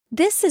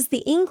This is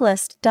the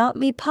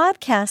Englist.me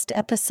podcast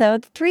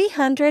episode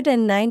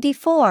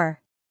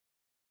 394.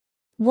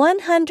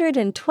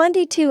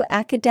 122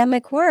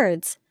 academic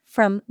words,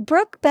 from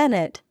Brooke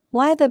Bennett,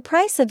 Why the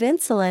Price of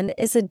Insulin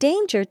is a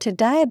Danger to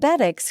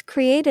Diabetics,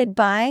 created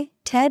by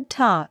TED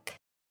Talk.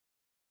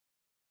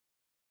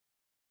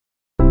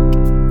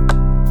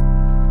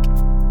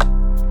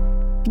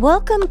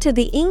 Welcome to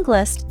the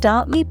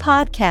Englist.me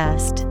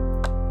podcast.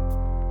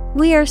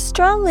 We are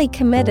strongly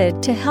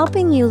committed to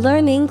helping you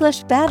learn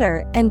English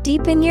better and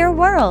deepen your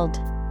world.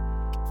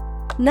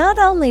 Not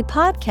only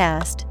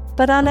podcast,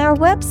 but on our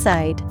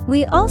website,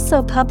 we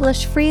also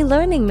publish free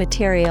learning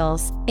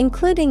materials,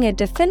 including a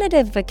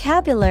definitive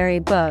vocabulary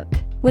book,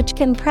 which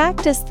can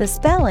practice the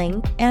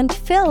spelling and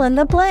fill in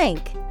the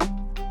blank.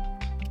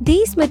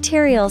 These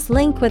materials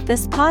link with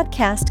this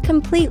podcast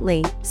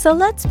completely, so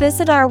let's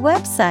visit our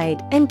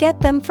website and get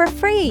them for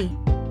free.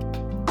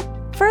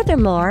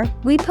 Furthermore,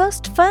 we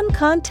post fun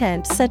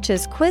content such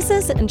as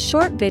quizzes and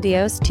short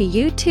videos to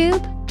YouTube,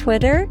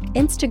 Twitter,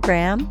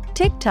 Instagram,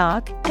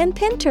 TikTok, and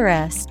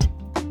Pinterest.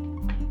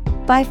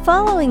 By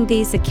following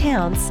these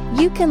accounts,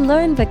 you can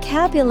learn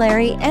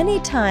vocabulary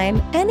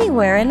anytime,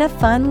 anywhere in a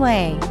fun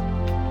way.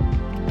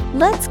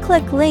 Let's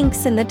click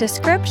links in the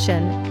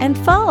description and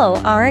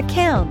follow our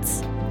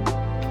accounts.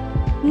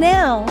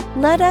 Now,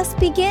 let us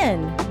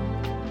begin.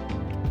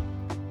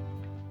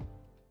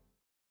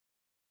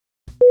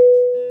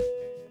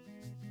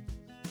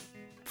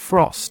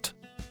 Frost.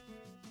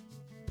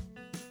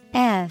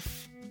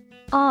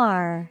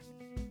 F-R-O-S-T.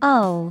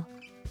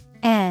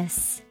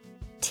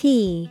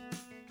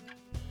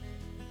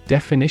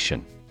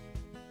 Definition: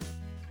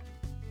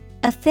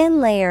 a thin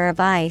layer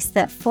of ice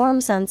that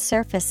forms on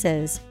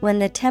surfaces when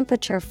the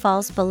temperature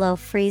falls below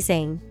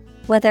freezing,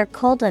 whether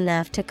cold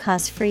enough to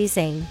cause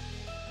freezing.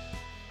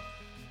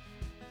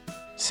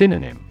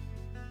 Synonym: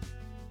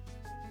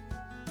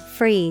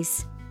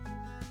 freeze,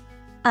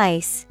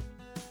 ice,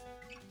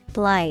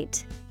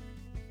 blight.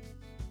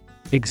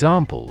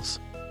 Examples: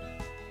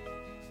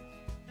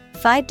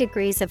 5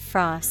 degrees of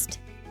frost.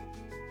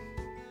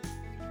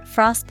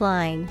 Frost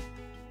line.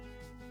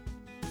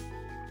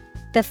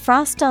 The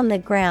frost on the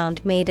ground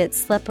made it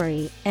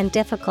slippery and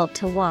difficult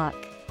to walk.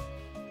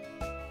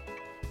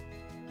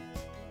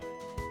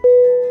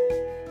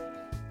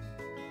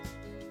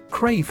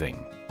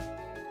 Craving.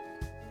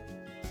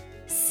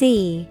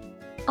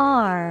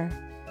 C-R-A-V-I-N-G.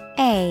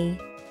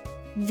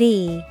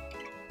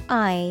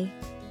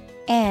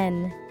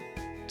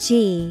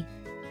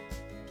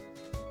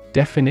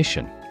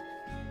 Definition: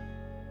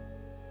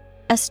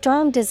 a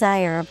strong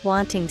desire of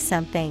wanting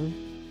something.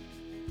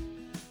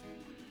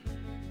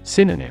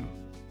 Synonym: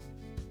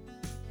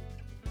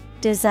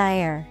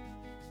 desire,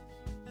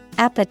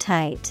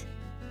 appetite,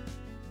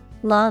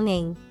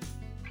 longing.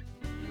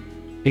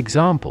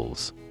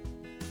 Examples: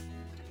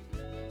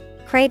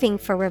 craving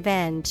for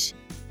revenge.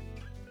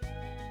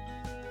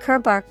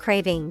 Curb our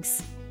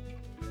cravings.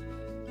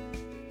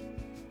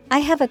 I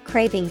have a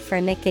craving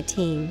for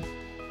nicotine.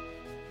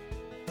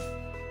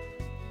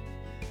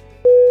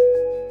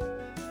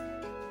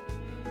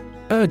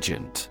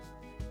 Urgent.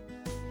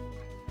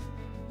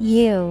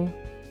 U-R-G-E-N-T.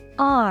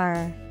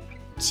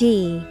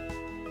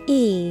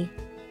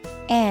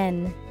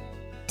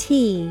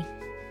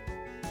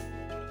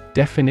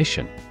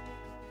 Definition: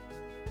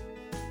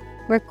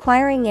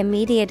 requiring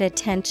immediate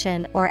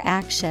attention or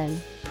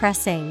action,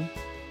 pressing.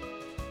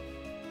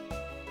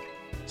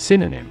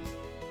 Synonym: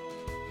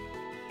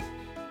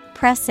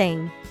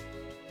 pressing,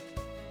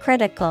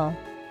 critical,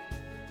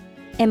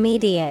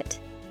 immediate.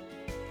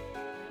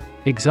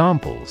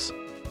 Examples: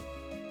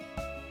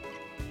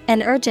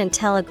 an urgent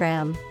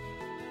telegram.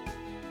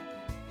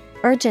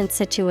 Urgent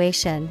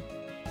situation.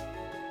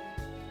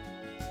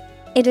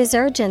 It is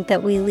urgent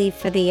that we leave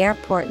for the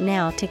airport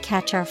now to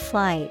catch our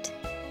flight.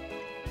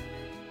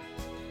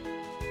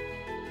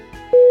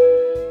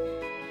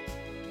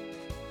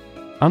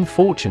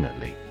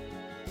 Unfortunately.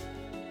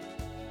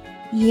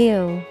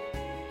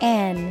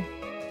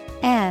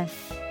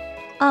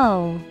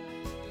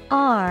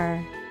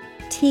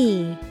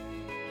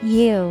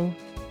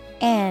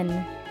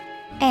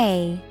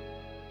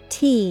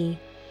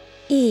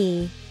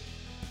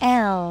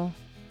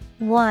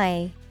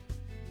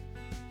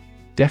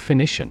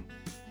 Definition: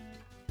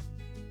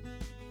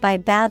 by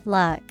bad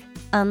luck,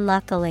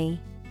 unluckily.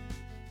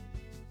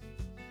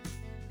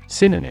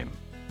 Synonym: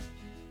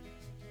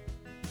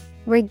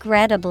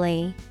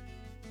 regrettably,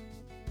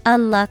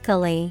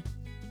 unluckily,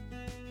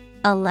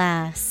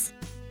 alas.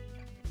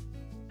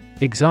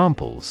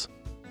 Examples: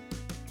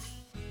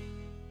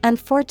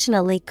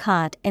 unfortunately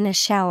caught in a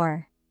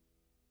shower.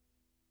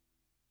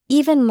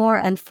 Even more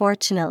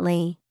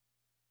unfortunately.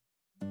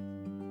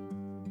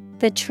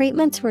 The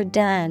treatments were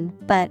done,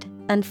 but,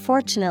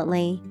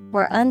 unfortunately,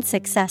 were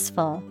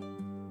unsuccessful.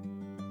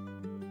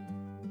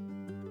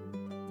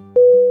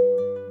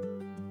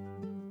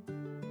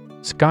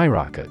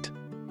 Skyrocket.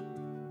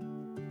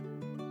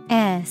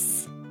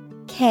 S-K-Y-R-O-C-K-E-T.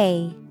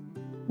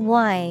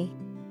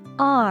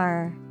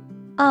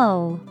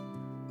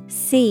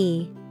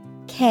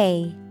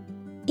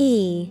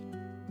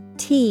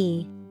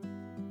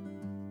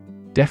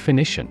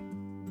 Definition: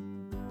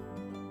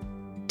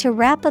 To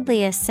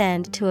rapidly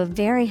ascend to a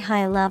very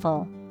high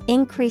level,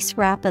 increase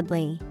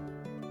rapidly.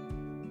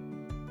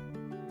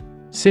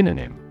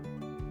 Synonym: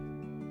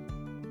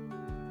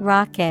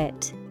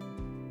 Rocket,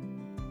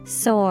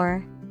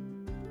 soar,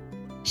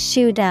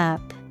 shoot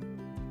up.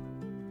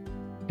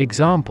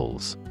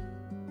 Examples: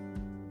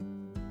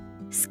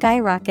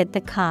 Skyrocket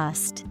the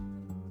cost.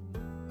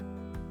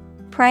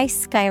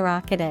 Price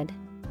skyrocketed.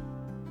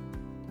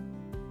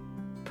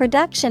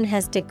 Production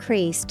has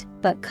decreased,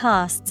 but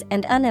costs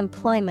and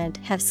unemployment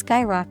have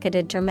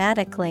skyrocketed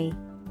dramatically.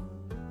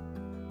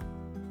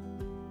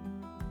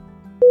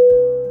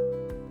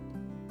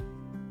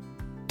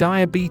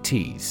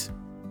 Diabetes.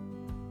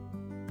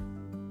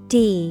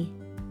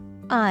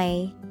 D-I-A-B-E-T-E-S.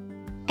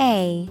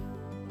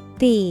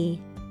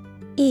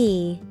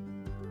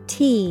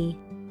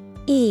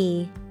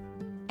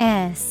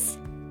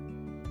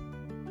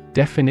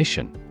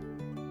 Definition: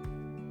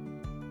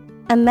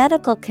 A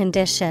medical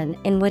condition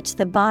in which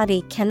the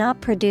body cannot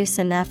produce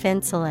enough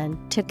insulin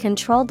to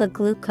control the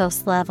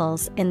glucose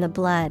levels in the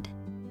blood.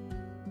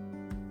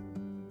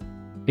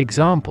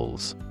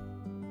 Examples: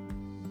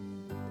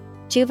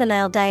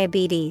 Juvenile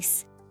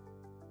diabetes.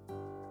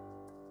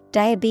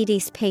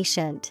 Diabetes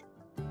patient.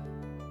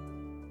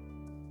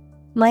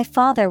 My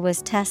father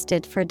was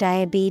tested for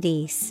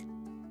diabetes.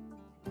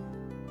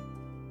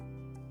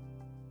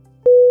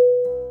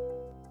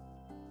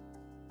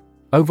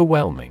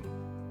 Overwhelming.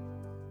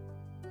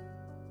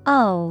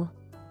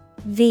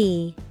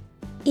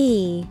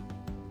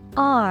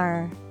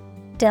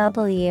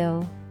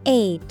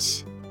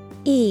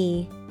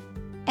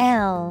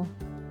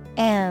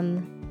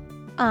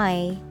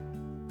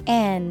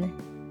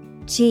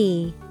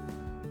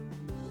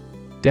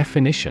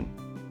 Definition: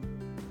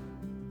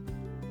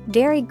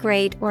 Very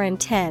great or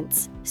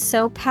intense,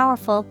 so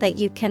powerful that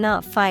you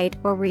cannot fight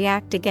or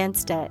react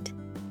against it.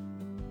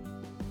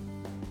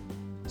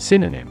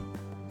 Synonym: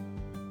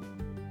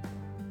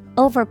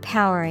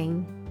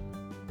 Overpowering,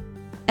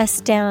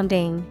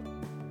 astounding,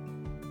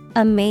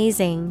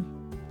 amazing.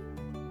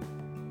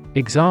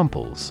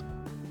 Examples: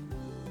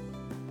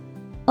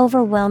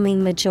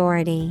 Overwhelming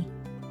majority.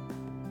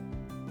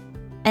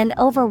 An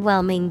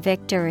overwhelming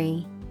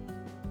victory.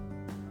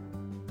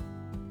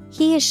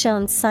 He has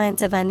shown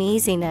signs of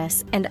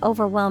uneasiness and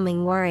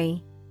overwhelming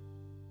worry.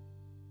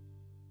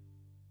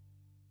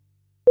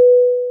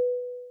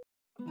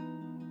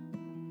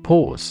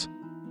 Pause.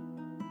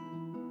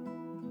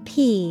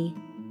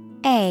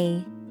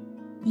 P-A-U-S-E.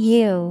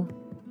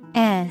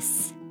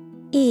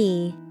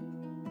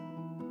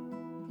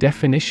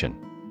 Definition: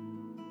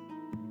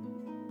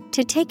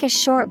 To take a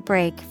short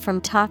break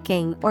from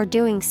talking or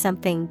doing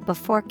something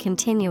before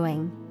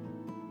continuing.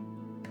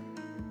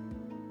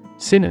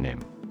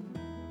 Synonym: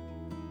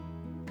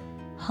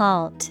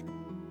 Halt,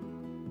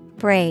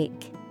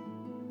 break,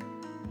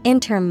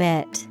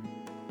 intermit.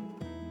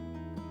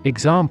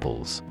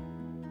 Examples: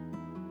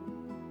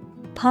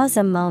 Pause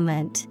a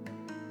moment.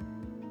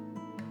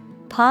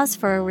 Pause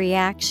for a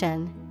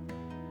reaction.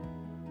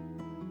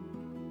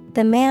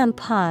 The man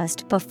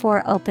paused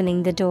before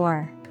opening the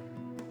door.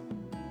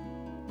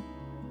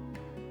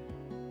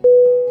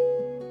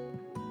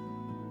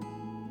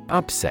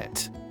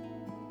 Upset.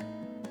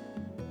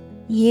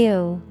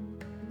 U-P-S-E-T.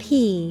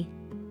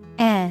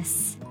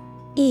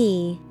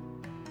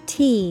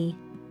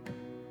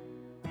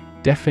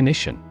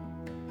 Definition: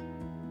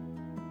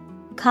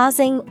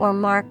 Causing or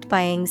marked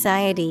by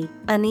anxiety,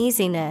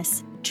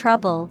 uneasiness,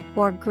 trouble,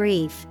 or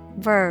grief.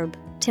 Verb,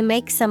 to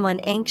make someone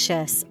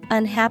anxious,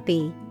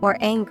 unhappy, or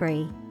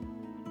angry.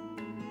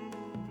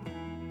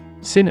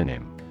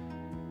 Synonym: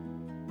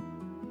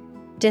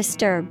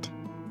 Disturbed,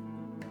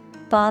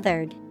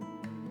 bothered,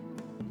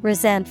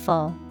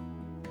 resentful.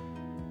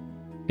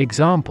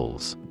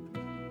 Examples: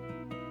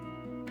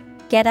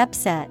 Get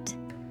upset.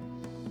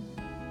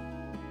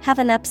 Have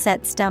an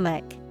upset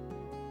stomach.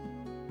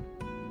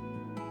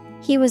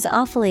 He was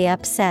awfully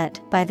upset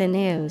by the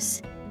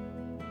news.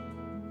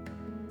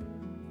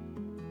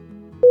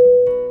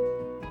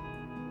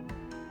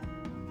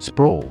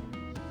 Sprawl.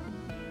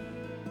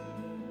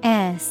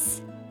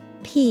 S-P-R-A-W-L.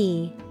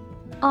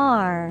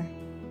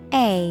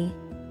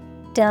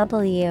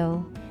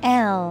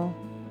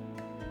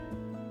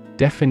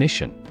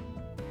 Definition: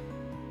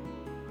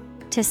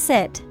 To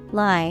sit,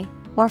 lie,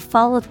 or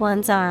fall with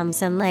one's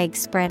arms and legs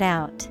spread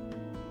out.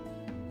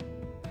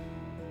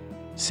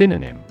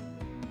 Synonym: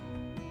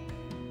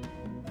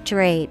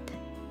 Drape,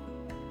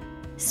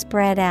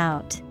 spread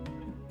out.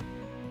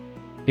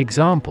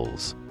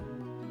 Examples: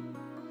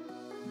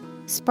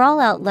 Sprawl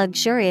out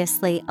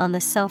luxuriously on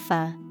the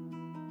sofa.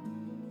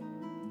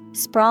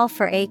 Sprawl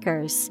for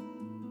acres.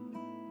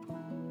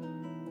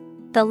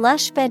 The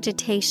lush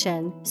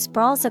vegetation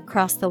sprawls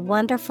across the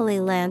wonderfully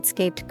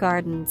landscaped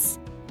gardens.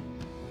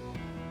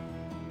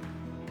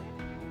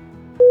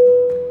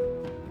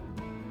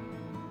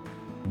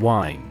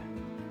 Wine.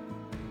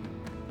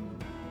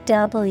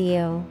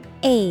 W-H-I-N-E.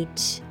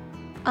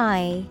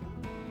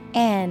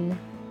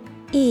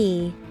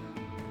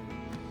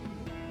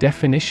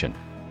 Definition: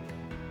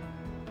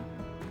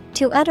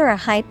 To utter a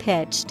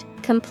high-pitched,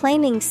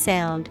 complaining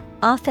sound,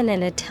 often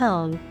in a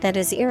tone that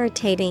is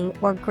irritating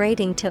or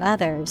grating to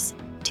others.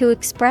 To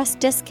express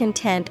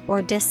discontent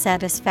or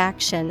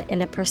dissatisfaction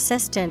in a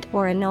persistent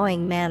or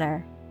annoying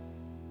manner.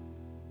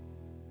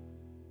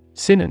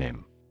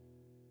 Synonym: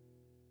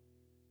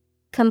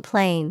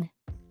 Complain,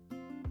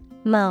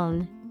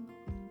 moan,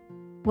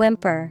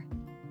 whimper.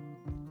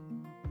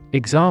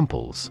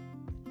 Examples: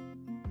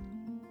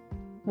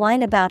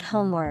 Whine about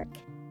homework.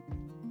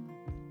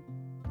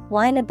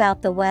 Whine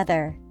about the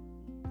weather.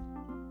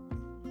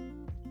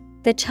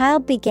 The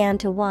child began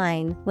to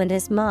whine when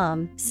his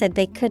mom said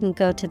they couldn't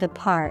go to the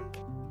park.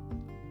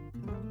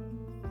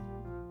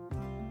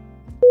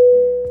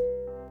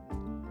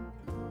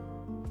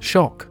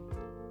 Shock.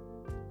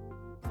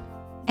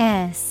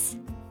 S-H-O-C-K.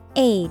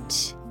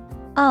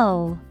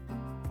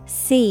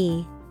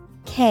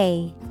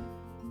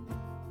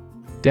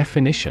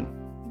 Definition: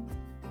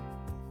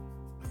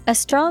 A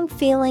strong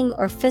feeling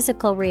or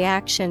physical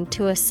reaction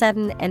to a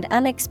sudden and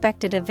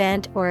unexpected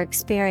event or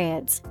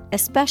experience,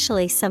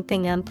 especially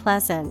something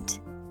unpleasant.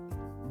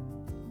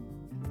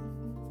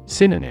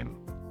 Synonym: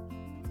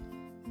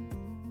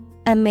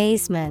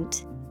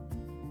 Amazement,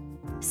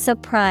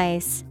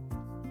 surprise,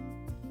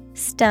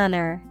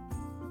 stunner.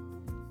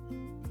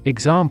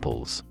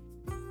 Examples: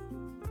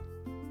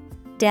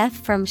 Death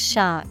from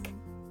shock.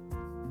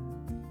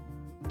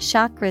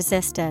 Shock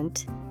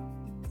resistant.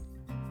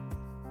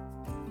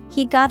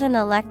 He got an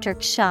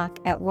electric shock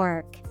at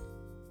work.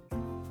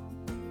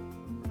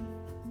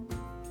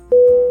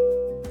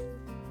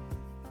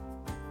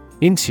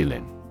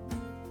 Insulin.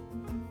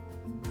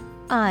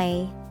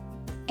 I-N-S-U-L-I-N.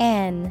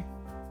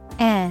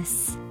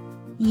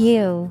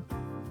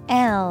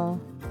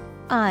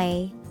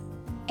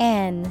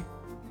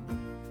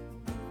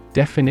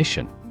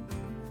 Definition: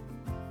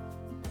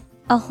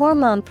 A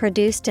hormone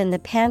produced in the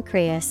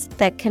pancreas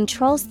that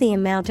controls the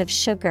amount of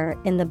sugar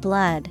in the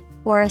blood,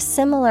 or a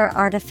similar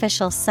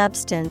artificial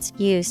substance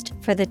used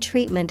for the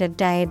treatment of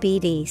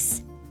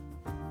diabetes.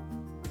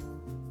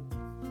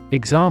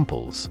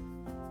 Examples: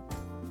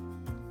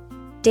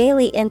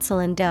 Daily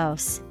insulin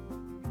dose.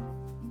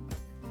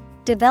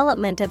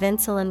 Development of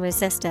insulin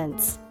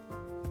resistance.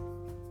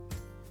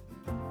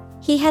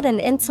 He had an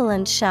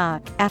insulin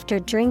shock after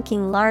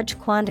drinking large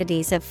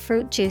quantities of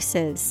fruit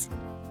juices.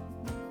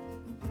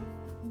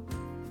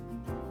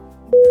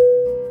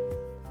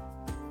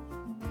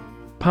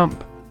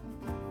 Pump.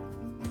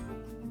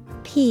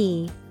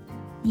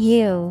 P-U-M-P.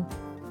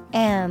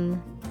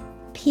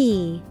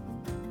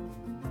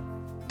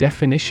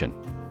 Definition: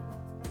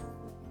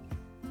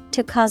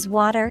 To cause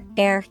water,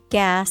 air,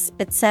 gas,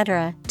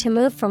 etc. to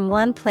move from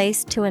one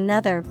place to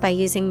another by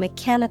using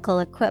mechanical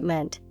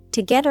equipment,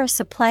 to get or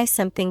supply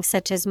something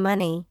such as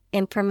money,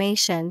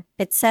 information,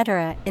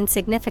 etc. in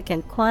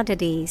significant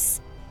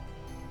quantities.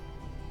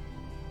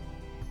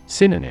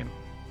 Synonym: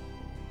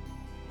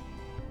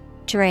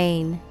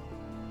 Drain,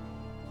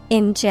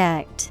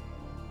 inject,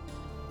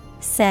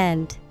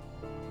 send.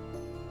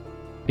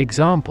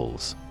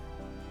 Examples: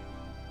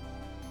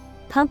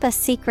 Pump a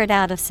secret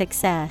out of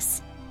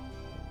success.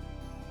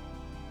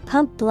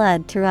 Pump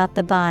blood throughout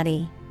the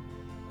body.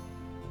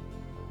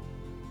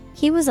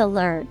 He was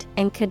alert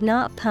and could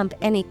not pump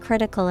any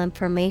critical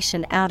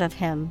information out of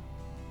him.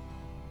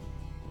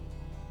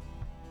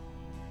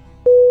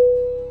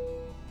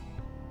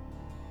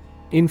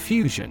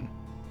 Infusion.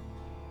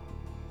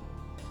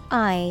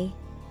 I-N-F-U-S-I-O-N.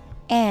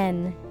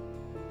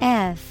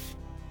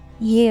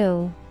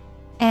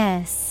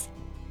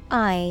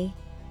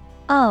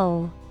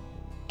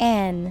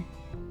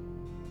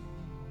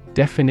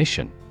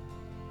 Definition: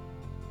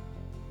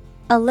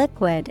 A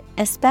liquid,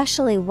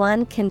 especially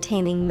one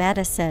containing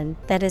medicine,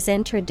 that is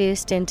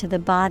introduced into the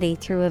body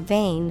through a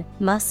vein,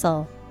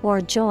 muscle, or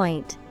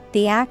joint,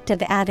 the act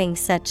of adding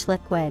such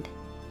liquid.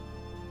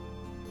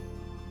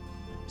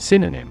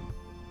 Synonym: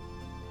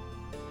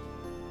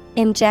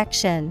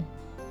 Injection,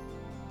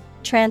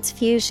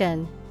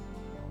 transfusion,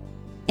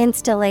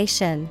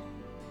 installation.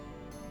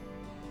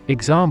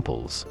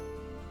 Examples: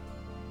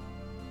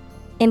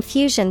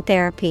 Infusion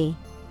therapy.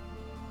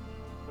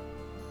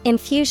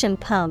 Infusion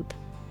pump.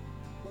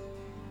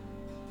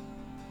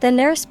 The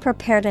nurse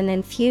prepared an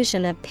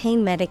infusion of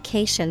pain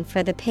medication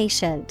for the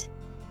patient.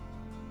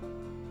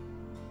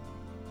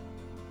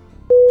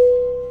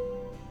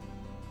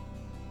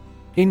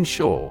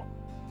 Insure.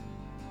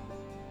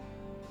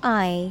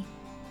 I-N-S-U-R-E.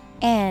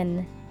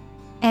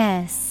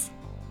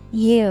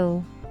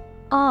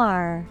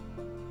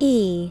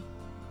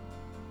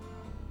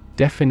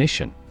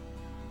 Definition: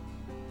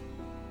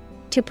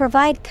 To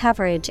provide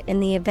coverage in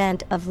the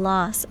event of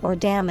loss or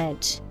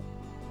damage.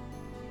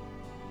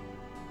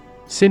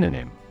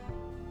 Synonym: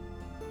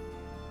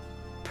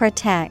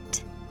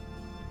 Protect,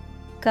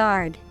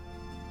 guard,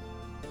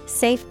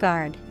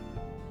 safeguard.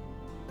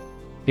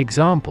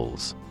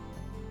 Examples: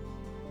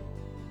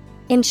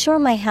 Insure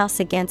my house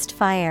against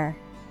fire.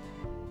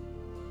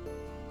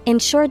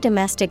 Ensure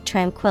domestic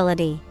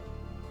tranquility.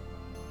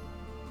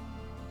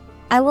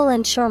 I will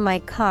insure my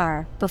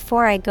car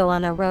before I go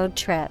on a road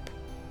trip.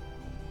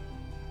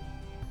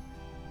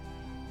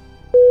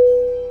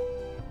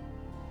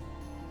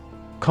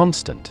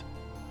 Constant.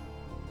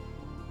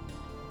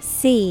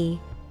 CONSTANT.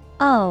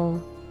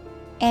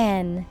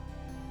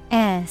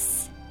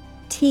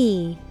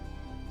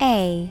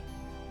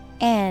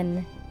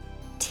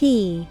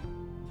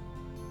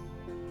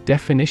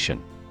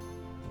 Definition.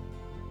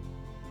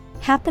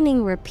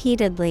 Happening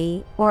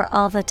repeatedly or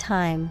all the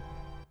time.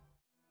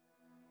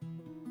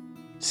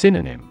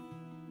 Synonym.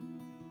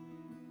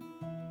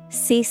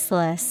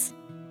 Ceaseless,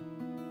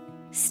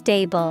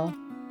 stable,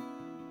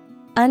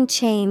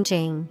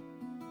 unchanging.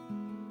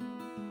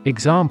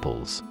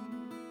 Examples.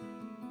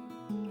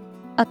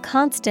 A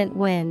constant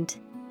wind.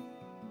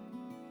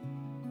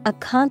 A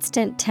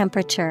constant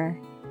temperature.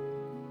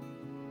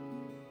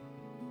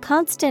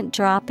 Constant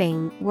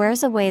dropping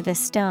wears away the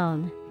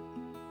stone.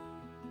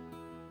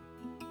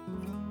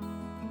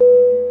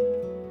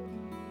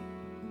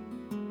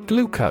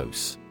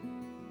 Glucose.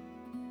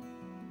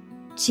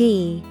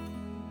 GLUCOSE.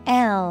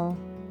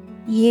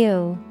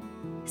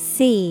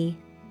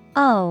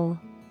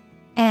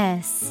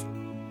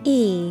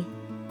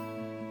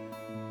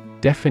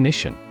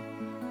 Definition.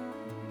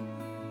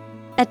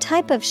 A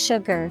type of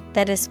sugar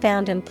that is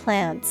found in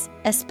plants,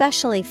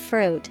 especially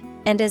fruit,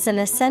 and is an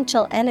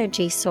essential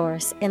energy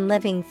source in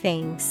living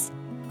things.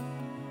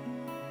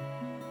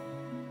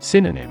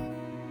 Synonym.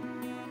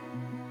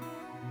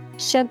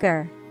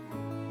 Sugar,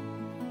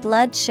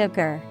 blood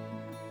sugar.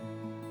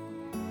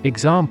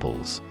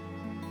 Examples.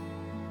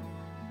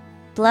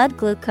 Blood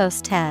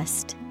glucose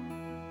test.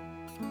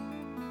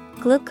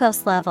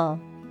 Glucose level.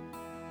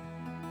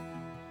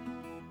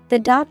 The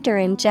doctor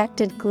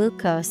injected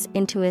glucose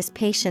into his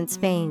patient's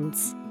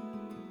veins.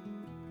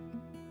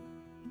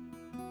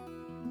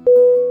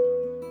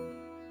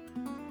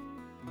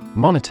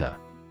 Monitor.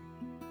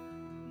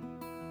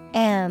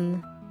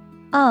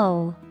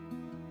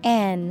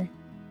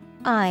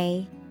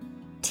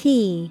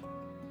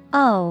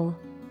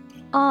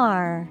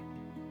 MONITOR.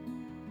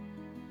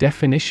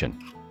 Definition.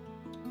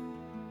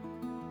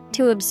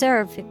 To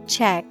observe,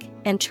 check,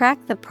 and track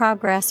the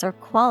progress or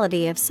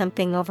quality of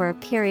something over a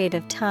period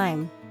of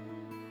time.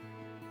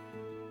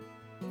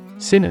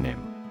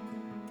 Synonym.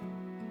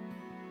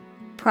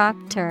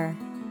 Proctor.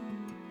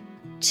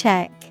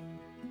 Check.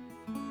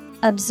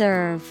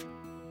 Observe.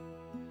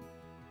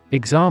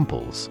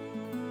 Examples.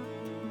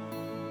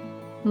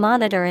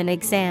 Monitor an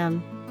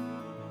exam.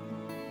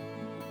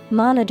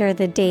 Monitor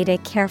the data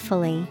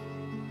carefully.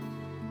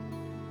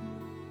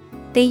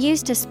 They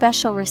used a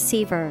special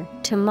receiver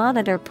to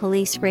monitor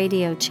police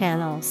radio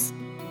channels.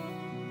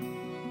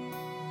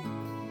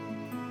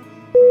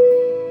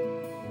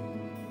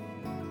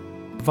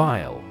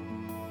 Vial.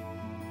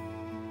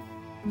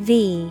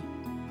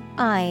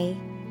 VIAL.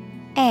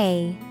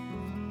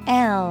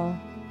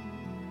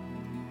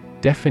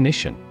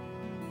 Definition.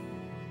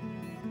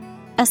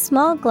 A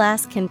small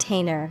glass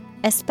container,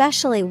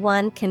 especially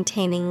one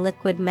containing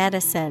liquid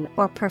medicine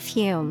or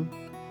perfume.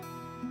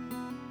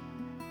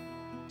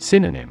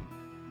 Synonym.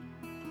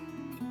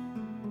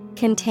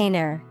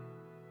 Container,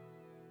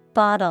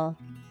 bottle,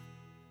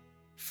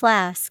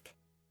 flask.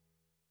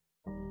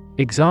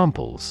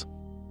 Examples.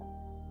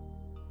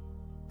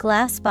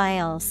 Glass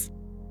vials.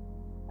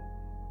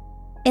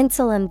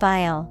 Insulin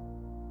vial.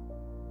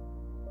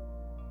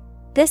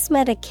 This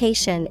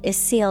medication is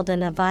sealed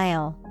in a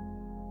vial.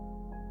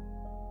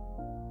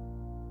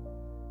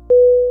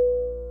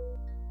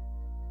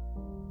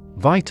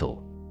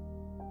 Vital.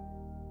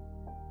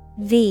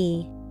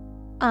 VITAL.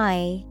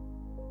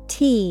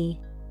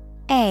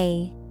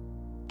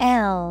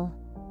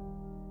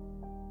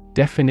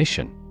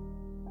 Definition.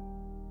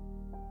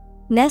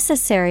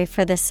 Necessary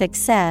for the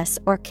success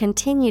or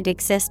continued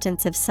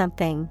existence of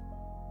something.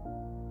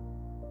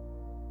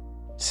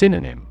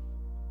 Synonym.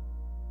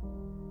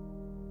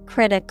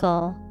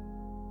 Critical,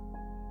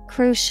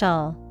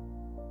 crucial,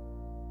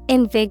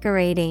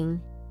 invigorating.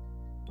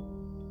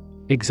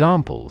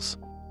 Examples.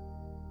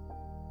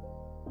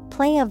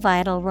 Play a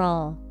vital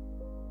role.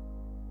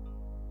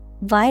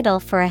 Vital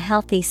for a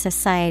healthy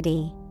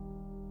society.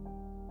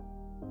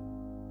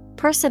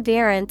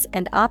 Perseverance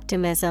and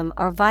optimism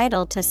are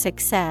vital to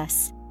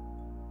success.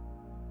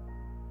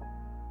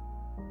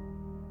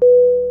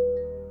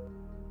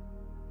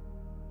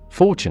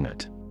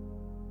 Fortunate. FORTUNATE.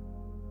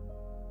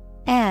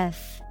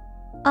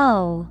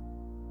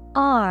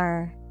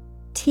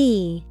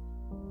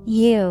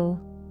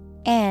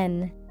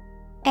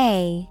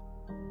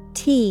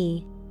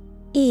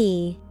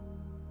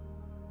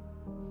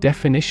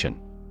 Definition.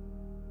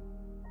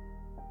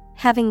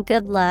 Having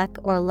good luck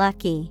or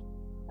lucky.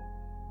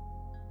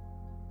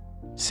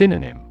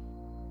 Synonym.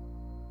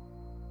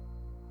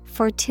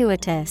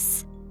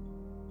 Fortuitous,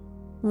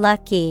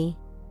 lucky,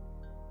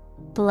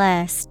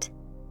 blessed.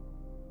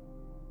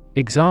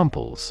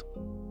 Examples.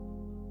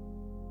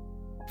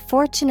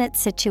 Fortunate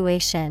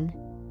situation.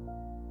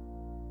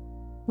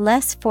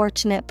 Less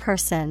fortunate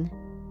person.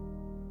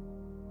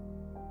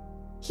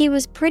 He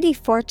was pretty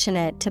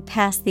fortunate to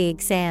pass the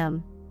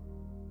exam.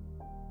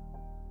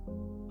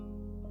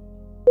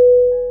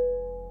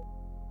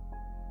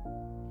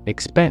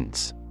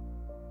 Expense.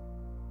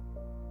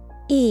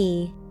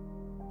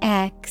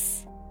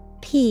 EXPENSE.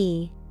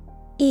 P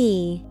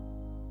E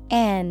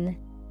N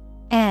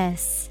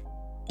S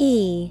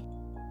E.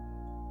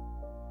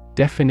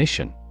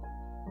 Definition: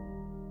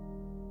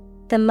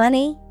 the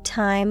money,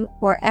 time,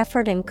 or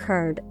effort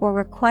incurred or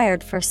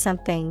required for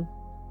something.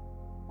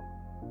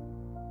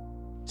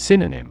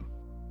 Synonym: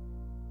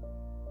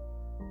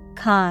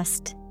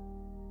 Cost,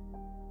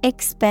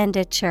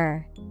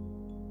 expenditure,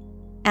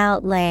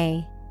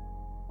 outlay.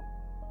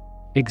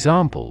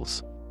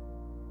 Examples: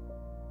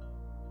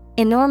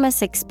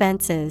 enormous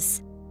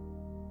expenses,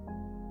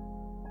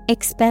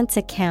 expense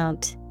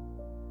account.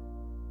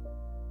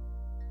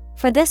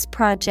 For this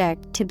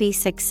project to be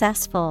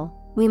successful,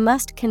 we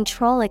must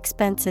control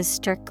expenses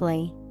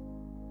strictly.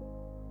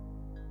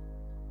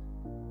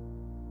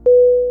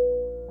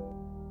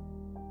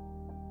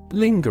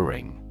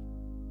 Lingering.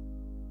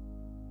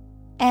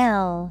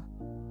 L-I-N-G-E-R-I-N-G.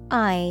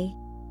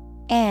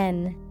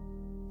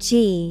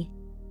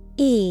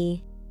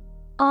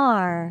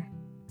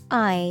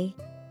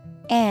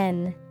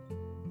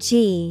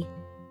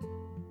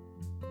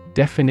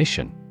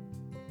 Definition: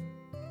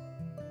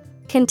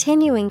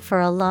 continuing for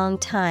a long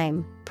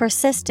time,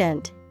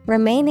 persistent,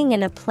 remaining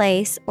in a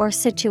place or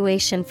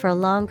situation for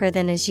longer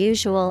than is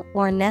usual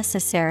or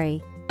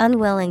necessary,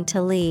 unwilling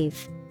to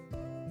leave.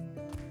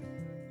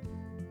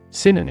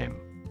 Synonym: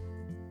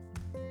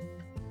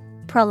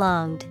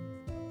 prolonged,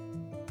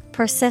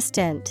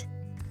 persistent,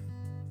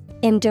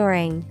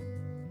 enduring.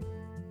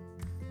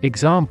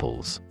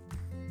 Examples: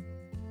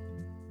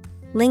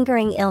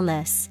 lingering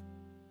illness,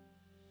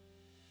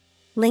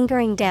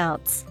 lingering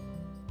doubts.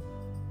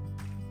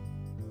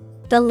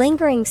 The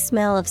lingering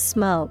smell of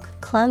smoke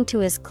clung to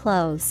his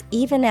clothes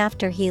even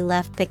after he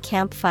left the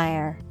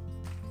campfire.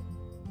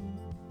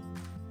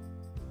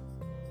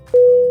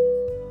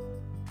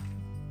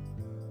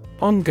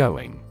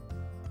 Ongoing.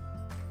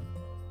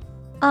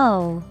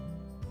 O-N-G-O-I-N-G.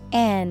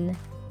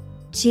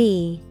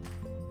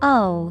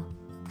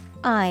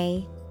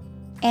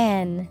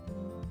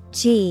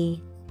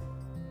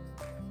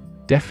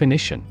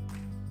 Definition: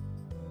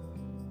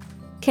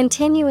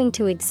 continuing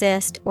to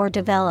exist or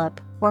develop,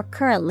 or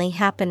currently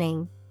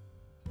happening.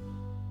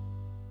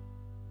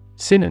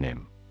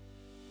 Synonym: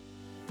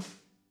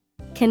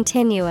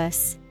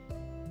 continuous,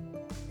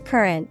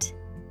 current,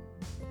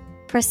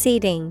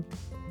 proceeding.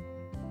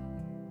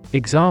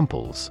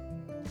 Examples: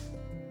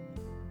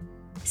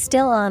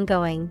 still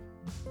ongoing,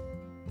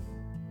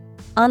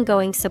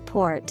 ongoing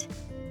support.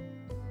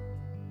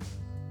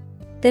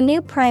 The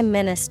new Prime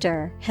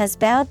Minister has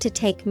vowed to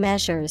take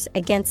measures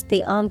against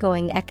the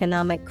ongoing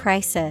economic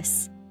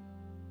crisis.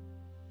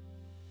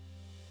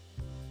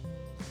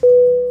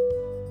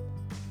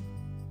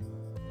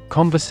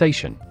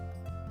 Conversation.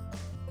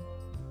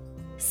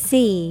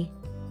 C-O-N-V-E-R-S-A-T-I-O-N.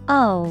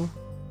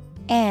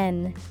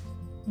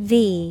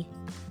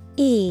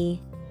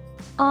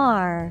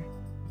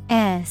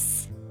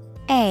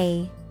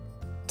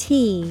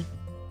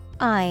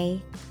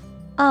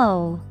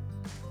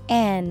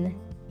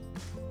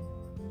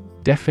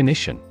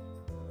 Definition: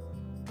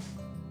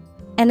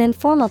 an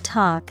informal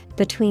talk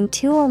between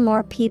two or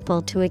more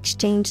people to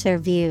exchange their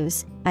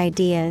views,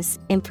 ideas,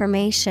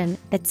 information,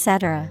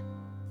 etc.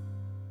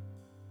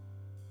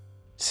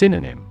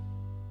 Synonym: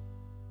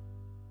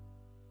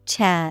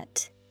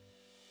 chat,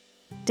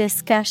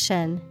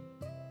 discussion,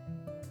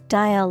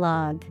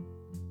 dialogue.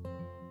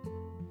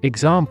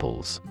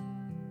 Examples: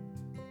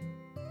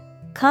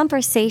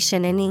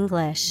 conversation in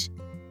English,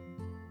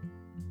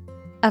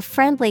 a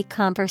friendly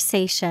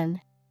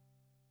conversation.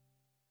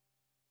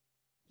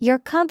 Your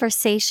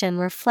conversation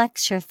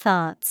reflects your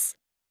thoughts.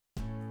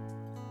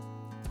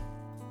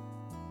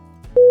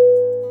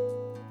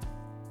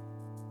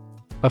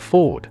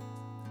 Afford.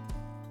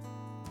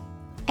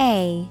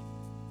 A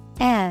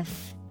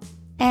F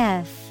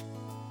F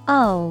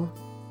O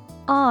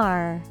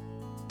R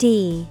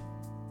D.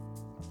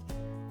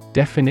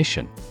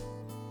 Definition: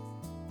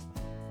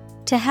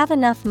 to have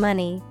enough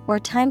money or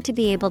time to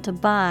be able to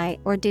buy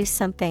or do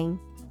something.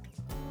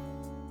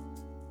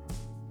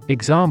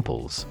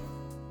 Examples: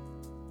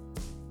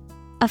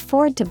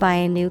 afford to buy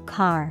a new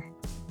car,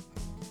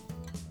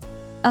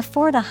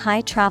 afford a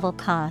high travel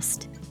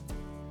cost.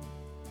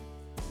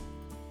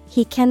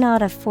 He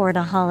cannot afford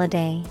a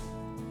holiday.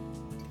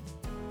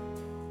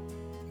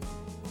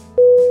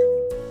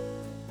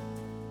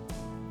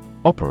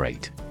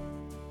 Operate.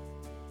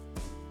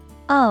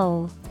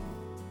 O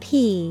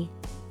P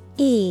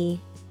E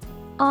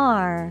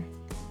R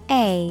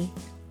A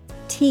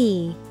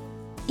T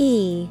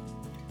E.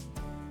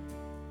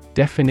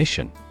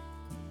 Definition: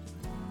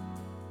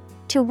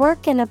 to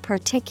work in a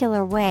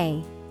particular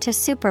way, to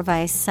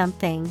supervise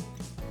something.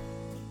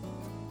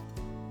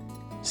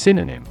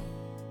 Synonym: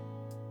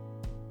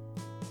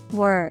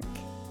 work,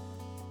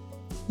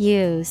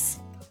 use,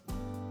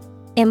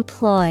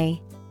 employ.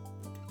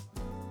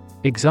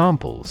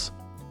 Examples: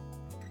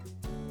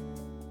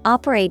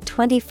 operate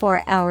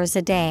 24 hours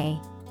a day,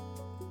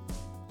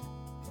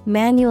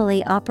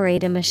 manually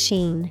operate a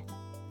machine.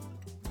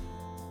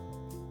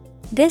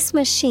 This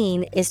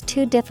machine is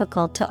too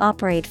difficult to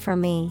operate for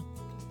me.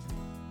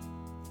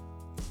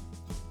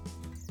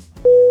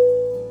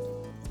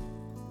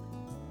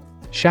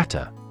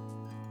 Shatter.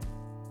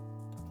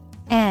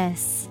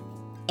 S-H-A-T-T-E-R.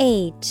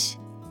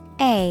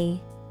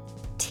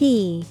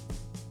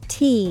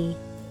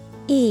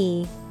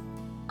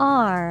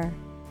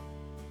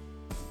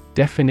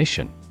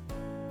 Definition: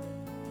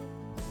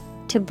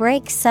 to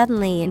break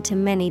suddenly into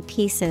many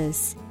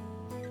pieces.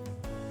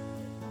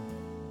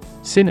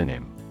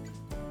 Synonym: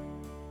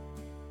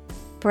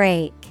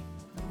 Break,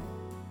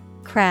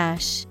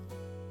 crash,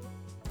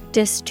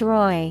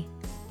 destroy.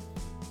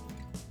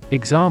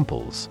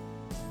 Examples: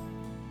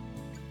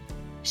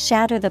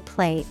 Shatter the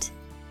plate.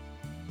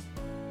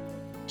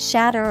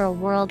 Shatter a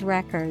world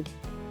record.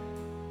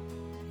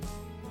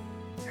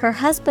 Her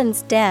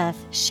husband's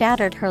death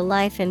shattered her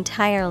life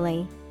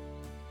entirely.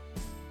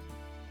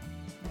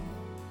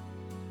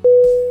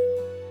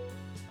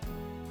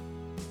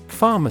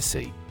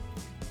 Pharmacy.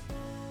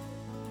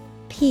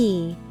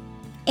 P-H-A-R-M-A-C-Y.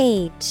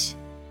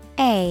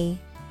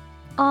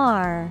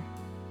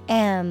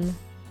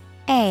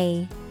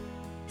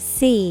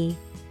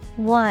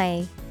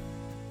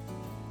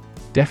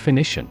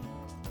 Definition: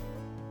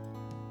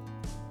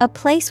 a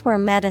place where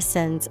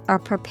medicines are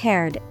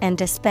prepared and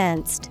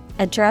dispensed,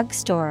 a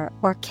drugstore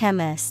or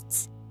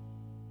chemist's.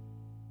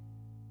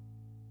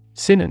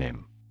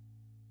 Synonym: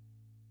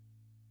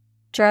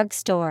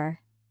 Drugstore,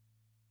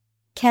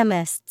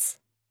 chemists,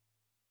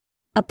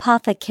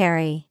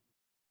 apothecary.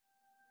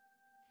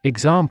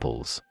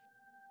 Examples: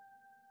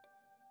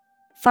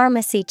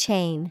 Pharmacy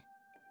chain.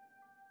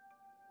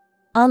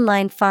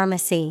 Online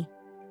pharmacy.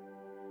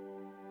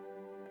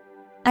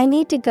 I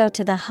need to go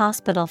to the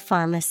hospital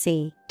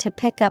pharmacy to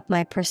pick up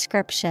my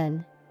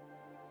prescription.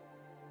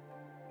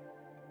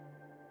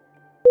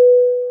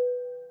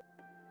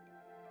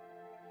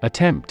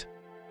 Attempt.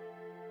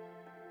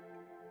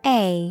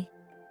 A-T-T-E-M-P-T.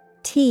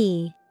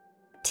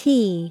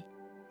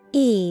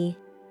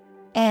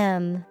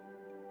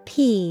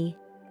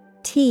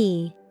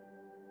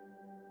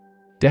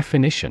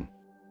 Definition: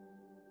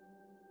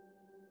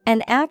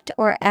 an act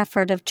or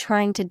effort of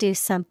trying to do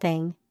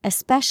something,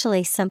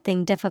 especially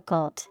something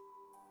difficult.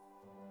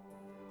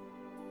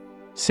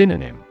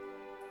 Synonym: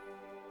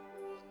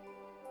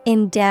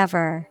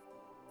 endeavor,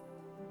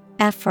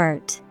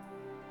 effort,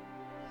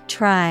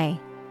 try.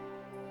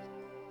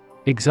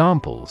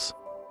 Examples: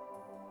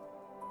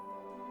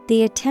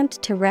 the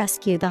attempt to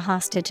rescue the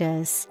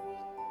hostages.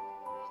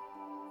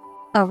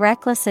 A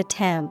reckless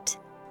attempt.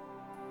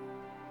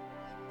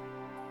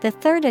 The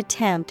third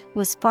attempt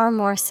was far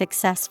more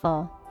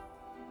successful.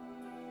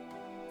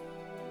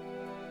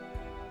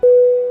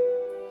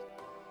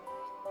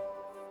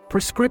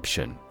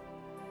 Prescription.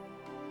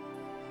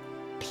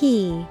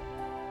 Prescription.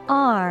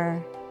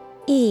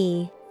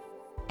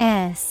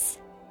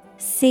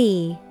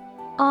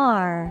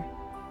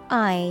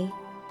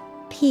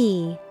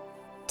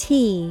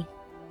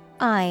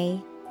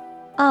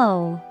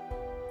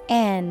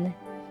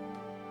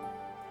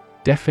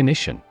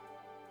 Definition: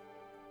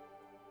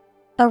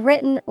 a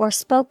written or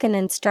spoken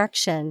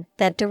instruction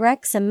that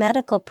directs a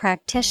medical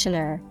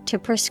practitioner to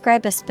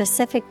prescribe a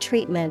specific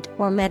treatment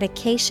or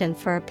medication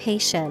for a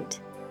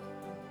patient.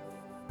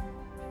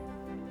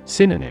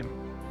 Synonym: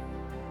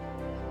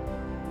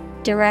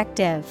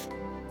 directive,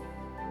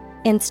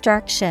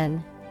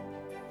 instruction,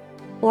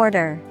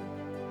 order.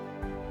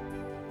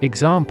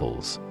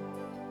 Examples: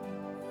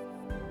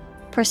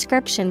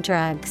 prescription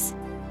drugs.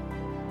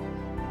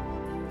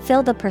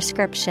 Fill the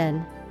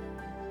prescription.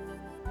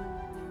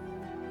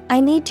 I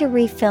need to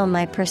refill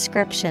my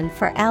prescription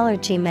for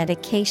allergy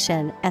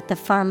medication at the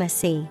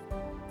pharmacy.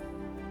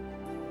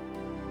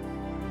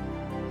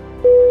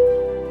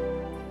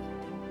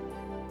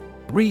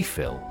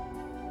 Refill.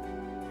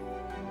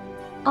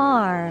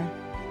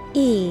 R-E-F-I-L-L.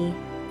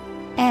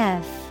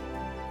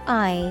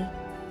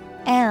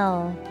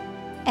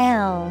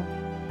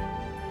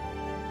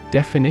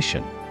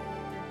 Definition: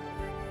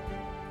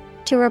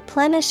 to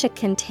replenish a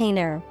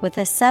container with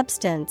a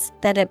substance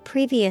that it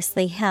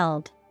previously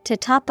held, to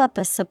top up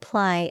a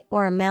supply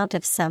or amount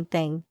of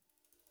something.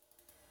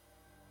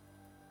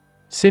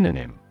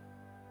 Synonym: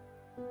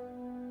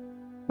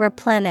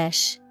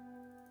 replenish,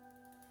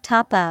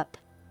 top up,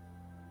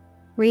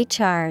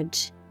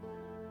 recharge.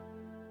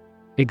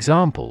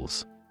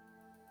 Examples: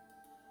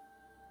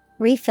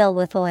 refill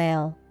with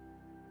oil.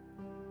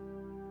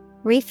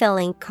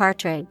 Refilling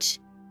cartridge.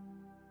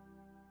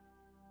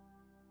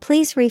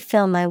 Please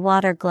refill my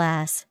water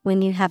glass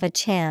when you have a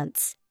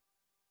chance.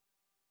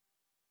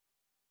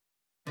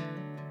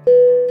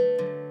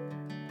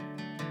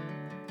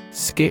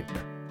 Skip.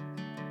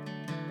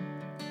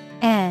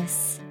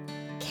 S-K-I-P.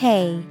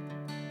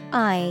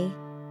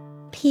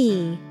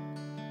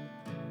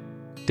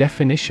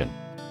 Definition: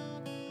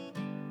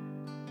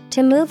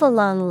 to move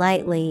along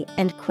lightly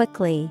and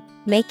quickly,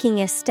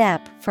 making a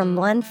step from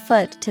one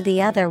foot to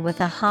the other with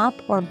a hop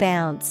or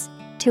bounce,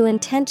 to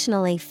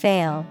intentionally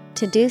fail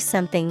to do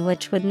something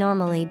which would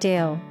normally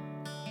do.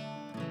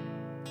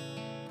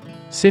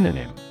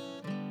 Synonym: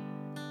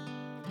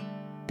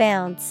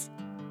 bounce,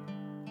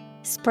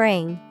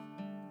 spring,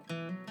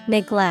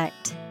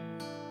 neglect.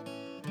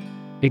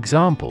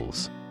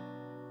 Examples: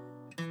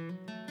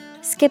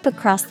 skip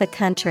across the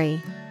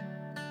country.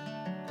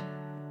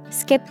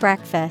 Skip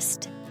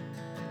breakfast.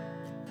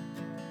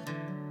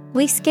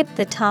 We skipped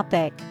the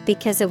topic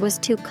because it was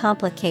too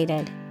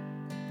complicated.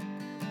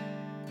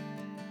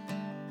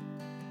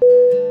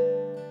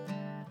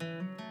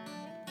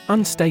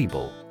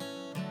 Unstable.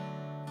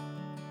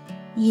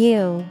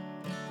 U-N-S-T-A-B-L-E.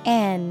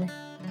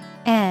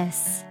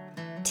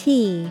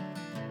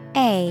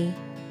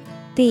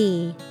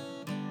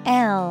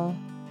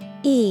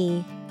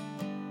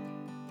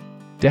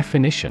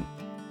 Definition: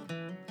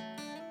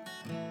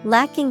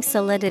 lacking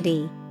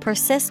solidity,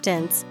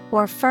 persistence,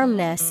 or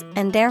firmness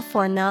and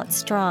therefore not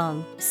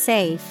strong,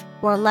 safe,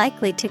 or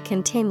likely to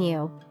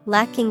continue,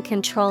 lacking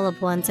control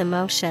of one's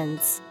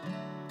emotions.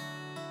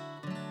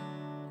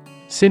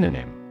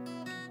 Synonym: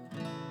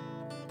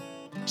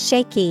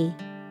 Shaky,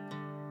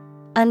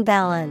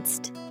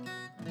 unbalanced,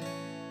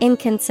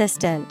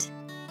 inconsistent.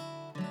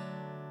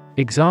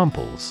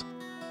 Examples: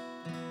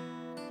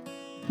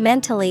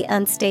 mentally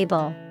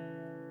unstable,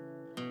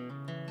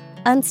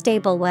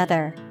 unstable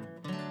weather.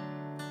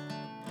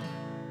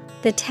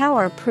 The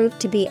tower proved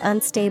to be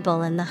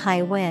unstable in the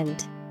high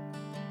wind.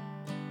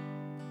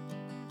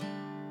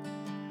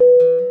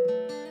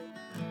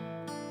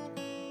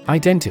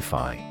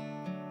 Identify.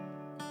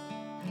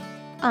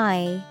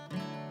 I-D-E-N-T-I-F-Y.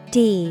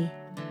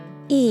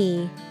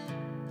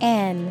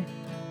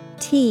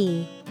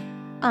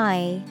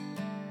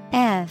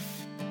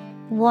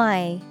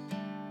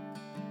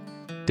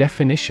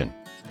 Definition: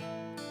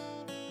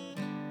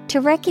 to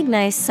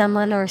recognize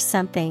someone or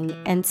something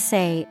and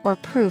say or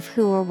prove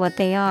who or what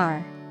they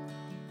are.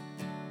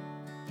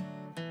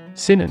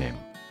 Synonym: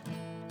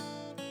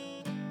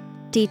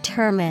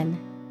 determine,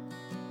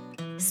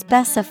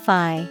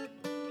 specify,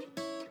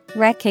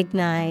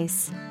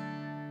 recognize.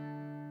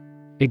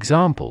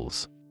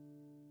 Examples: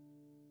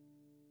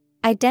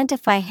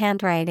 identify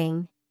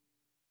handwriting,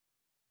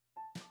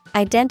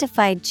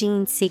 identify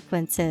gene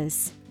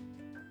sequences.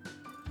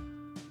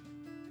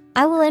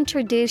 I will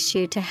introduce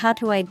you to how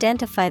to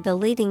identify the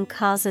leading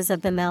causes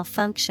of the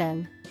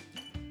malfunction.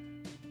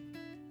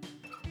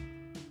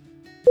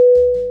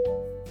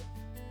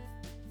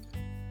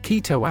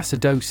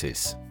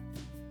 Ketoacidosis.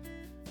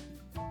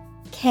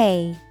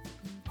 K-E-T-O-A-C-I-D-O-S.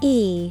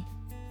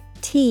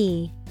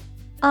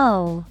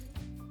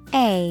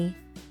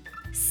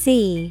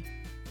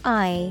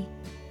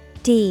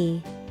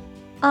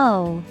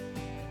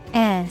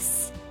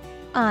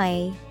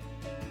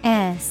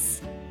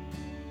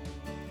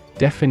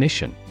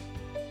 Definition: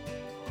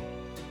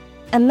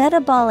 a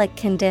metabolic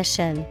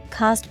condition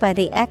caused by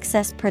the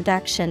excess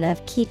production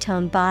of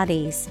ketone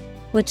bodies,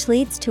 which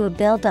leads to a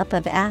buildup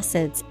of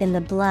acids in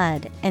the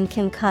blood and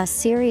can cause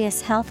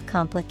serious health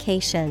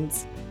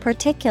complications,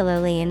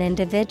 particularly in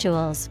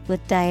individuals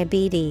with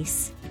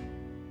diabetes.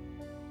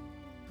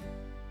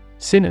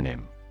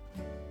 Synonym: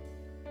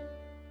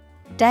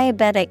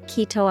 diabetic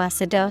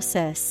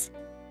ketoacidosis,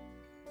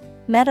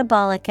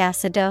 metabolic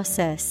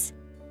acidosis,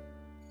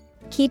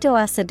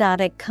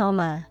 ketoacidotic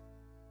coma.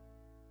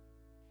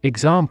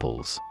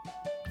 Examples: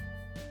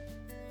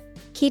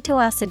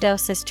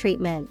 ketoacidosis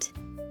treatment,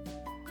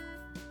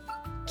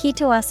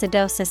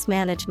 ketoacidosis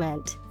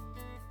management.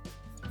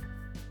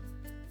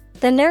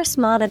 The nurse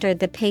monitored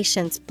the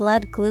patient's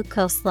blood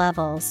glucose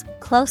levels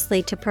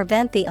closely to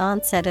prevent the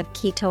onset of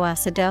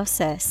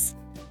ketoacidosis.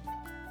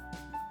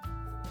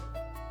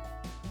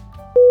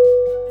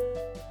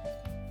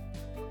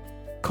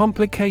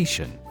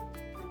 Complication.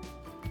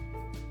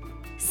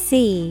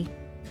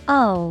 C-O-M-P-L-I-C-A-T-I-O-N.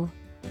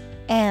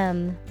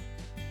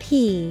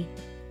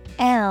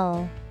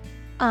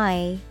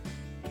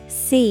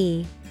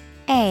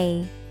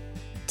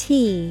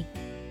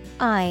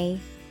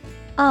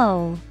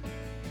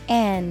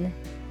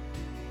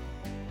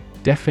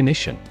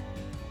 Definition: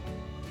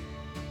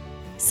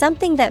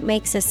 something that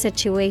makes a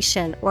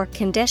situation or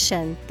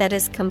condition that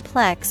is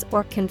complex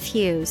or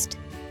confused.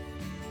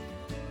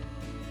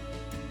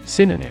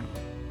 Synonym: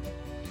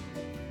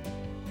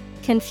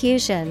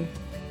 confusion,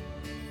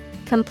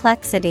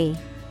 complexity,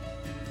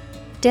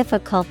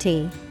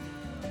 difficulty.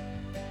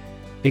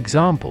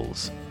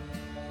 Examples: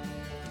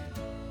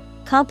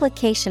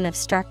 complication of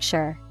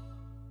structure,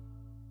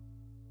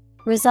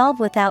 resolve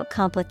without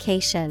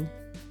complication.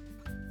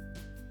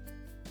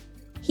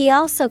 He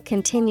also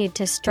continued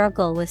to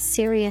struggle with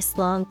serious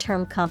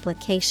long-term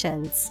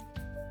complications.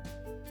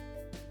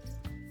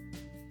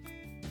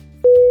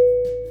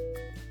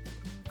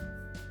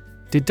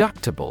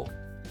 Deductible.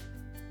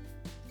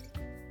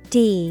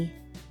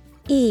 D-E-D-U-C-T-I-B-L-E.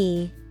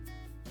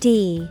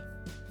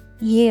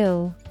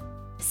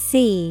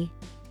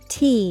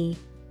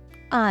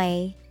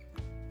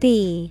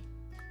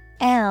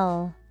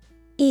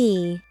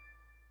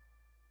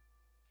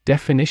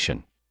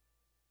 Definition: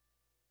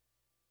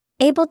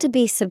 able to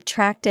be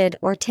subtracted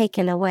or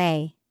taken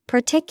away,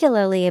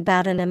 particularly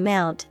about an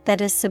amount that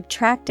is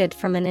subtracted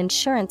from an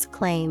insurance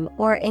claim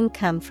or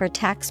income for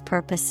tax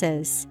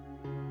purposes.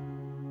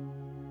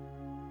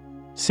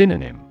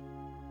 Synonym: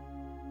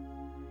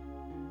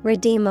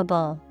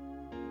 redeemable,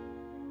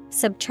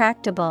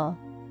 subtractable,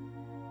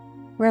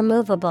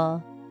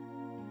 removable.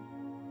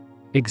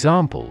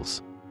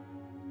 Examples: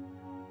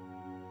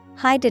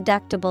 high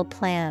deductible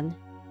plan,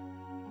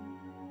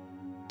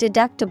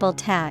 deductible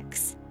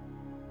tax.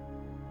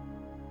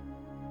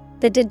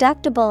 The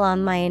deductible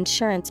on my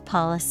insurance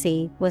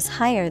policy was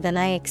higher than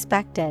I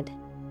expected.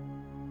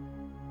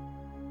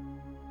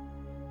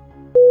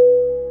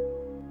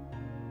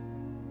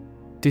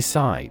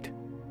 Decide.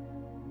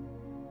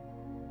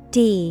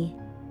 D-E-C-I-D-E.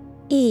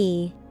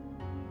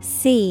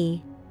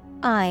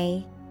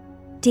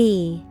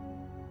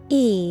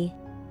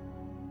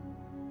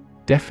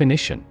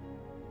 Definition: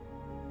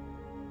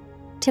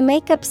 to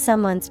make up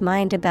someone's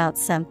mind about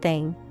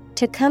something,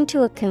 to come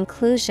to a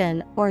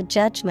conclusion or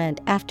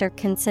judgment after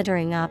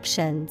considering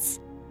options.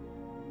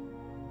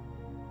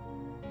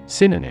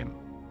 Synonym: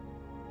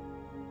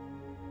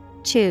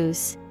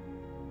 Choose,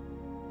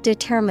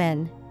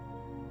 determine,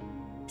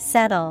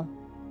 settle.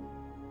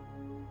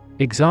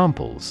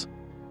 Examples: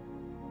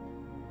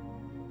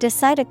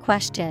 decide a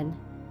question,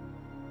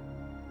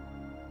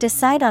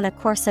 decide on a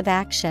course of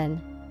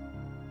action.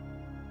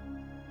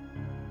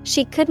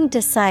 She couldn't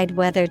decide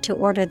whether to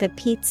order the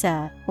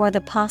pizza or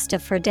the pasta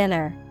for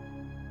dinner.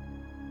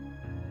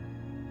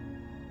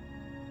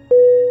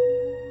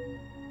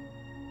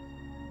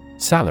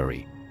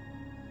 Salary.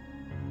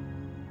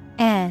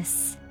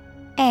 S-A-L-A-R-Y.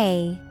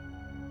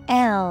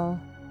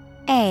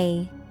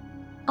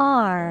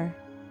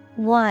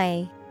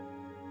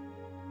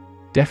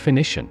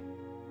 Definition: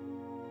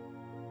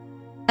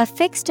 a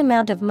fixed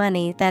amount of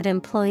money that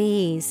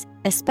employees,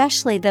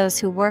 especially those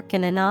who work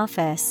in an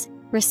office,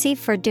 receive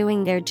for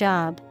doing their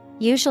job,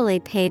 usually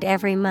paid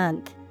every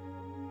month.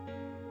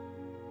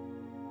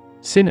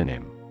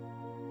 Synonym: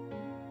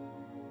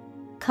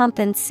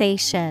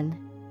 compensation,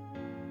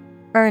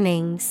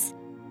 earnings,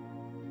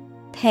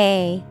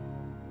 pay.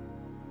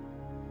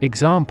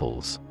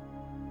 Examples: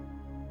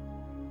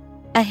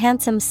 a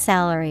handsome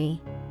salary,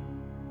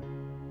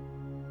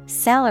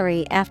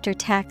 salary after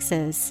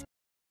taxes.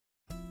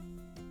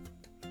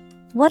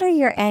 What are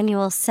your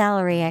annual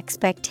salary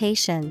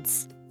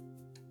expectations?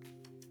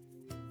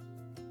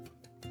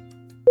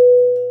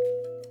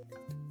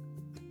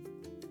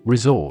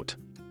 Resort.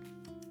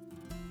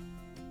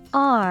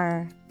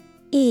 R-E-S-O-R-T.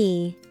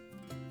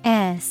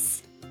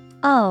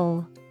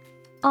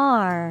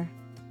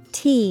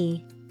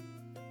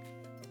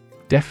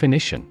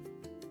 Definition: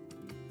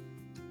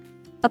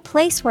 a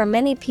place where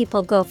many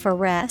people go for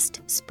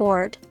rest,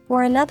 sport,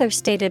 or another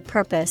stated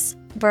purpose.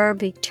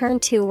 Verb: turn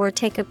to or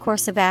take a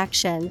course of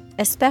action,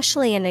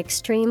 especially an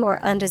extreme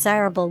or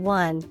undesirable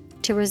one,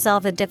 to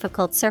resolve a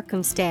difficult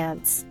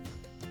circumstance.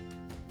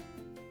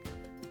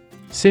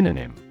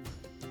 Synonym: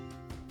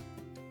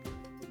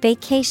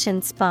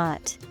 vacation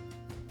spot,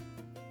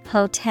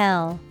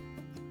 hotel.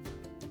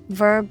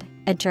 Verb: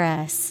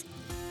 address.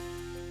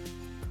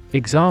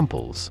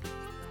 Examples: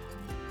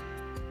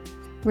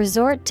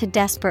 resort to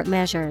desperate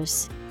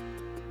measures,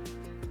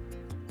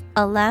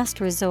 a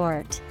last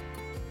resort.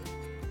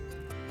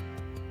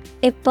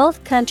 If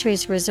both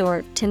countries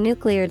resort to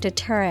nuclear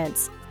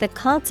deterrence, the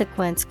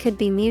consequence could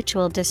be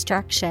mutual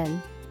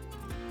destruction.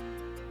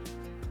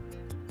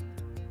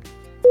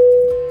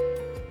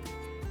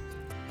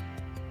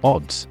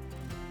 Odds.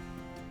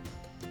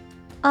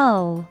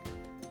 O-D-D-S.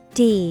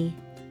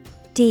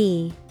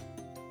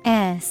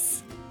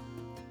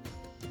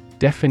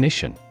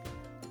 Definition: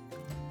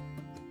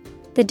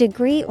 the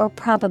degree or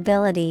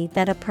probability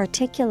that a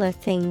particular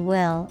thing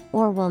will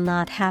or will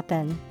not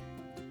happen.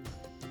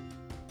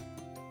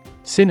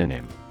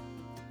 Synonym: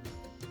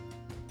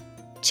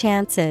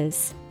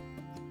 chances,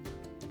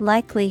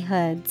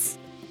 likelihoods,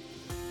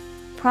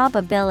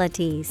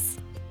 probabilities.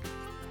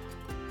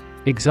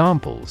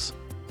 Examples: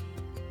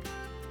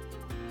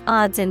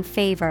 odds in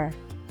favor,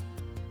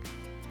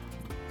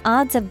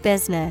 odds of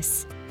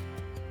business.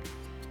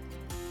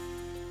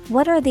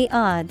 What are the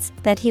odds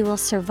that he will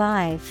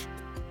survive?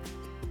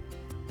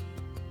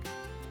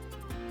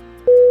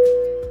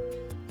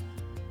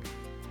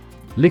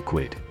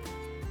 Liquid.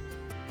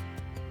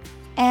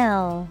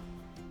 L-I-Q-U-I-D.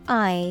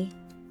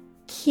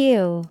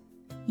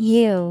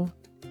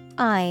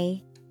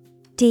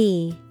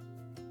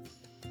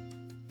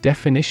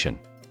 Definition: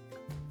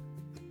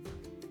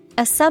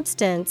 a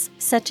substance,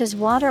 such as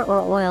water or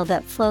oil,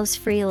 that flows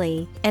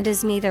freely, and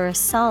is neither a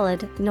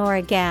solid nor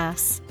a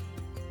gas.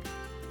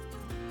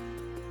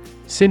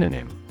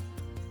 Synonym: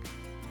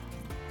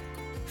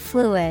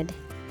 fluid.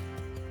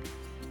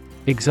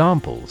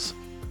 Examples: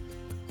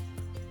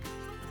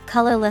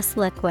 colorless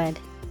liquid,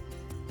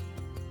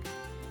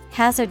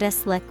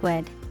 hazardous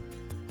liquid.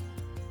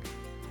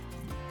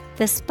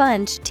 The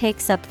sponge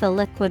takes up the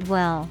liquid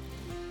well.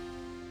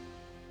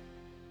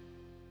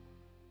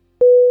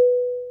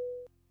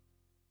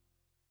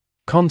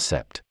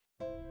 Concept.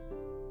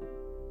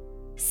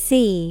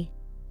 C-O-N-C-E-P-T.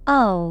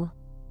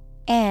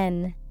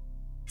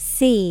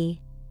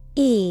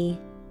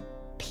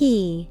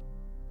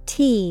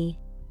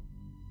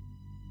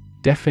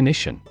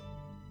 Definition: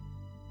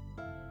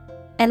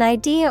 an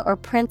idea or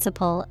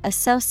principle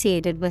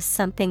associated with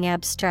something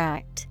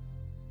abstract.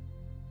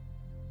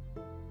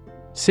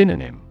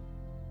 Synonym: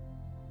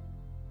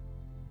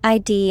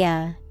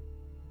 idea,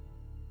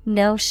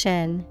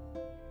 notion,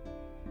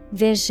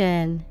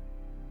 vision.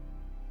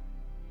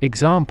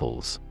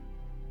 Examples: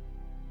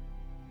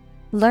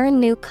 Learn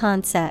new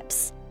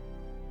concepts.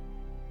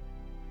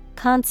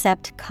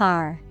 Concept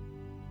car.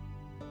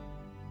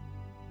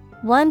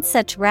 One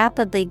such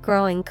rapidly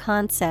growing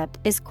concept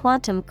is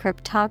quantum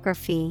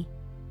cryptography.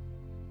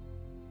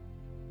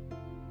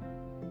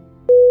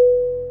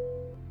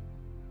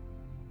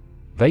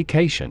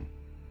 Vacation.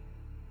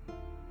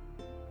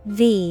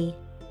 V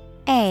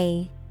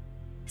A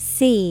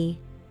C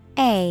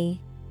A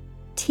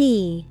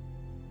T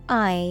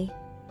I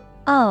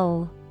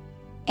O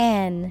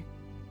N.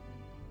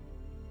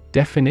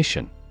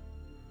 Definition: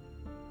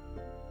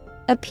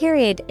 A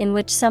period in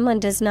which someone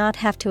does not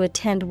have to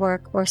attend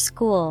work or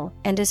school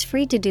and is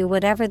free to do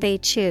whatever they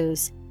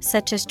choose,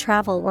 such as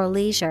travel or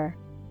leisure.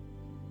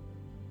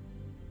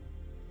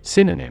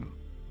 Synonym: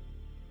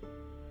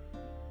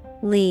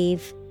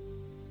 Leave,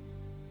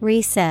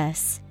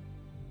 recess,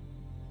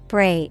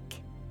 break.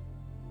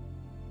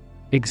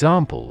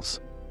 Examples: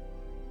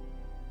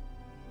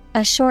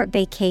 A short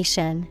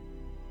vacation.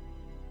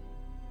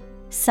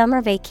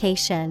 Summer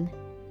vacation.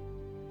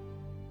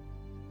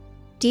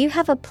 Do you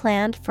have a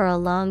plan for a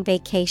long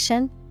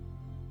vacation?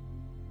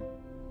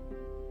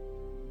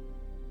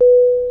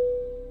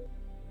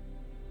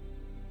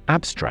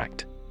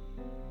 Abstract.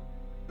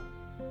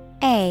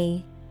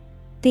 A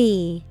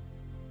B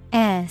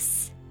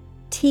S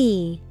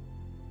T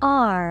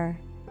R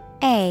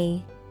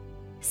A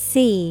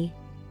C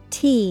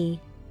T.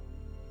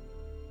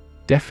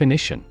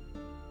 Definition: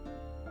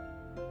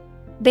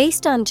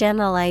 Based on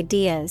general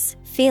ideas,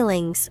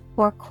 feelings,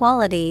 or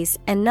qualities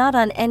and not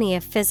on any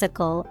of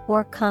physical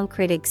or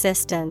concrete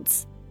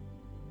existence.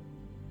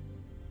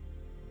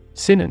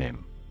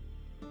 Synonym: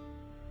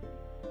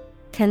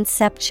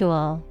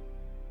 Conceptual,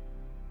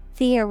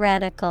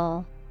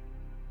 theoretical,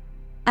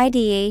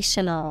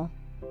 ideational.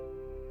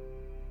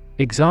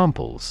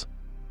 Examples: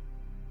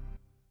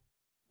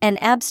 An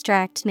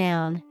abstract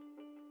noun.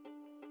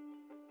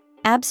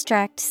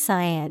 Abstract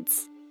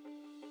science.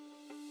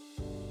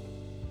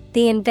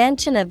 The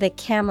invention of the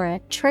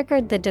camera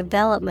triggered the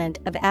development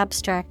of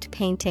abstract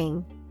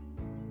painting.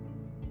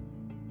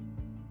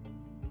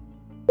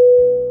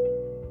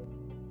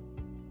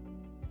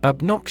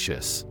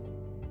 Obnoxious.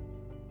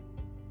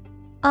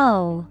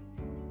 O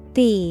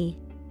B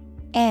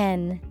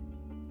N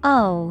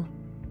O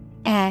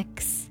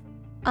X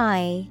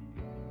I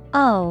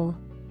O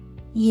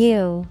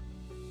U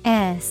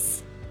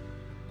S.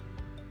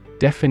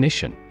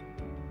 Definition: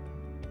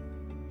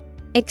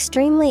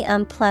 Extremely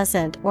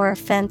unpleasant or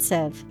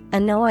offensive,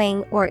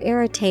 annoying or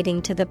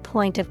irritating to the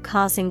point of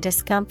causing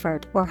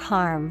discomfort or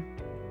harm.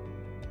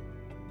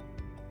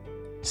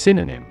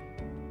 Synonym: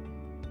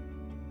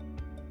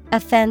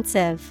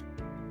 Offensive,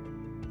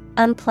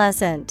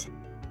 unpleasant,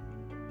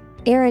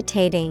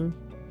 irritating.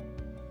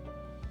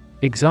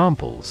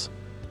 Examples: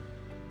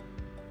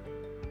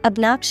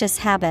 Obnoxious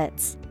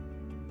habits.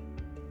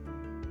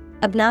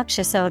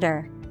 Obnoxious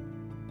odor.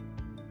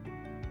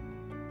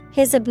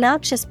 His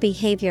obnoxious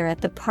behavior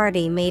at the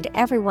party made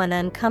everyone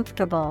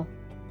uncomfortable.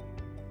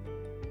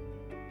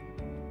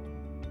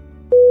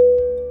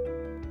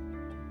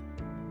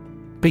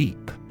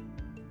 Beep.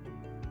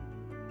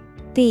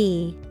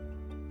 B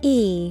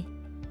E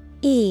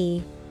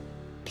E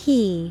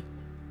P.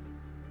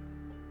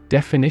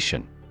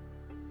 Definition: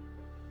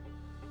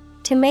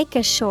 To make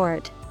a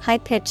short,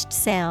 high-pitched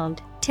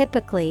sound,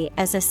 typically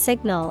as a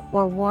signal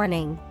or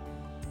warning.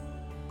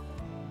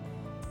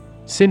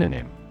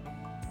 Synonym: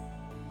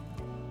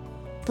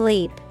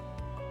 Bleep,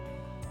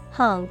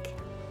 honk,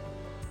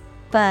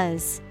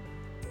 buzz.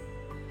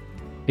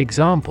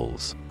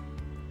 Examples: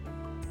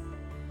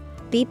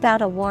 Beep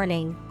out a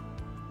warning.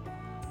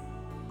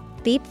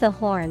 Beep the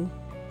horn.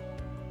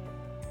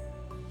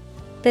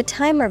 The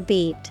timer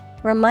beeped,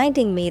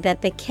 reminding me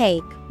that the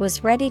cake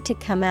was ready to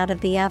come out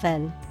of the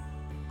oven.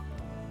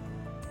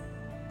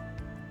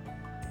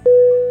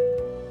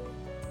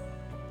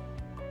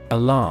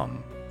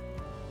 Alarm.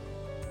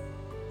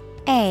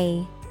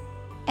 A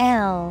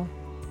L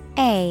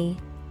A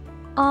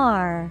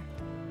R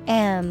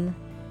M.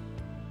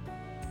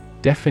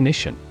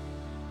 Definition: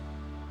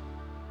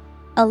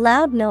 A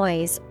loud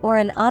noise or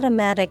an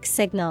automatic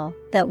signal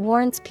that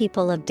warns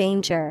people of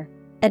danger.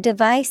 A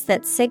device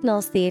that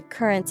signals the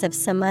occurrence of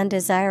some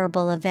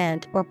undesirable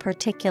event or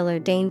particular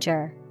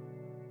danger.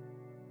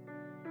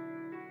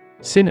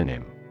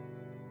 Synonym: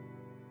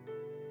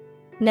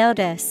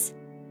 Notice,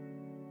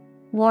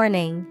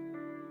 warning,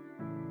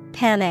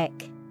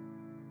 panic.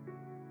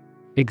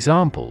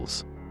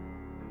 Examples: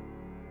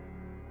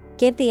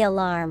 Give the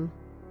alarm.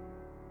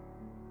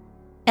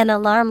 An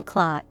alarm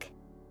clock.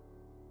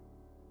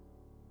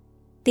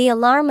 The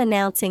alarm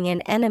announcing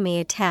an enemy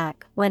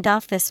attack went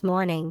off this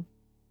morning.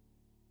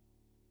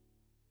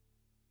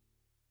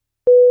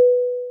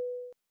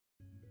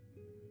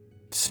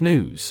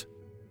 Snooze.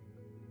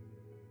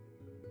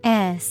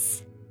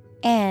 S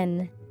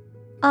N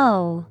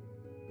O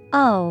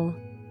O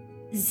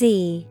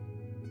Z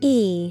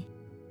E.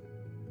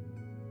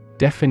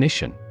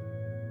 Definition: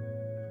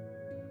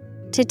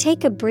 to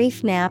take a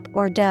brief nap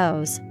or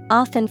doze,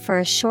 often for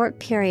a short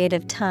period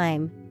of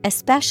time,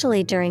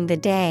 especially during the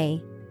day,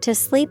 to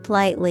sleep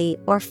lightly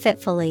or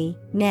fitfully.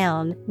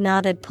 Noun,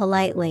 nodded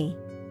politely.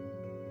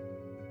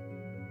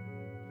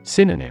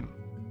 Synonym: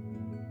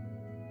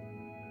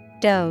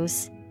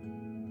 Doze,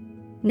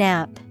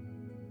 nap,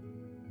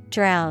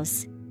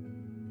 drowse.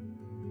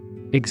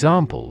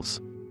 Examples: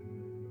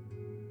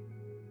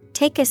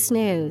 Take a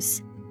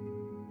snooze.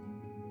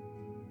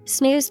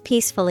 Snooze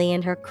peacefully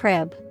in her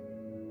crib.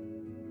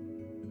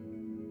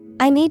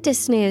 I need to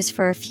snooze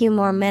for a few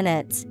more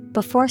minutes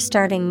before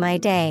starting my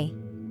day.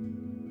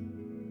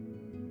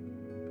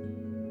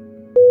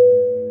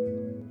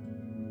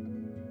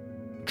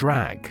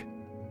 Drag.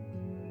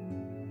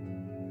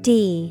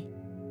 D-R-A-G.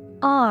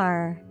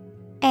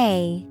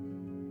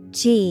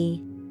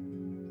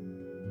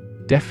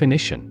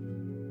 Definition: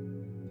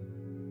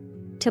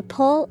 to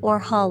pull or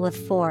haul with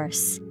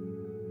force.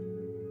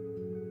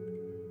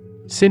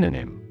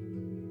 Synonym: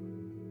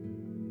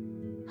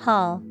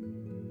 Haul,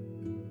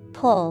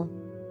 pull,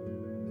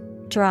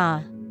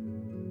 draw.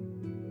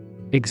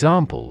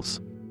 Examples: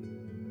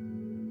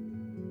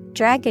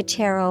 drag a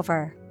chair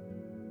over.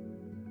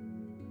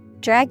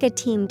 Drag a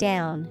team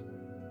down.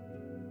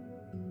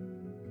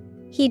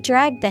 He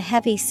dragged the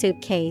heavy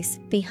suitcase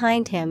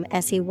behind him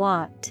as he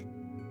walked.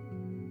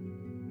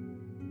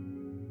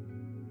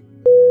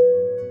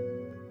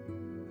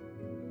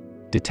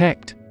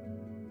 Detect.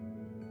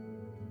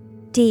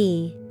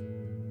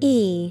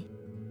 D-E-T-E-C-T.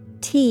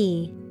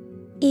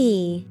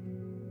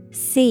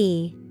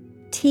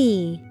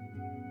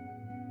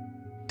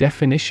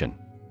 Definition: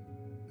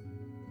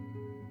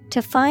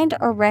 to find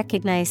or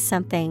recognize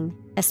something,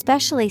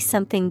 especially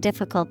something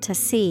difficult to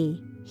see,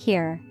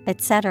 hear,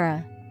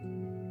 etc.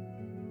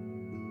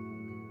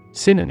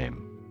 Synonym: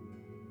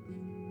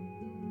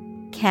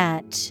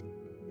 catch,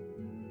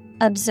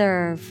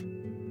 observe,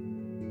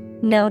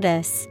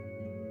 notice.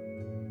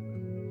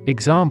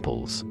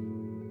 Examples: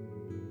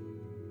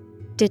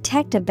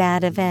 detect a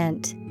bad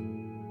event.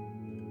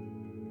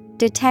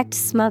 Detect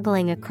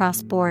smuggling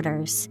across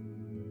borders.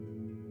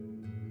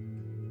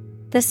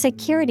 The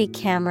security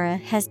camera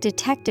has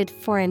detected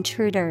 4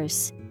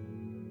 intruders.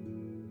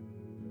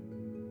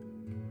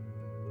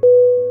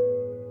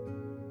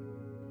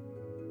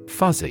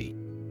 Fuzzy.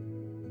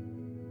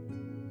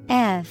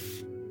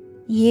 F-U-Z-Z-Y.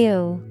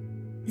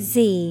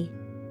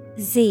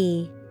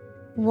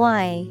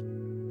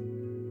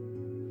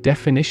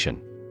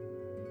 Definition: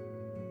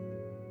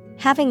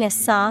 having a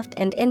soft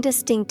and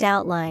indistinct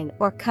outline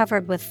or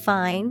covered with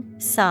fine,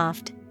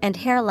 soft, and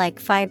hair-like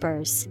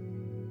fibers.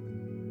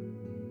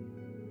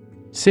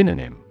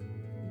 Synonym: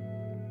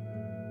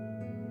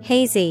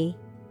 hazy,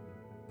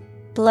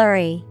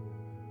 blurry,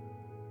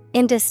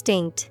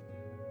 indistinct.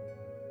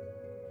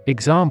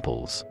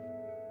 Examples: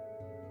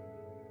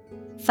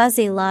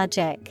 fuzzy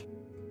logic,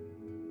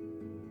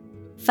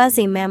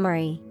 fuzzy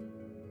memory.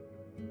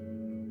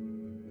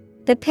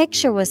 The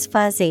picture was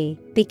fuzzy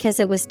because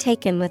it was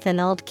taken with an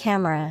old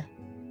camera.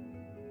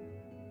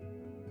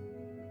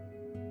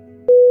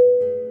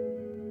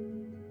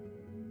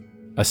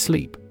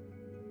 Asleep.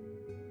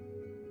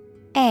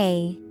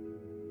 A-S-L-E-E-P.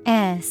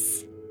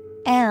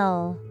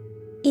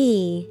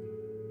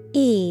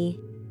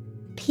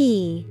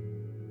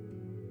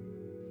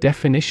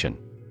 Definition: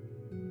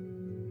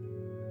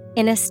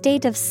 in a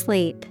state of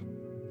sleep.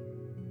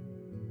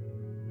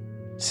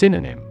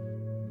 Synonym: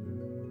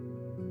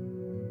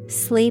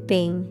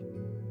 sleeping,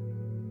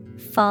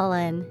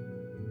 fallen,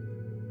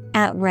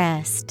 at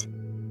rest.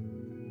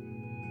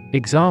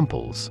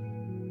 Examples: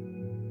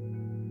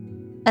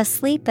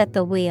 asleep at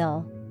the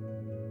wheel.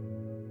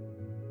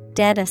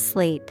 Dead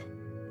asleep.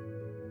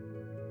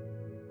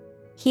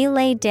 He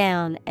lay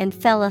down and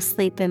fell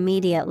asleep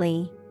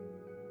immediately.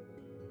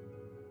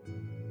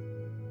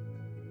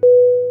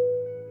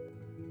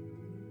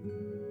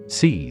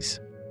 Seize.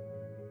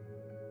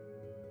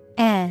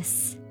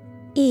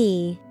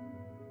 S-E-I-Z-E.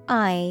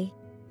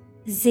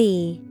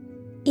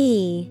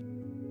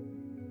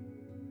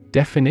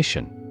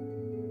 Definition: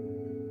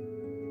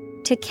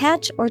 to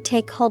catch or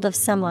take hold of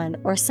someone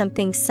or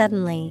something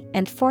suddenly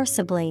and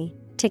forcibly,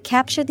 to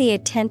capture the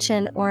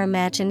attention or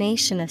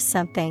imagination of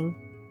something.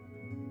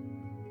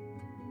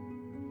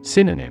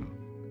 Synonym: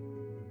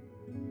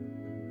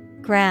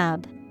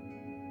 grab,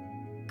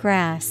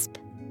 grasp,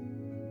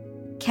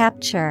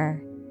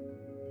 capture.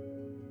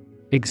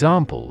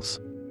 Examples: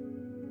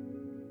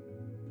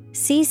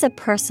 seize a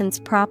person's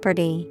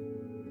property.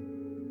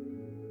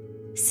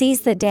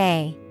 Seize the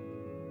day.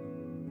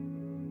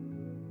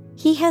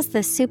 He has the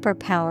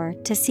superpower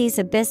to seize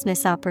a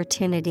business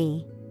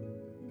opportunity.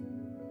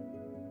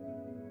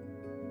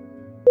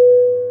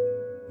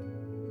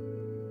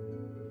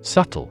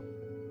 Subtle.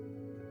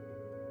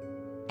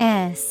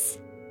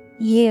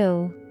 S-U-B-T-L-E.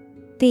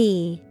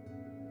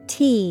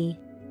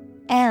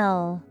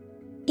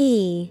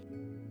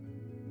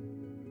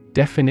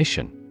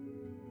 Definition: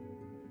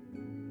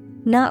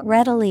 not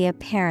readily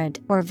apparent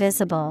or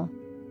visible.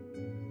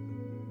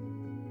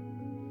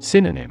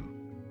 Synonym: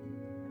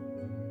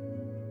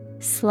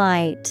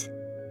 Slight,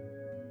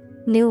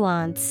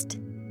 nuanced,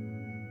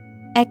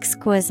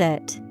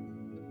 exquisite.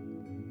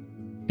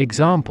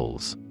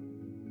 Examples: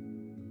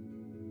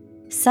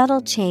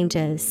 Subtle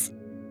changes.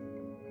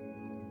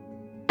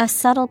 A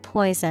subtle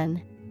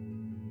poison.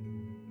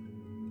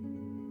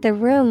 The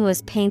room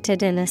was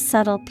painted in a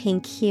subtle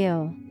pink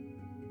hue.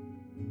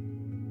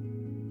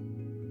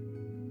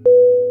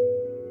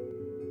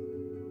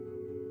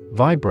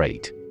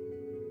 Vibrate.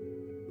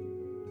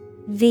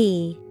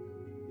 V-I-B-R-A-T-E.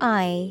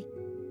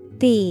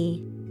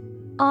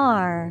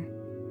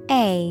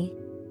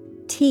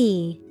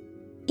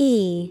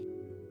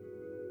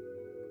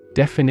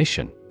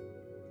 Definition: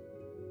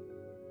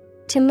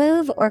 To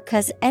move or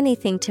cause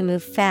anything to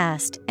move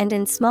fast and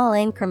in small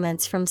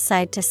increments from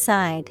side to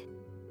side.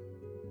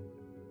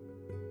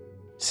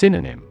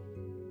 Synonym: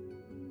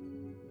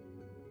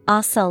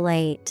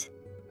 Oscillate,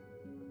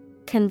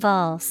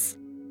 convulse,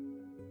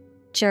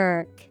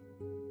 jerk.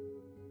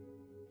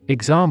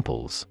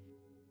 Examples: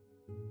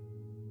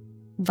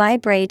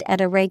 Vibrate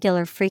at a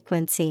regular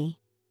frequency.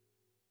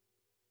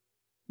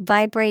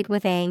 Vibrate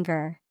with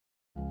anger.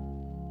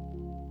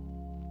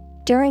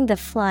 During the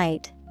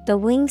flight, the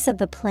wings of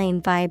the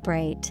plane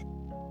vibrate.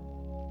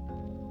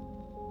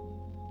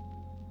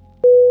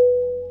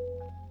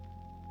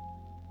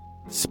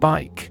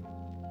 Spike.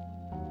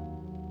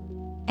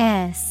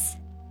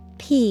 S-P-I-K-E.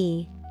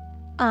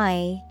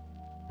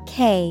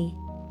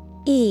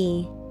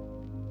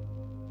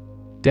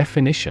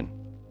 Definition: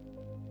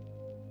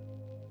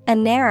 A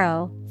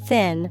narrow,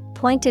 thin,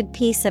 pointed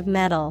piece of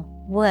metal,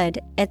 wood,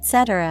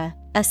 etc.,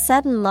 a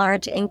sudden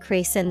large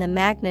increase in the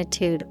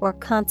magnitude or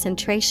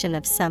concentration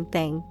of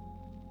something.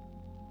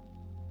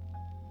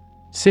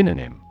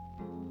 Synonym: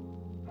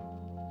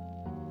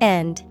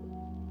 End,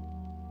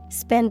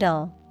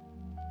 spindle,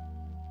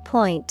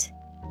 point.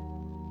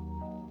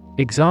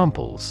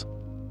 Examples: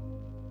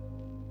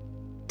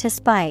 To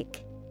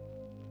spike.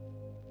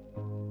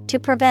 To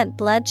prevent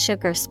blood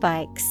sugar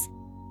spikes.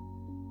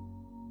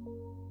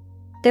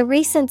 The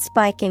recent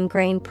spike in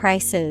grain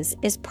prices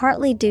is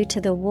partly due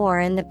to the war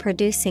in the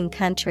producing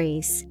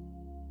countries.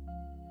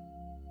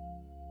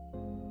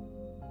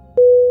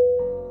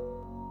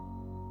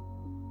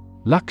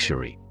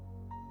 Luxury.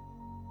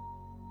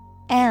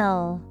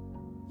 L-U-X-U-R-Y.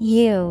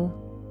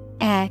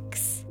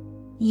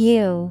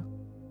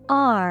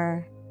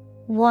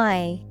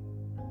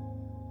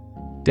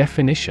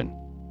 Definition: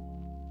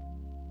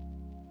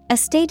 A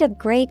state of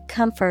great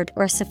comfort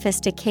or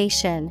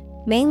sophistication,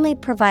 mainly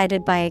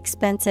provided by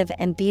expensive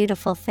and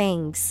beautiful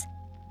things.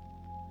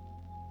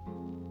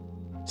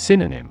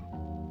 Synonym: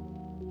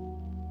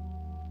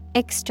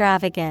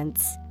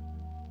 Extravagance,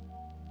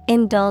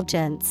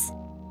 indulgence,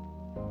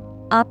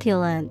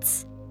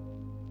 opulence.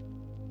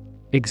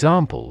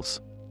 Examples: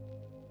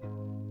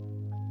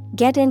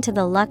 Get into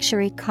the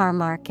luxury car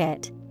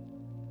market.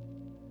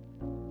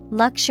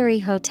 Luxury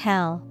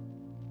hotel.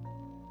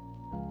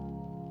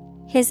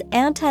 His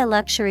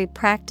anti-luxury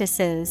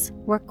practices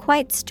were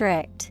quite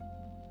strict.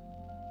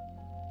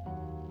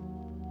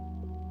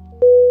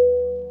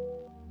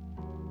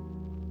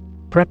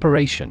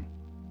 Preparation.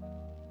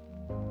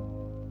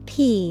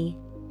 Preparation.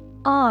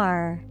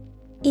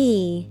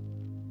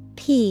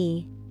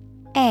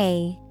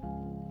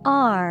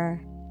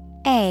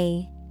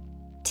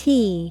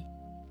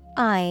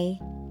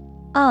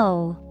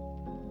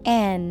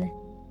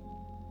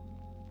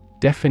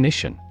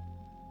 Definition: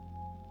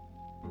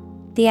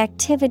 The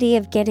activity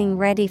of getting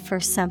ready for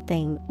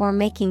something or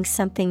making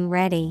something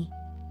ready.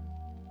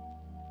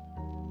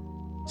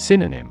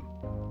 Synonym: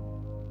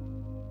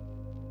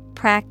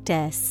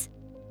 Practice,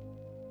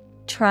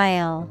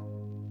 trial,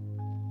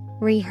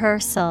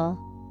 rehearsal.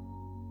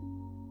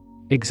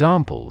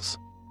 Examples: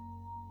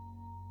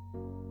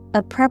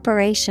 A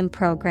preparation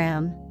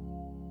program.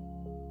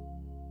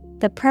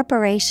 The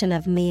preparation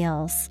of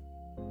meals.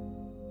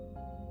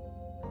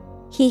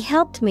 He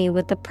helped me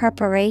with the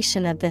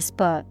preparation of this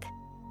book.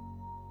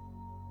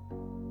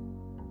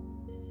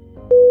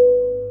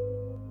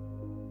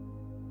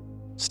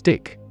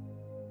 Stick.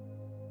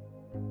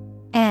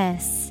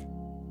 S-T-I-C-K.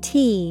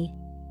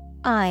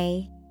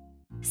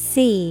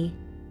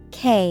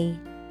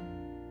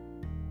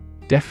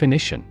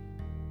 Definition: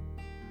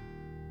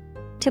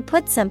 To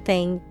put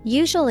something,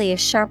 usually a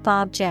sharp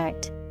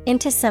object,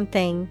 into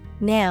something,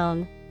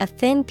 noun, a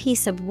thin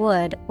piece of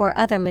wood or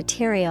other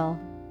material.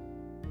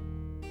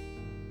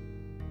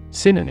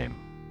 Synonym: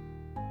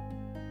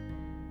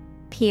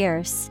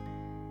 Pierce,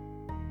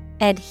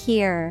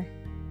 adhere,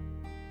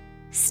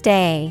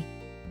 stay.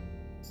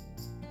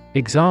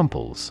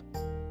 Examples: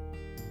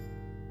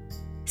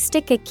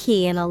 Stick a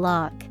key in a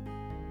lock.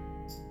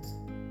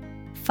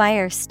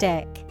 Fire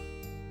stick.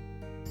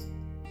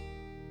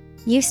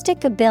 You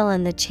stick a bill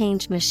in the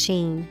change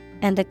machine,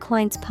 and the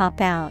coins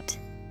pop out.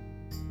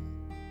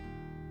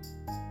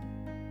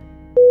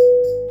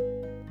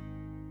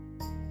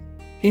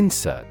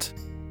 Insert.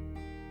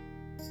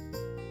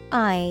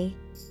 I-N-S-E-R-T.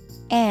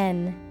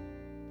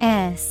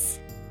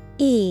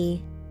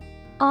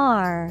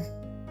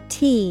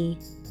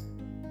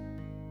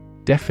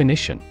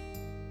 Definition: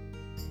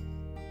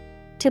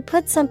 To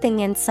put something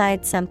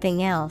inside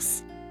something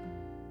else.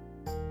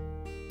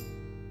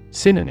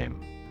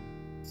 Synonym: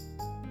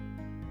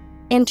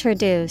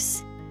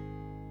 Introduce,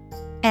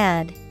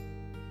 add,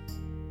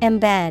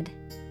 embed.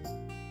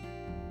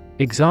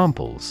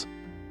 Examples: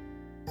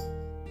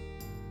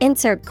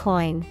 Insert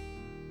coin.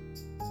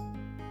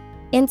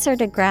 Insert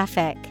a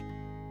graphic.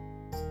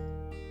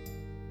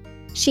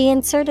 She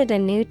inserted a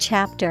new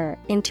chapter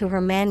into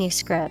her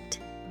manuscript.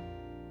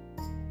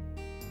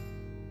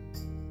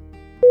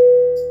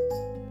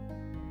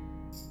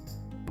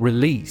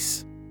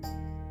 Release.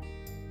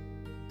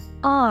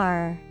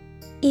 R-E-L-E-A-S-E.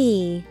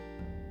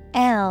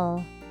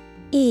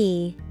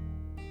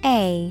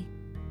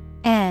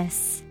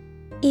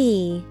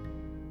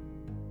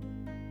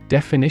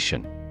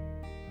 Definition: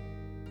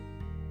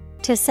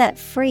 To set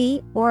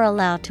free or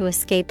allow to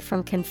escape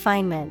from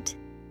confinement.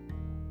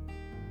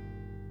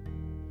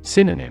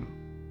 Synonym: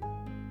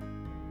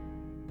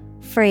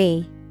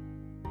 Free,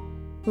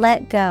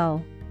 let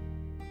go,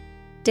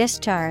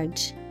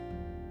 discharge.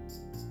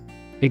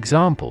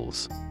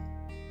 Examples: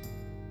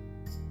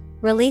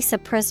 Release a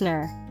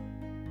prisoner.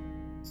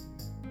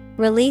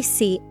 Release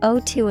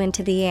CO2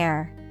 into the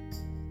air.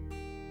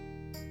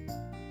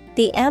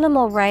 The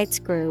animal rights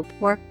group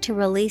worked to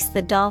release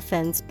the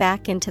dolphins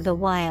back into the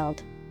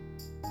wild.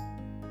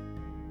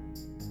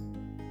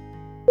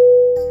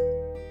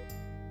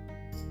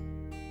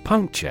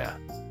 Puncture.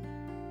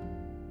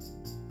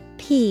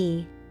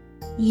 P-U-N-C-T-U-R-E.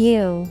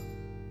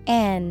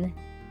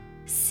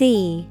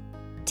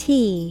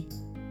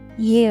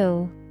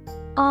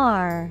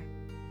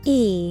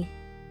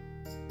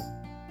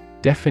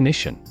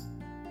 Definition: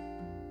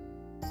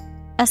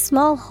 A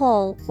small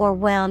hole or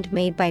wound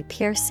made by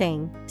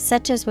piercing,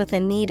 such as with a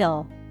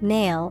needle,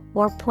 nail,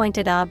 or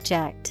pointed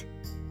object.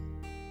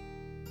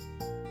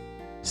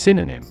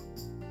 Synonym: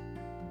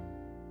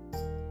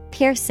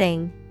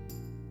 Piercing,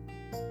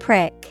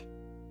 prick,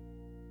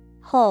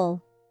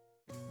 hole.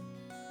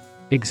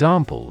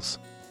 Examples: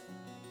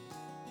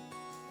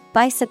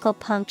 Bicycle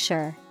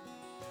puncture.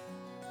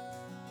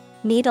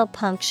 Needle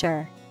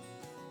puncture.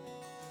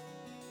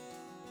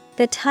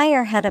 The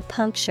tire had a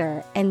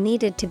puncture and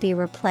needed to be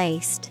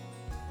replaced.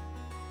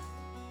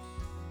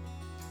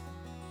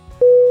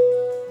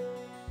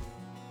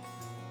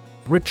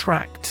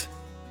 Retract.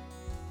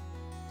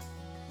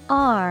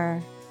 R-E-T-R-A-C-T.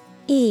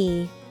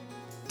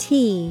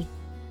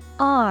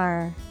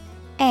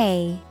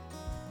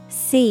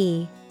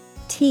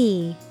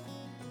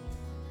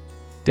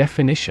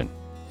 Definition: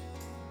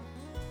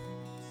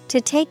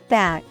 To take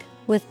back,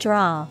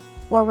 withdraw,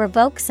 or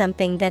revoke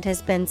something that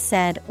has been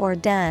said or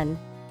done.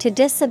 To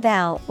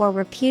disavow or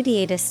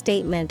repudiate a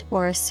statement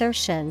or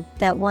assertion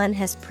that one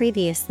has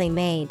previously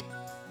made.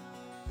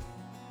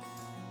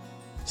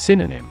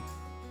 Synonym: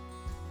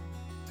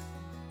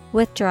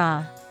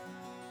 Withdraw,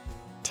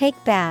 take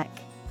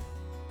back,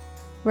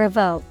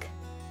 revoke.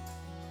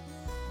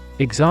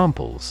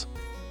 Examples: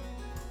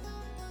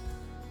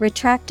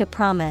 Retract a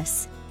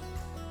promise.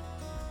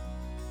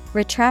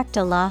 Retract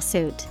a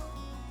lawsuit.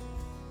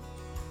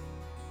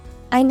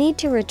 I need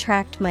to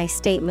retract my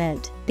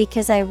statement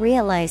because I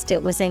realized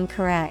it was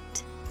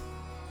incorrect.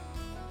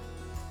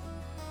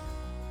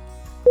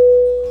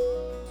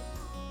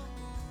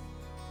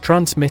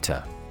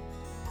 Transmitter.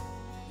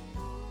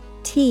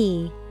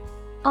 T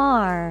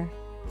R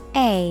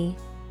A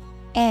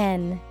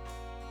N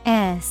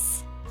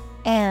S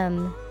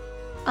M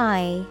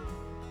I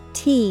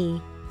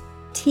T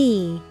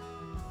T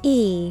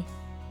E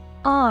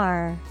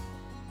R.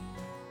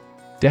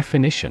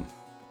 Definition: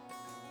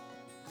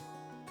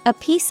 A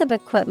piece of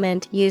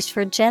equipment used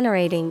for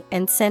generating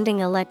and sending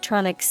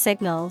electronic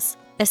signals,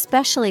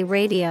 especially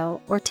radio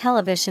or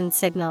television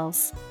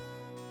signals.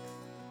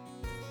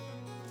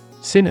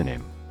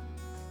 Synonym: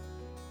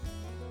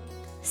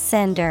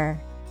 Sender.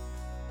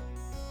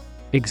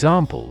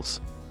 Examples: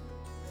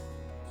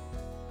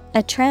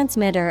 A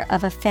transmitter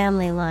of a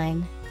family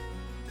line.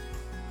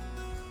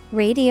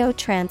 Radio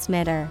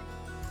transmitter.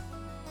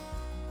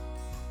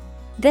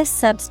 This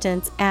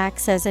substance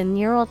acts as a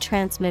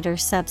neurotransmitter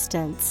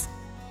substance.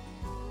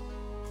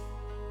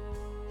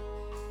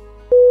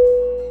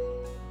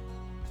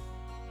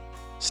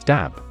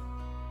 Stab.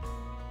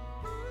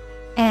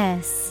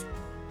 S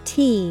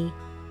T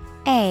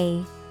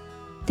A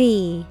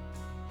B.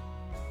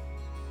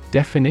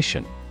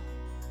 Definition: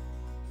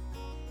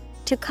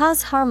 To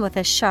cause harm with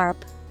a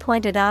sharp,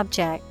 pointed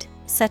object,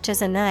 such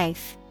as a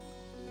knife.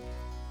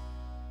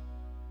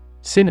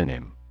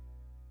 Synonym: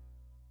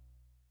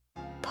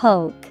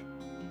 Poke,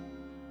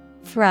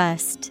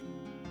 thrust,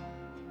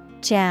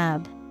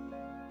 jab.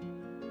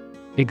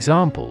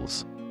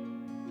 Examples: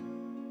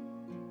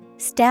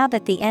 Stab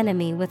at the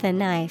enemy with a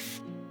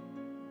knife.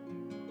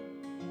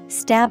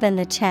 Stab in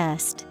the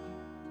chest.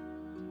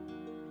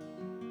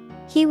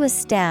 He was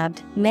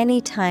stabbed many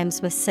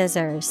times with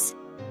scissors.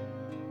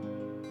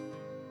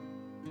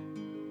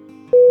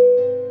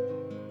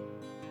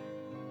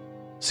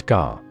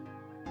 Scar.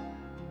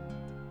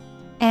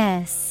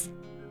 S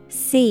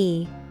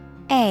C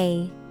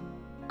A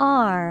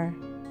R.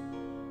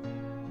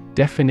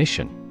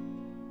 Definition: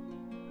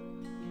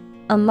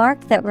 a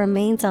mark that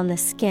remains on the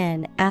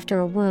skin after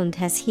a wound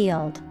has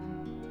healed.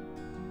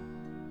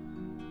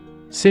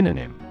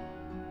 Synonym: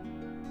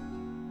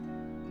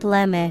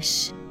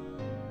 Blemish,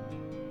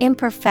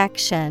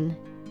 imperfection,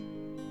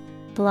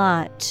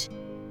 blotch.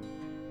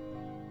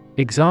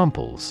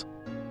 Examples: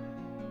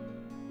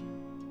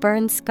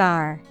 Burn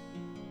scar,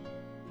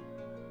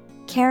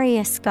 carry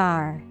a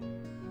scar.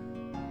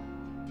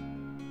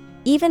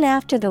 Even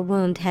after the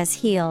wound has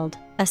healed,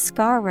 a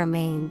scar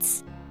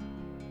remains.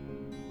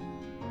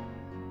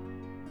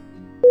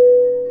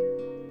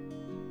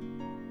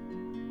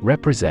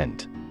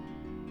 Represent.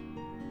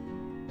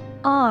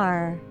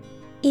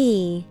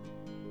 R-E-P-R-E-S-E-N-T.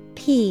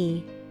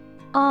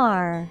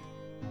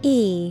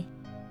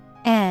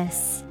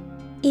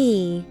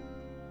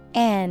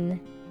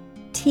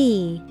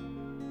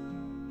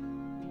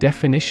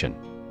 Definition: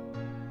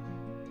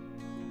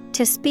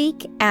 To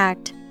speak,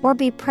 act, or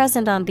be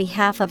present on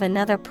behalf of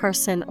another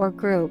person or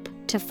group,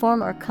 to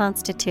form or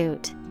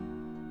constitute.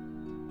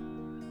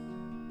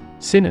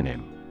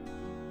 Synonym: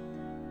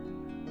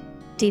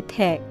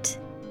 Depict,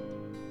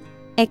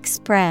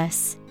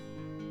 express,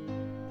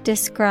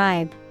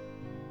 describe.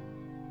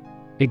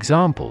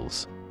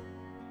 Examples: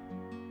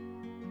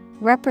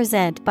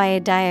 Represent by a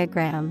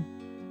diagram.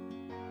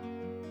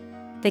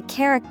 The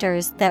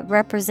characters that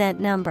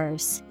represent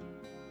numbers.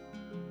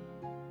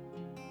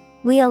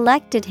 We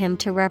elected him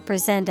to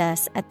represent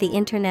us at the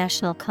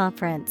international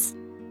conference.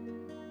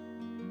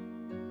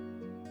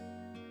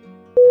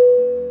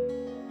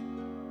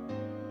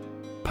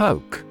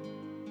 Poke.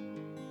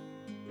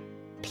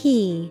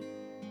 P-O-K-E.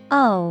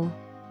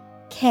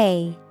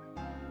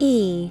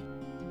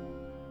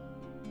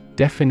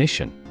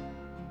 Definition: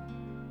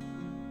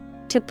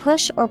 To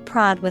push or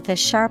prod with a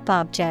sharp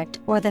object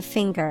or the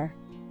finger.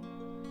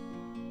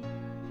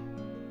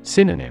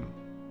 Synonym: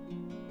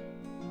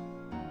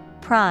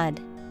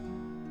 Prod,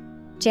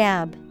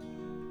 jab,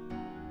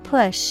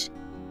 push.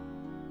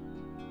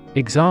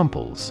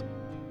 Examples: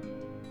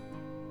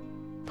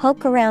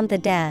 Poke around the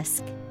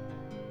desk.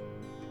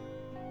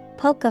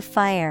 Poke a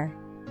fire.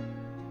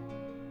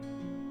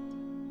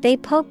 They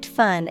poked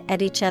fun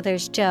at each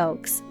other's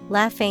jokes,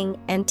 laughing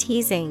and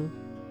teasing.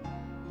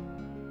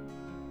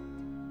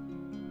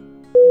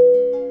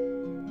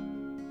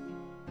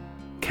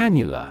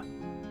 Cannula.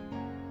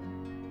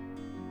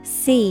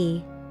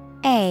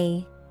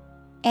 C-A-N-N-U-L-A.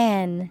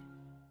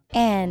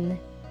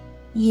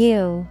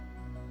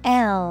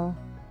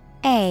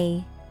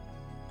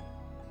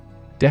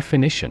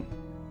 Definition: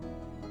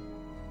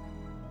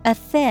 A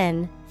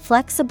thin,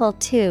 flexible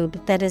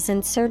tube that is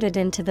inserted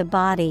into the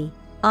body,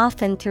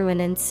 often through an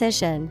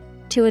incision,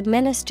 to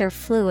administer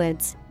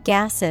fluids,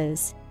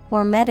 gases,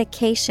 or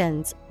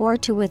medications, or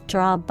to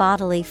withdraw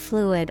bodily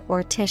fluid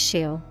or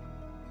tissue.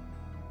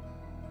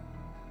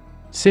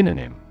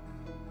 Synonym: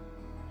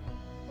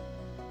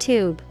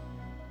 Tube,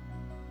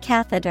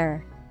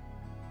 catheter.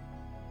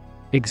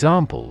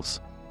 Examples: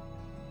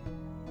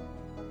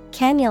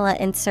 Cannula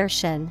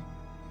insertion.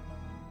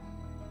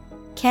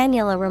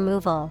 Cannula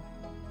removal.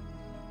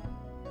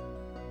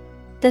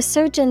 The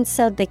surgeon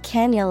sewed the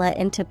cannula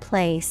into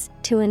place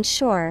to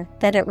ensure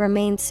that it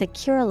remained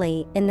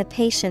securely in the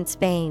patient's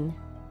vein.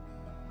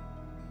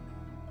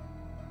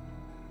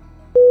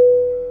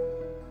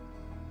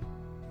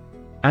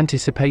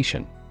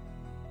 Anticipation.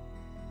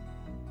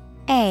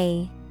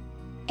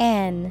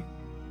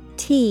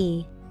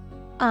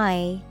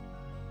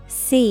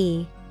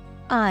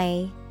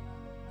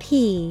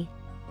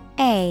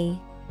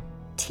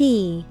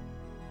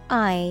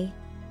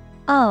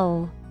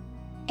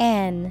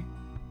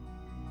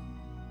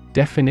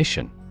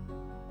 Definition: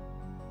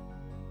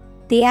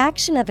 The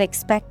action of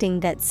expecting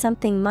that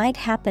something might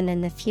happen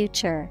in the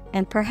future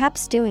and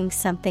perhaps doing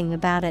something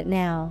about it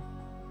now.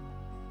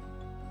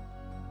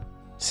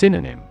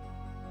 Synonym: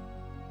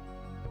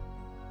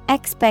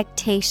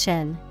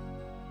 Expectation,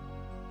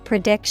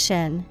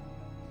 prediction,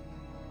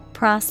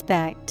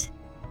 prospect.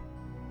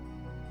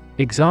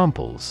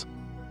 Examples: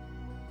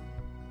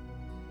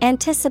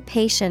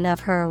 Anticipation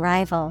of her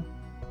arrival.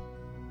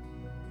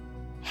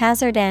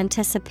 Hazard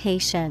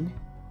anticipation.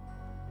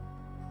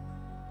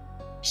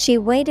 She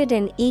waited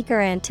in eager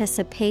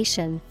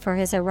anticipation for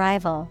his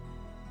arrival.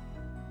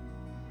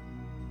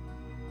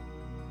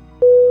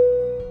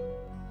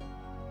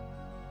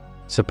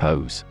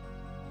 Suppose.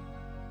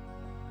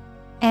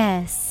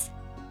 S-U-P-P-O-S-E.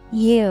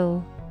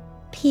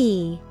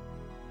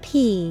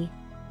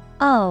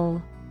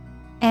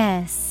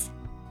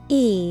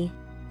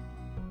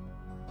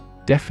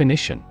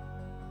 Definition: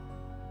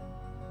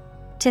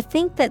 To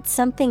think that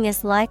something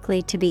is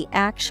likely to be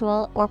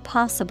actual or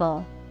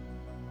possible.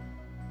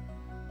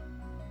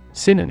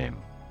 Synonym: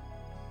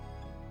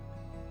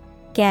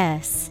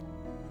 Guess,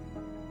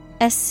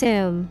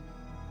 assume,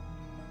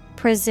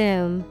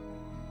 presume.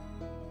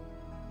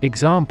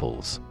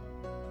 Examples: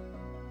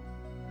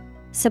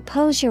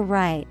 Suppose you're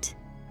right.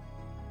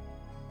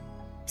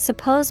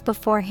 Suppose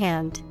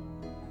beforehand.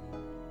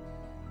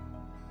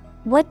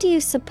 What do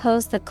you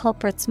suppose the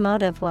culprit's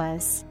motive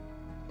was?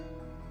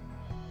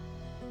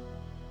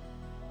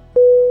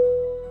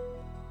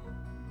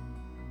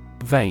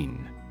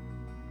 Vein.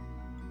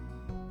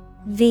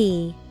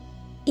 V-E-I-N.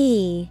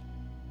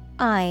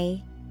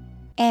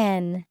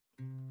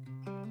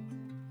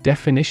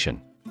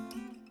 Definition: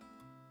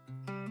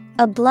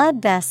 a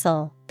blood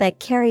vessel that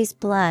carries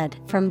blood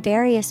from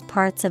various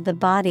parts of the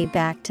body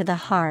back to the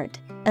heart,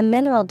 a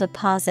mineral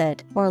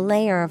deposit or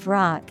layer of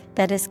rock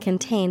that is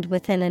contained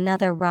within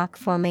another rock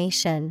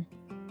formation.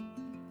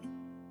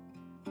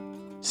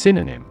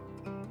 Synonym: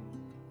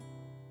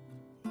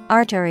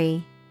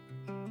 Artery,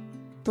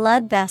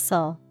 blood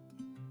vessel,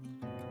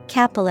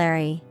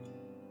 capillary.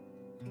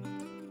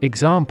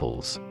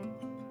 Examples: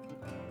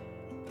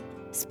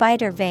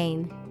 spider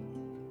vein,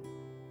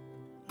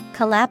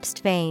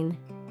 collapsed vein.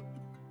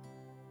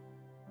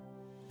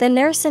 The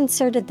nurse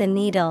inserted the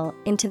needle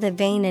into the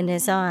vein in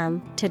his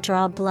arm to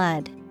draw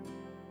blood.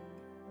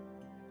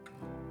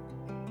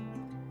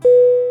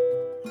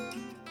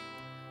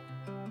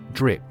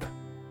 Drip.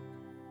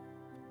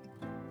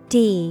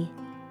 D-R-I-P.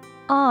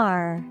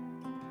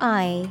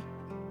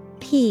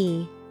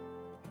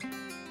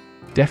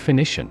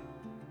 Definition: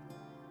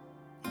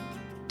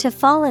 to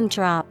fall in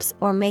drops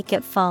or make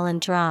it fall in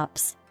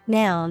drops.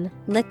 Noun,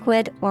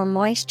 liquid or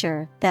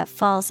moisture that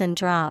falls in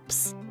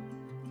drops.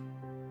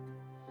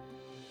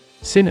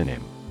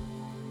 Synonym: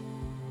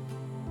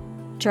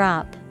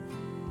 drop,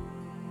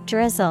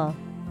 drizzle,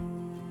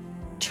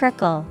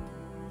 trickle.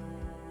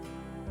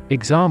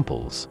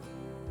 Examples: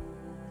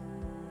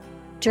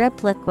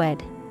 drip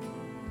liquid,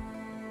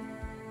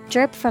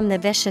 drip from the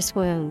vicious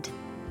wound.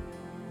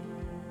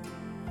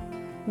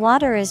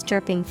 Water is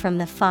dripping from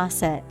the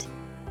faucet.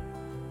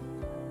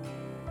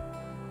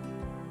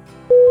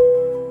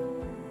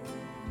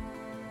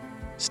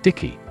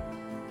 Sticky.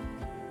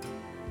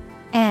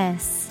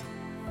 S-T-I-C-K-Y.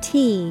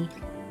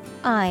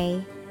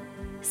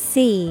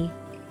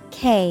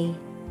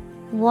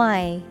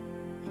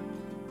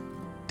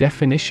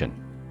 Definition: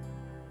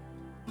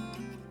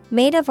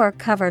 made of or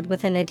covered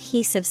with an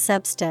adhesive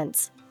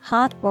substance,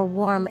 hot or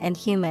warm and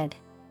humid.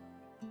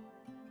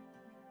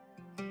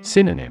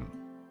 Synonym: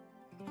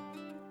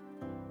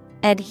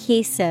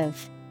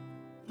 adhesive,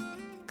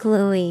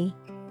 gluey,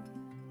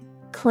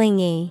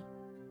 clingy.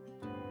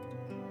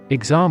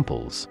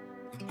 Examples: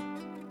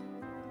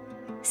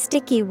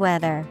 sticky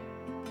weather,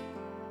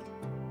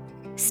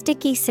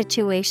 sticky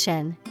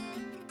situation.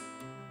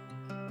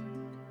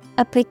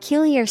 A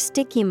peculiar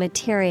sticky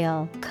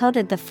material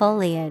coated the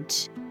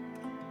foliage.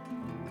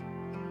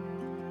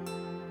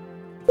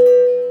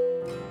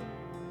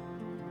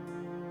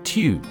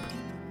 Tube.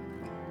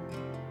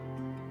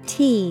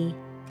 T-U-B-E.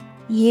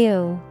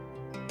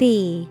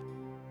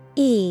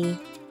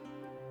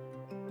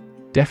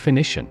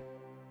 Definition: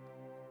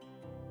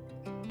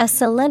 a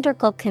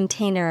cylindrical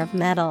container of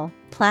metal,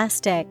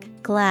 plastic,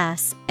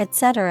 glass,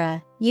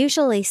 etc.,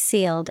 usually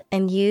sealed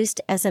and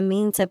used as a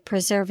means of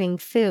preserving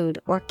food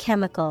or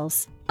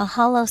chemicals, a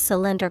hollow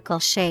cylindrical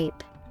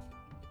shape.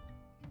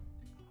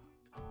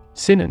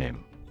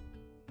 Synonym: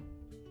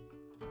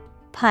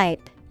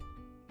 pipe,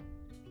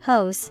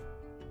 hose,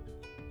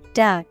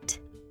 duct.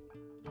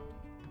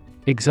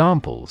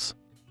 Examples: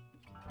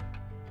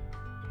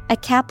 a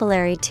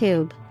capillary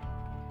tube,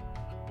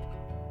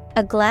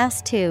 a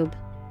glass tube.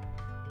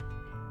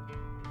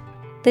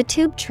 The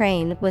tube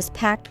train was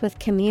packed with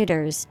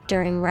commuters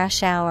during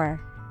rush hour.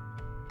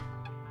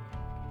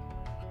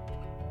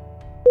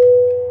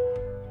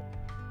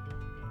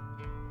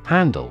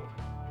 Handle.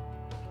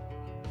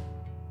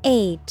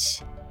 H-A-N-D-L-E.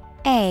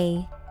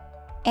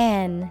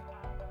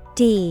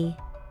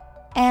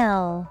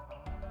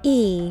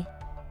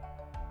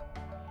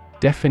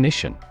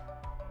 Definition: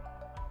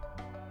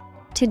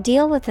 to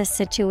deal with a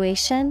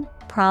situation,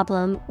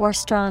 problem, or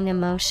strong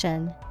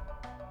emotion.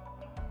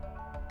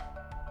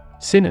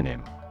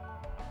 Synonym: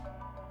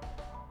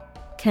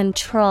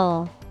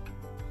 control,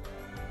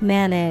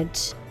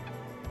 manage,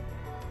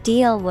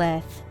 deal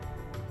with.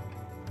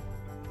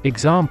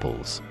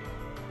 Examples: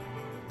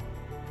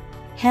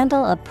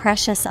 handle a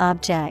precious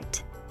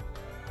object,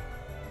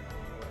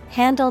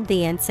 handled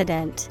the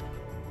incident.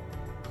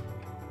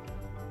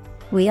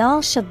 We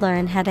all should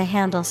learn how to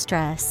handle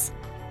stress.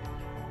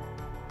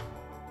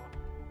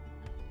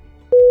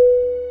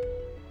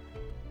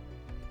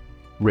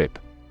 Rip.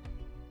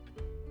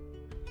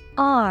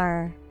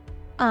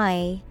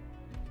 R-I-P.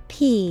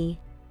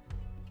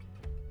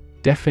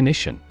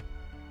 Definition: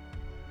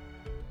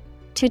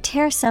 to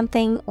tear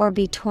something or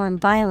be torn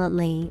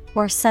violently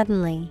or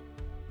suddenly.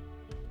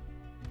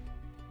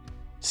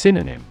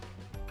 Synonym: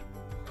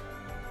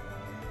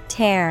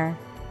 tear,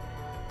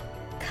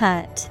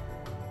 cut,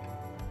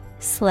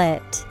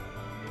 slit.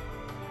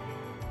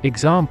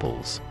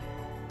 Examples: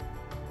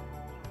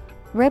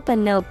 rip a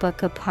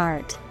notebook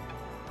apart,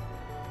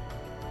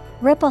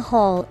 rip a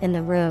hole in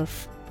the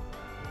roof.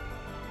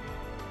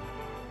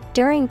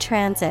 During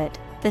transit,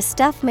 the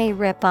stuff may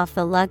rip off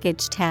the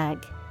luggage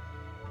tag.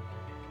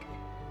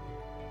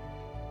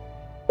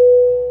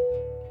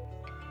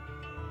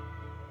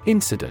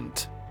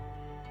 Incident.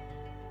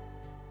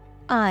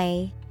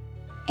 I-N-C-I-D-E-N-T.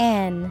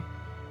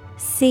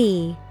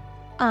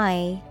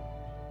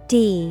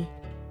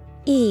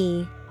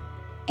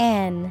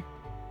 N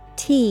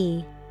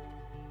T.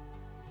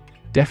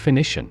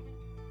 Definition: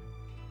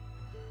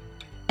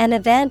 An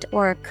event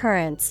or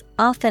occurrence,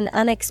 often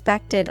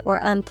unexpected or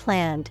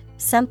unplanned,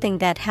 something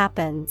that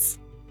happens.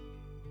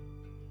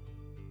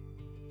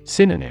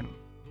 Synonym: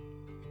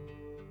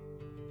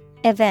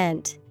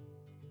 Event,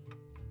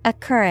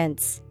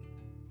 occurrence,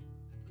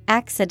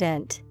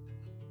 accident.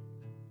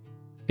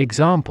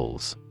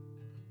 Examples: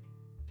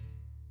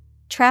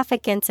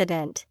 Traffic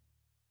incident,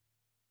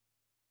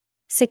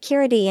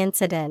 security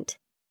incident.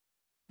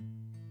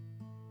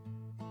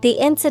 The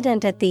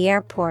incident at the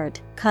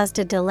airport caused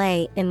a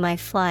delay in my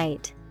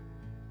flight.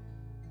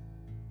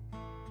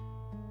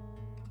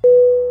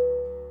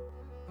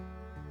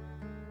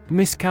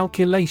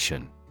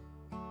 Miscalculation.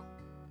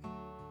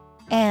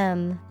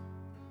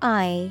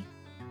 Miscalculation.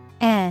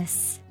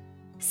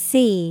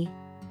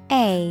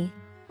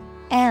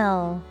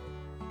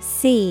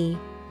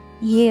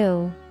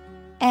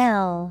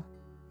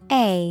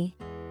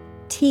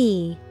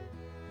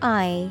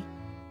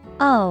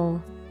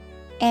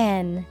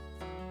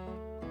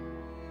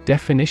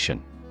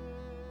 Definition: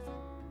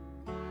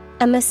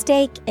 A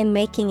mistake in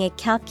making a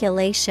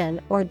calculation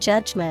or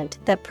judgment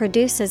that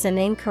produces an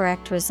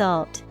incorrect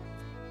result.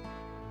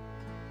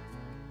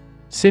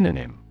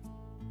 Synonym: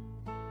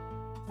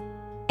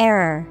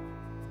 Error,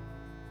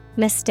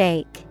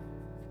 mistake,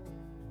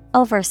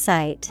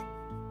 oversight.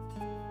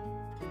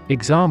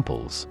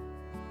 Examples: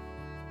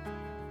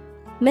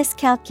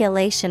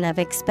 Miscalculation of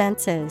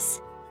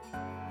expenses,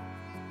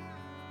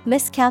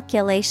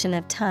 miscalculation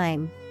of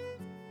time.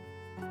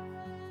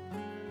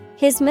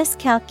 His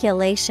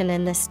miscalculation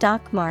in the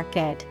stock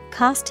market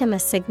cost him a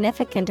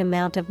significant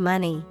amount of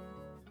money.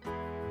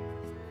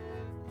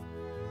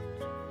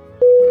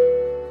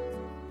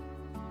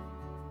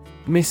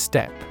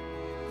 Misstep.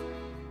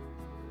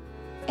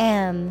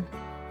 MISSTEP.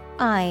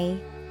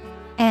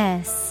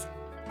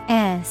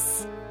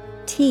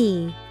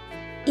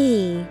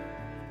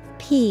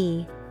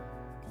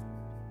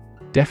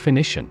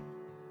 Definition: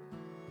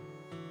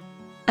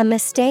 A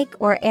mistake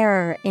or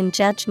error in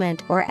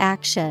judgment or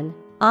action,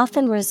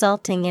 often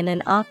resulting in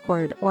an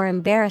awkward or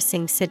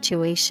embarrassing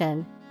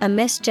situation, a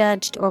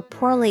misjudged or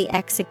poorly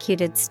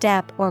executed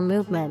step or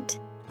movement.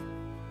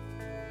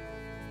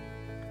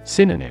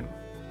 Synonym: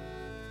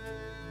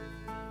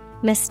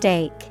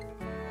 Mistake,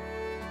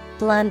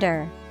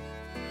 blunder,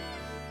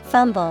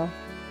 fumble.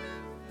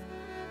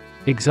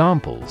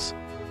 Examples: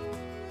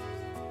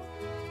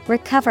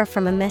 Recover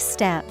from a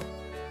misstep,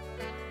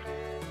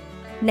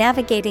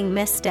 navigating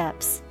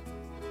missteps.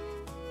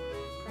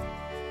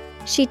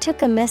 She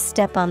took a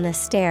misstep on the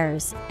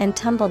stairs and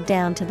tumbled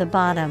down to the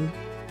bottom.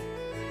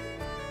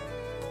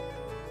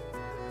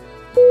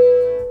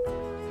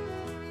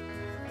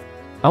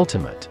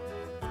 Ultimate.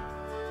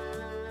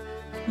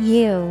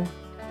 ULTIMATE.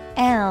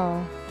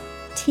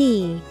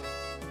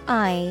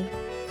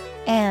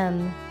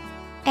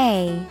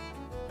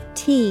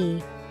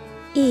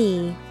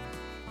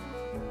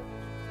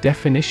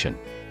 Definition: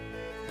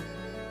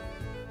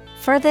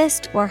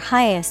 Furthest or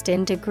highest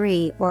in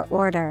degree or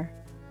order.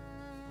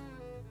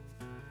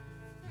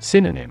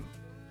 Synonym: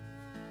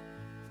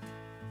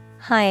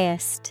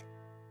 Highest,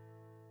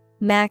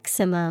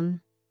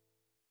 maximum,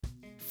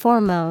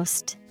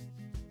 foremost.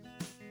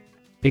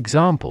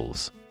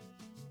 Examples: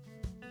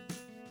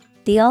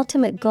 The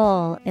ultimate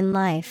goal in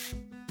life,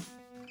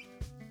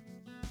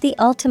 the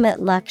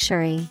ultimate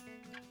luxury.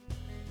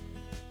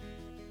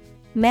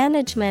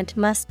 Management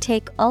must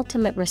take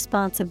ultimate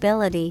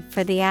responsibility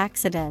for the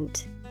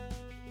accident.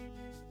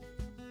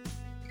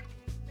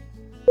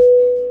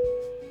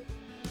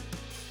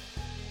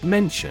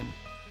 Mention.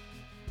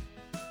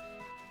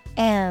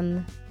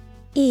 MENTION.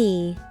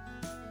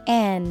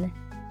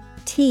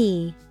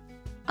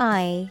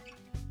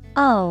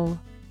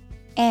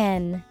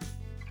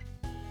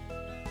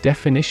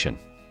 Definition: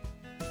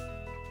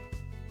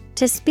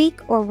 To speak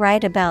or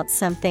write about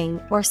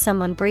something or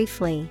someone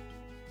briefly.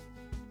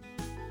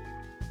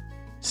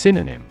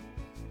 Synonym: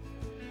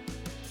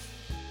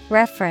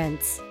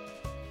 Reference,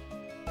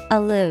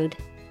 allude,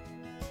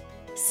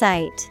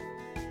 cite.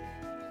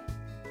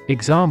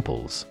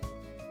 Examples: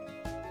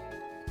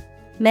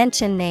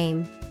 Mention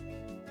name,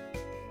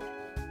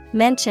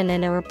 mention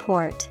in a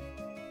report.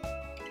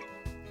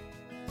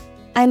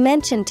 I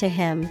mentioned to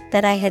him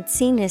that I had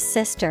seen his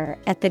sister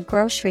at the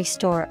grocery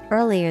store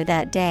earlier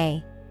that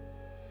day.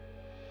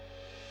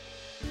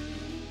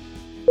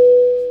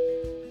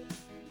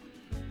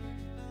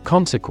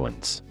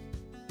 Consequence.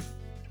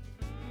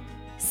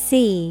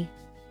 CONSEQUENCE.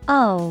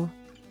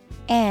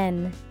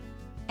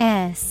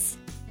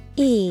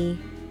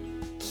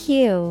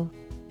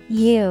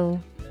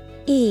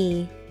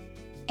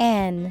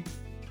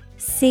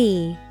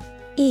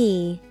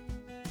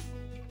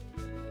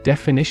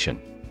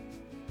 Definition: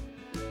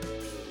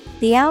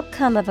 The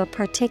outcome of a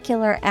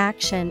particular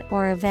action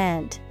or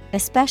event,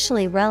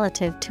 especially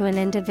relative to an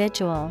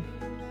individual.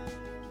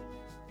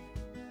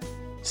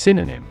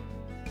 Synonym: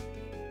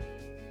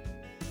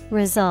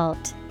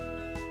 Result,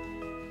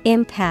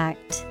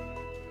 impact,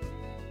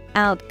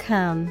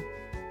 outcome.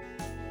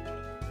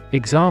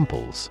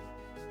 Examples: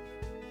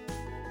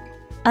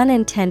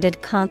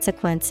 unintended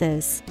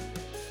consequences.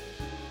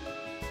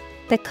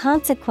 The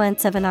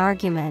consequence of an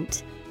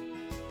argument.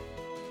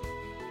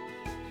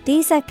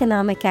 These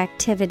economic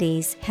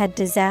activities had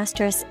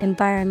disastrous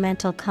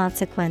environmental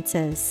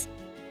consequences.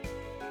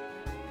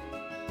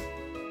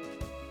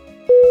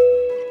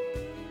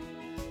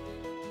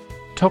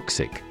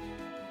 Toxic.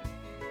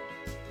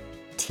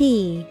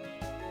 T-O-X-I-C.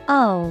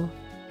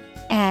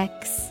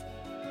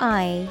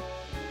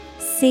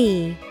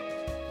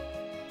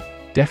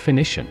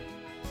 Definition: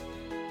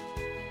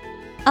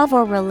 of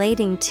or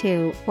relating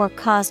to or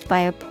caused by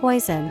a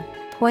poison,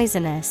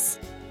 poisonous.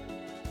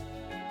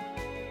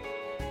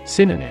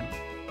 Synonym: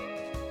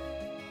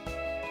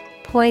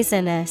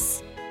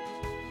 Poisonous,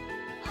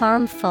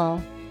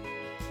 harmful,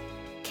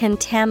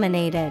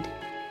 contaminated.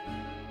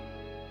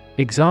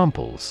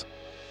 Examples: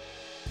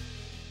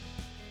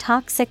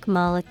 toxic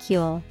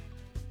molecule,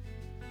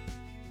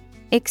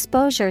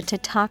 exposure to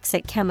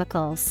toxic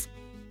chemicals.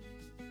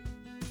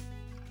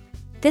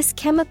 This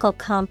chemical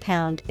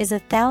compound is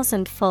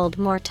 1,000-fold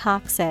more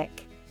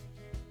toxic.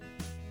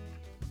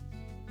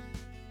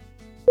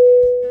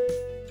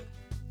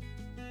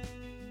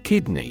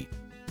 Kidney.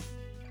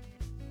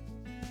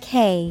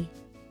 K-I-D-N-E-Y.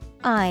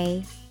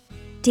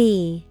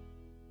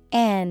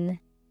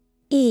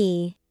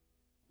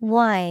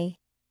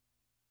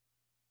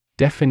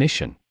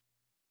 Definition: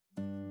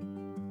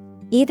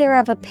 either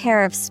of a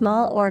pair of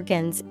small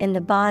organs in the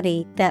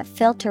body that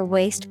filter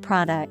waste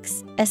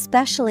products,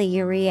 especially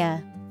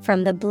urea,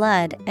 from the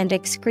blood and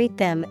excrete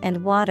them,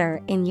 and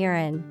water in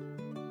urine.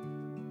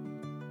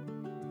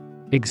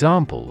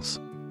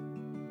 Examples: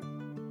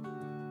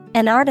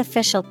 an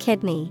artificial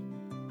kidney,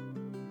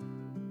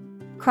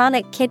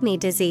 chronic kidney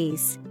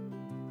disease.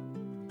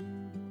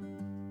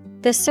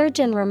 The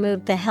surgeon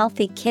removed the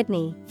healthy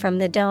kidney from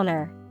the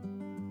donor.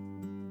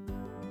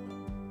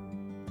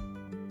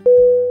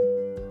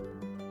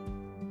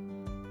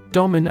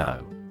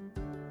 Domino.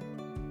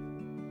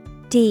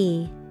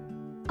 D-O-M-I-N-O.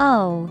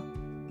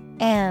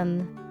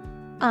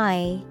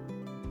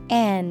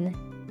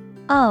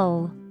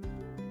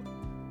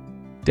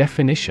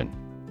 Definition: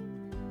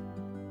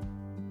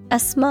 a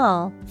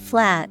small,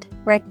 flat,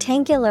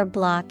 rectangular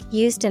block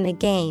used in a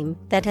game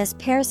that has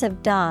pairs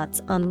of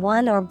dots on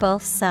one or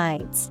both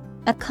sides,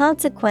 a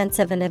consequence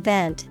of an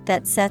event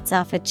that sets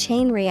off a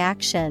chain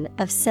reaction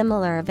of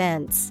similar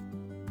events.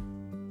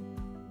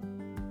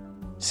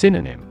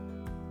 Synonym: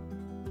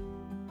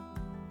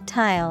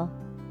 tile,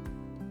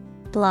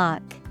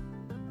 block,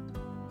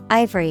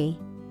 ivory.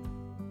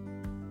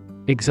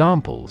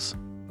 Examples: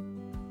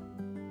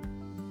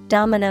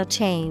 domino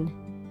chain,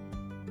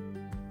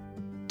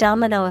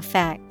 domino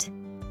effect.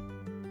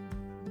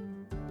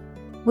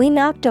 We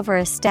knocked over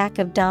a stack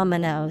of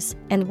dominoes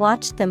and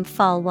watched them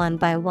fall one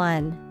by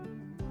one.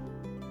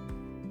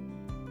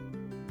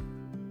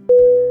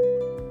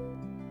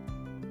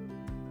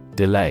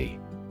 Delay.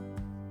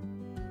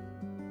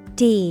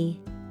 D-E-L-A-Y.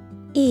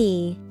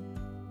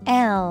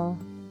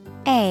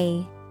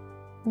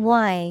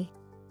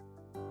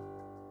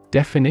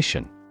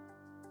 Definition: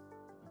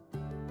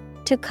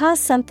 to cause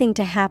something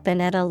to happen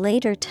at a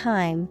later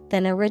time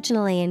than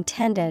originally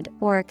intended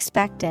or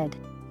expected.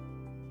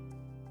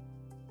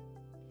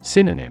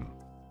 Synonym: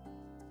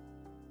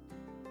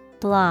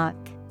 block,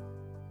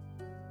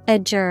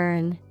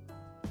 adjourn,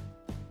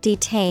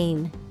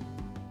 detain.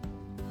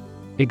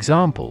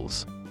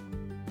 Examples: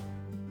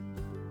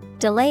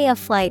 delay a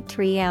flight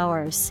 3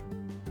 hours.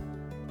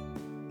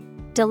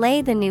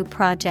 Delay the new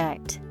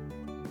project.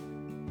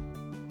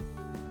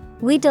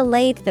 We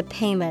delayed the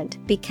payment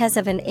because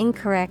of an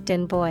incorrect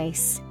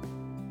invoice.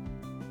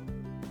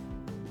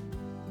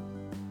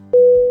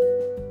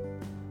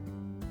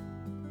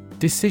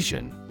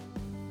 Decision.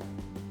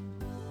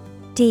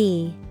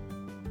 D-E-C-I-S-I-O-N.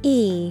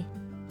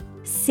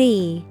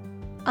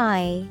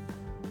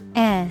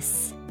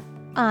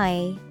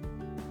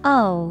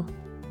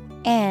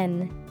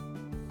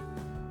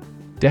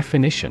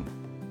 Definition: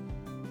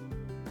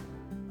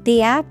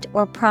 the act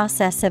or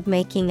process of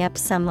making up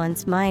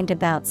someone's mind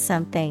about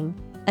something,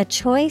 a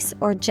choice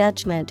or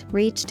judgment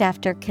reached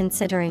after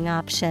considering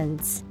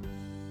options.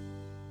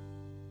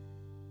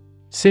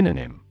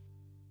 Synonym: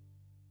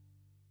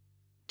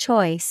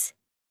 choice,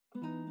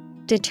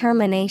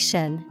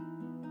 determination,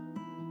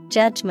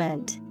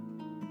 judgment.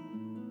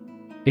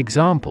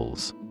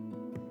 Examples: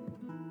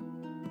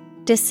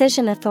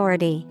 decision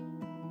authority,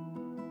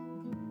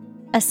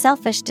 a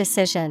selfish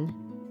decision.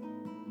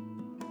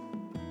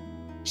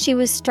 She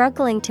was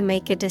struggling to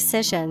make a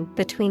decision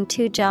between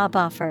 2 job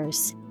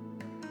offers.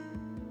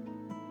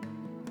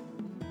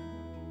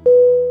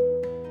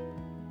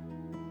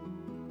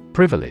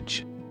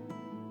 Privilege.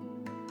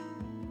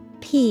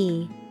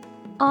 P-R-I-V-I-L-E-G-E.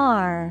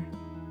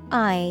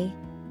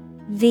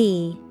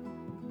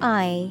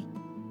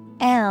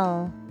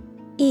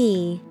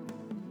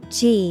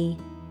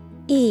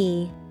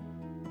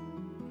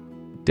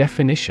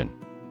 Definition: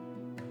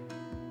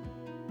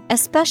 a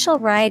special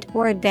right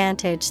or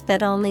advantage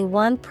that only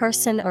one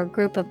person or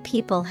group of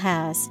people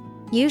has,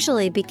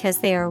 usually because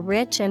they are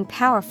rich and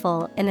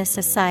powerful in a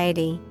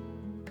society.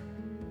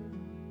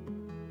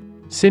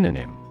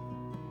 Synonym: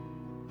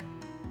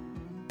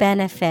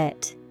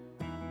 Benefit,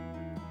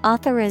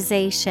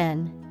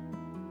 authorization,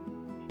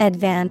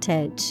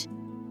 advantage.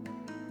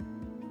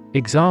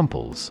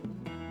 Examples: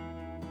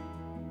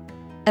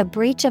 A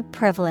breach of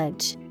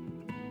privilege.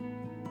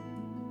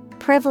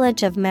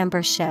 Privilege of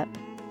membership.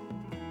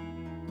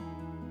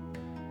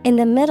 In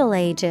the Middle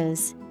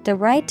Ages, the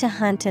right to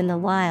hunt in the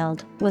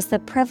wild was the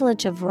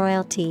privilege of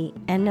royalty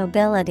and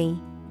nobility.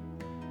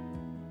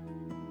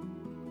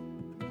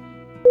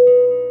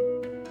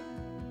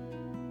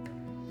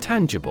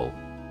 Tangible.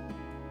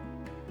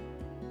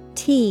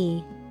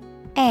 T-A-N-G-I-B-L-E.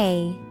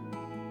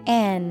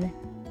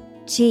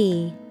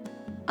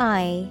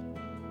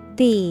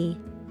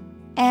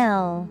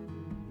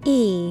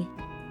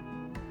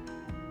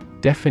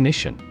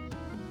 Definition: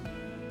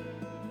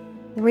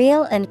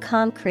 Real and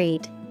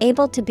concrete,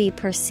 able to be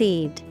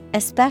perceived,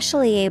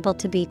 especially able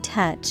to be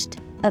touched,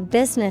 of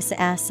business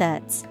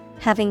assets,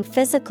 having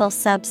physical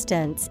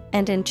substance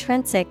and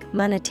intrinsic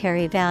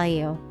monetary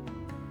value.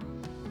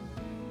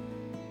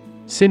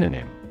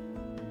 Synonym: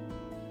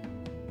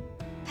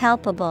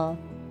 Palpable,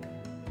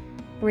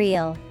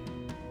 real,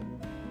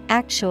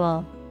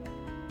 actual.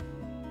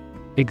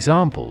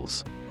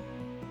 Examples: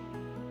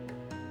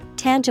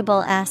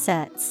 Tangible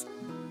assets.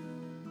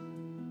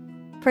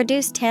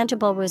 Produce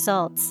tangible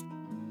results.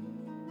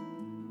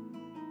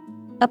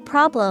 A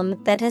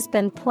problem that has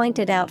been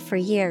pointed out for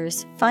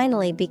years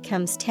finally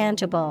becomes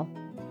tangible.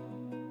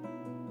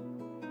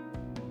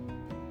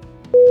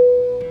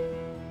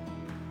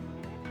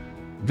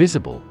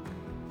 Visible.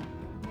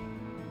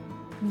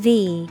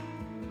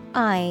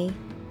 V-I-S-I-B-L-E.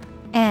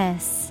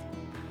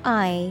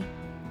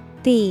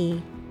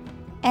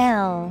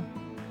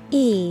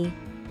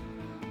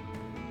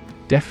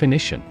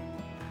 Definition: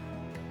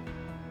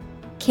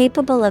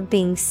 Capable of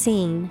being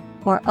seen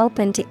or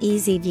open to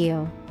easy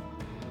view.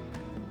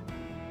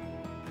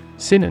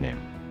 Synonym: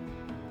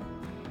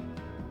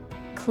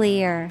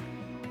 Clear,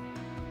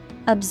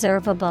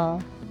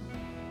 observable,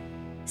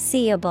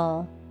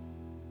 seeable.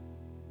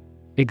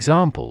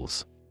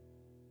 Examples: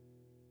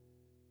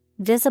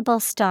 Visible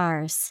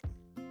stars.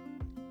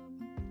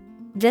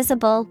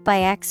 Visible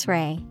by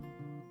X-ray.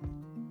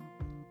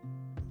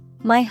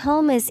 My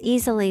home is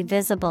easily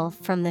visible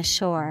from the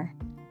shore.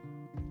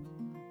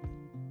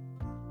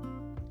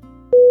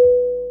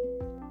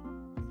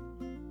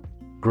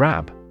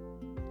 Grab.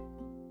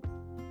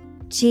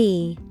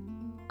 G-R-A-B.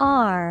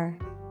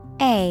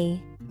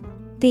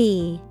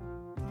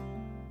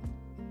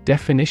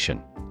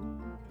 Definition: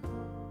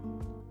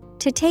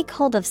 To take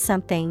hold of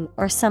something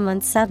or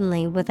someone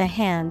suddenly with a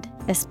hand,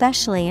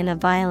 especially in a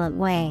violent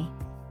way.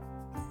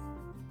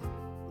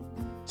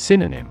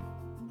 Synonym: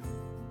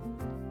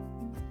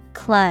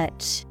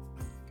 Clutch,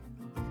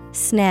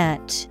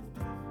 snatch,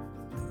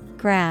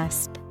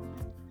 grasp.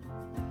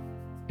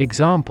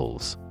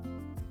 Examples: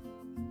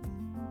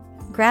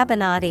 Grab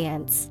an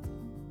audience.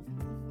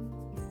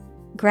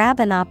 Grab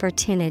an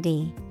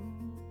opportunity.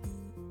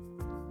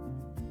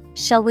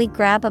 Shall we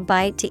grab a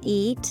bite to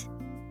eat?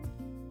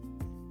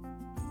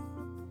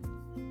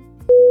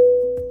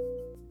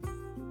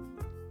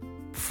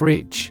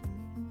 Fridge.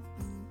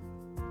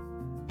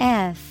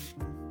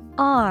 F-R-I-D-G-E.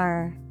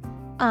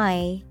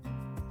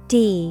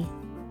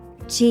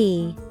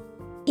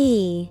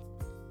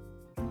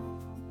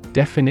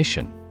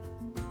 Definition: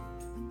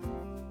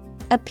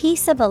 A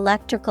piece of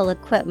electrical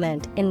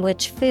equipment in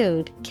which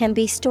food can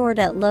be stored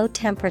at low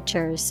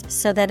temperatures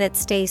so that it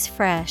stays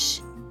fresh.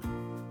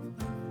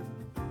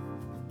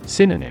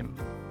 Synonym: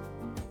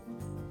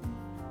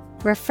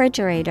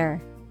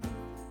 Refrigerator.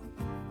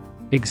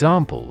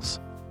 Examples: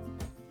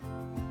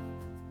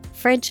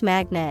 Fridge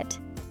magnet.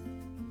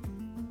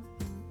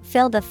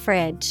 Fill the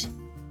fridge.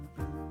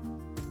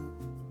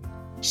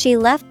 She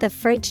left the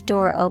fridge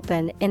door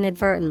open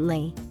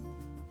inadvertently.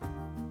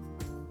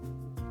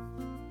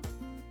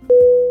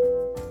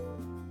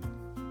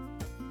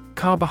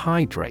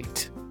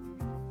 Carbohydrate.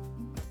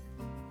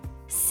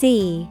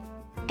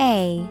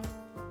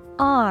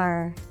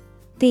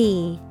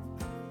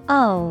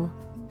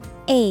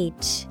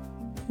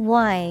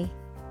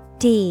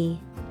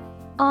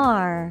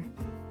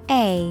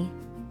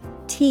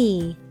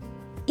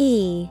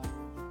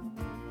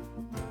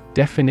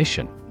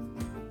 Definition: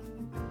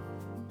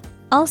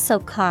 Also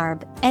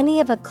carb, any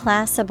of a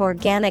class of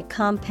organic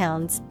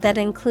compounds that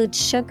include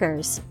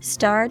sugars,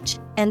 starch,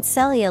 and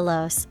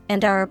cellulose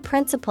and are a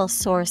principal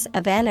source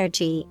of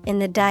energy in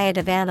the diet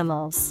of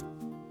animals.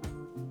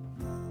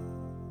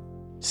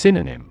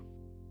 Synonym: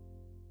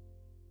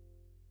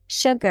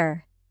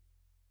 Sugar,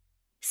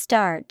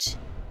 starch,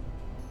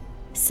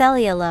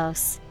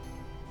 cellulose.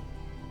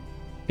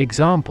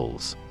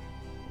 Examples: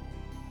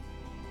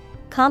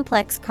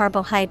 Complex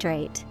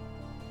carbohydrate.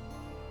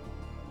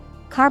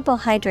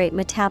 Carbohydrate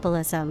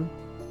metabolism.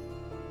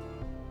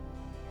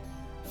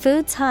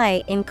 Foods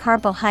high in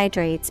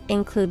carbohydrates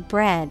include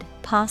bread,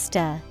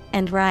 pasta,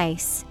 and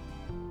rice.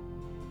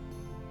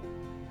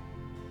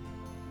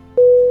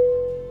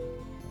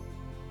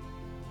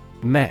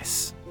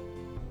 Mess.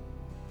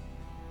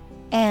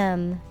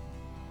 M-E-S-S.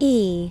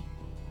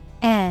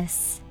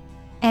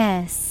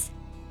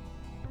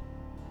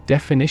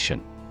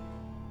 Definition: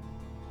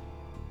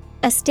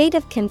 a state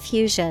of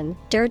confusion,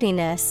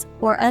 dirtiness,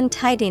 or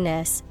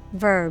untidiness.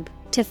 Verb,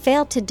 to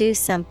fail to do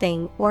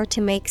something or to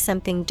make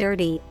something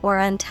dirty or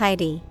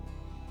untidy.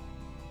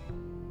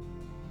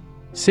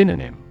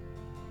 Synonym: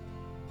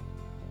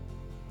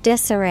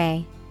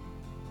 disarray,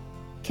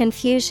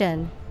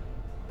 confusion,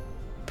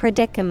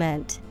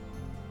 predicament.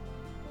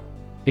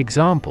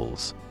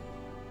 Examples: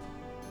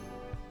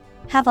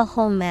 have a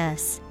whole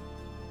mess.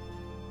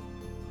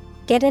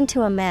 Get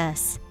into a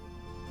mess.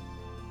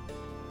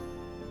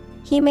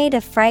 He made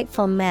a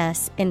frightful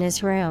mess in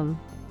his room.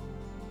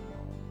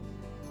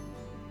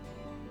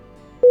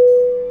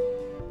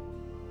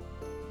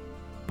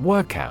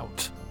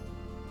 Workout.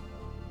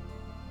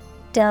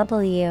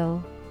 W-O-R-K-O-U-T.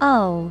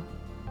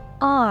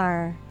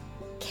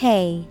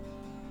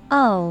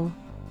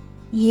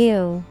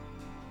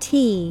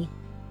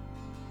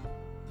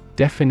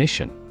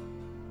 Definition: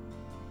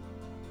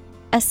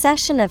 a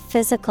session of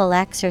physical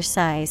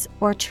exercise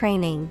or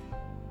training.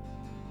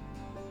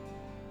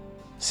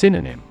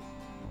 Synonym: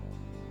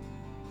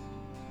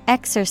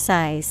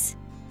 exercise,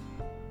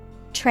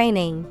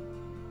 training,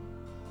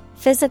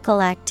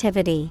 physical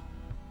activity.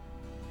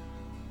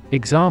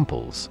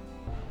 Examples: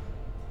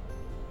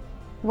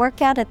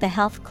 workout at the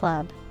health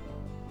club.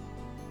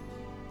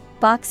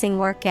 Boxing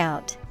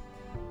workout.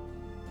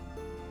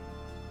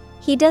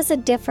 He does a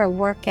different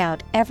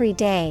workout every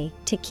day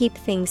to keep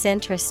things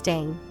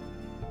interesting.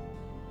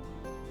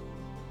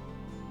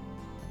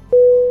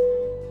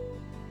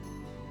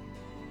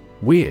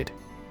 Weird.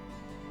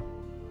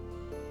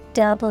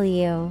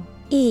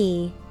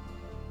 W-E-I-R-D.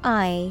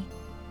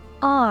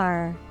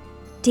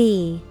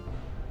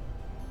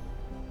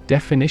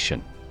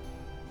 Definition: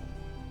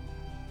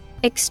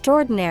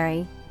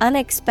 extraordinary,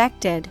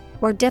 unexpected,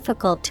 or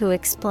difficult to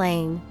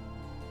explain.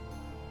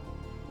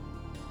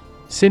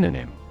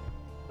 Synonym: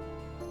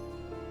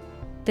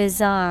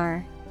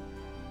 bizarre,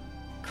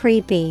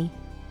 creepy,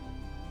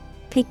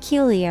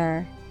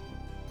 peculiar.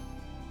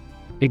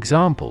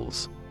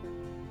 Examples: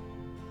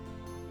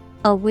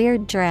 a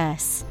weird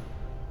dress.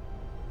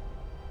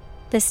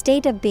 The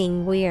state of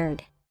being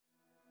weird.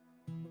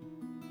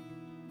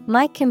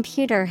 My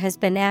computer has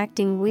been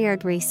acting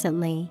weird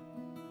recently.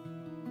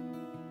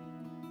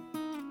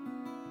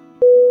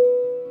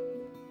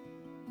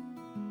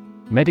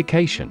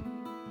 Medication.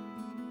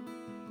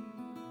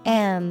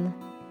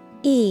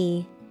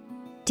 M-E-D-I-C-A-T-I-O-N.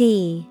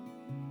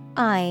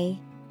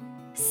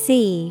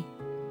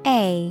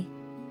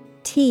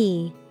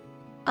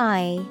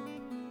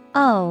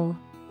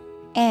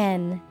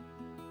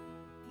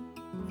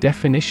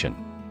 Definition: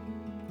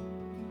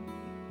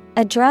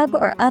 a drug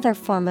or other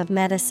form of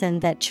medicine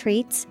that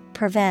treats,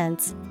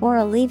 prevents, or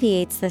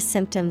alleviates the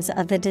symptoms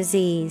of the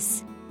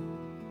disease.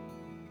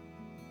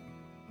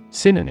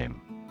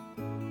 Synonym: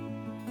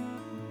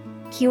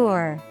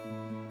 cure,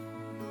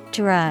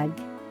 drug,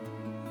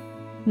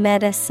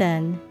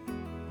 medicine.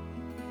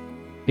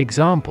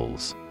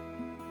 Examples: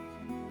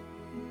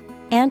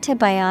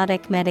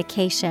 antibiotic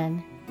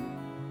medication.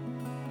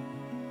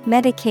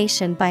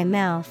 Medication by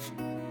mouth.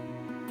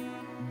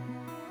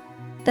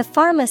 The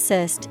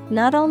pharmacist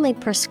not only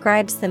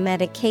prescribes the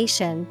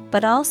medication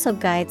but also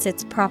guides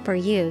its proper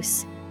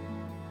use.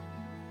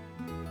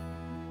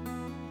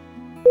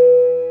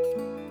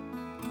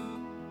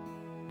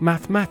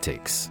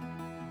 Mathematics.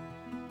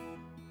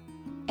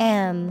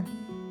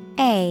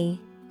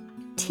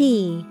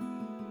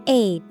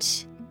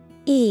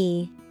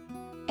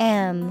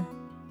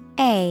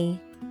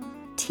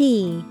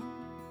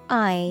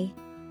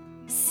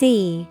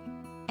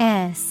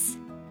 M-A-T-H-E-M-A-T-I-C-S.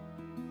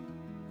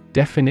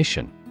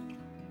 Definition: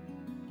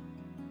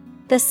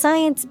 the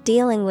science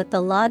dealing with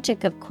the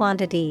logic of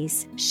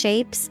quantities,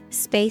 shapes,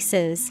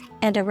 spaces,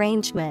 and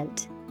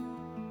arrangement.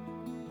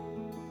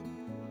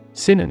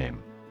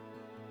 Synonym: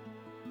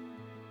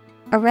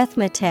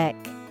 arithmetic,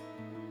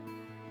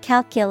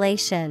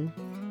 calculation,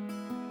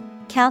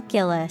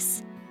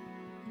 calculus.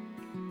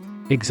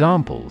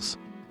 Examples: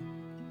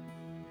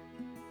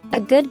 a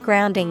good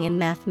grounding in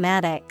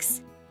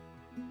mathematics.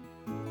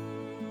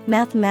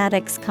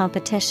 Mathematics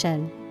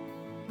competition.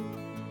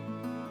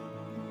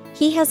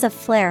 He has a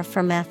flair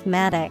for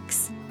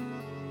mathematics.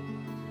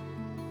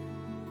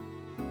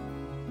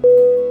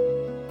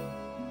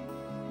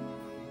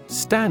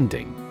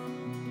 Standing.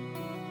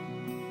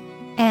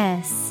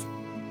 S-T-A-N-D-I-N-G.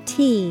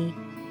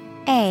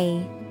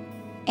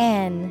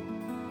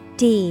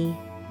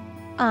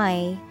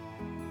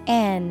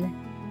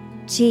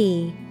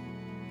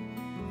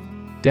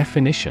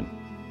 Definition: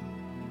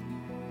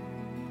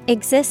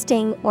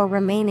 existing or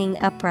remaining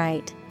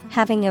upright,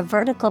 having a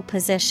vertical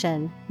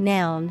position.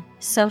 Noun,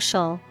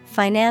 social,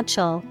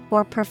 financial,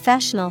 or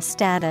professional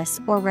status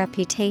or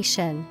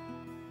reputation.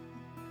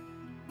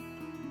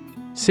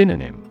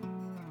 Synonym: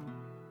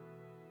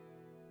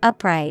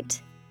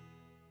 upright,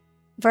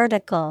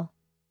 vertical.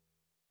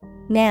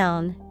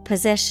 Noun,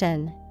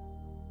 position.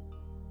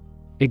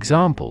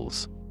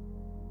 Examples: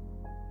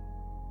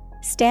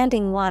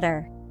 Standing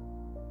water.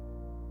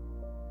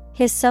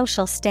 His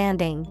social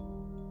standing.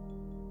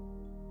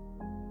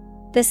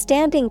 The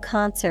standing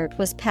concert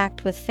was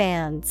packed with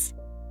fans.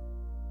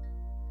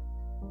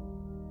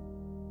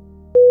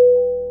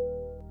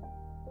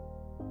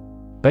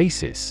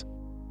 Basis.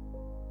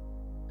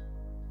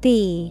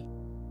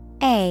 B-A-S-I-S.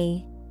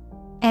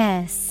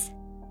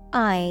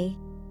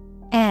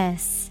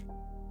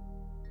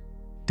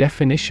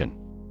 Definition.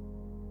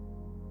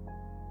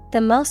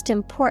 The most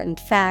important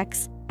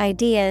facts,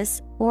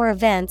 ideas, or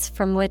events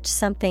from which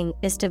something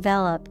is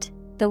developed,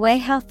 the way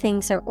how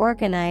things are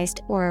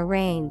organized or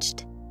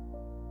arranged.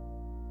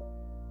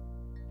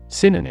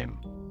 Synonym.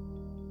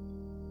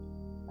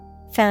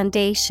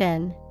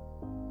 Foundation,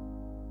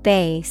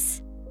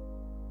 base,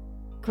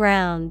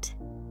 ground.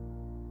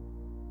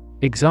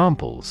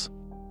 Examples.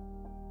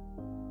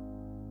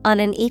 On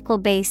an equal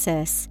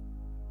basis.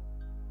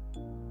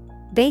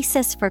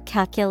 Basis for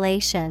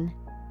calculation.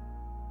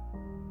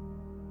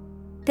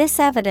 This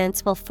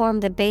evidence will form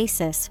the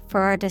basis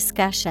for our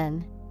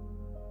discussion.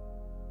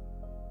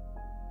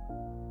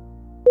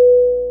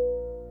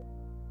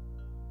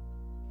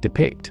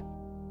 Depict.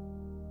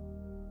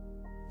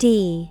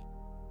 D-E-P-I-C-T.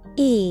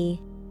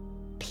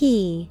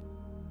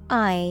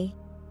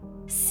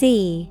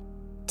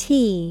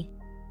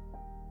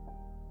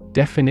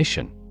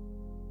 Definition.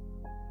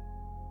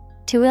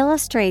 To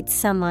illustrate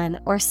someone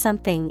or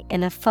something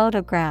in a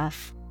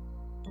photograph.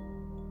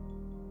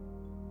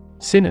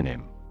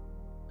 Synonym.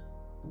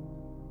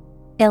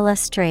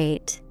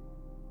 Illustrate,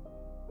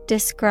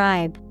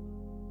 describe,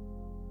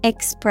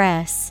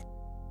 express.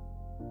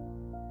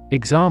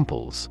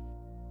 Examples.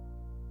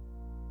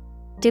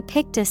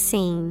 Depict a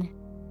scene.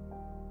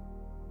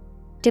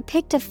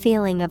 Depict a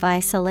feeling of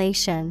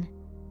isolation.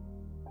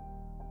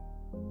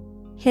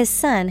 His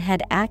son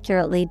had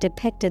accurately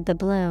depicted the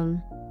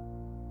bloom.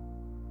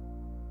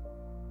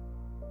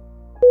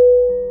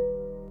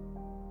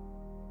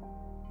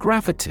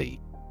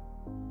 Gravity.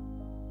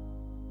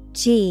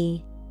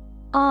 G-R-A-V-I-T-Y.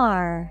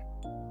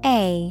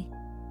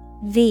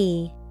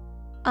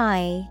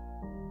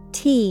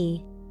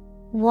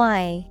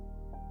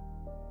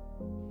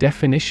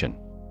 Definition.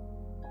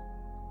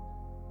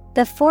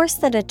 The force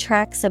that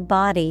attracts a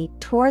body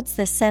towards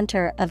the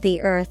center of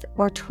the earth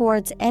or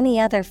towards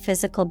any other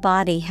physical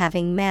body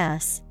having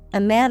mass, a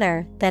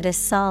manner that is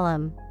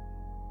solemn.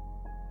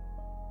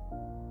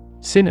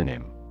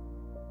 Synonym.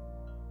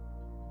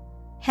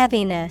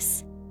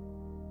 Heaviness,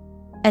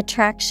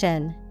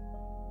 attraction,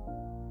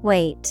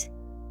 weight.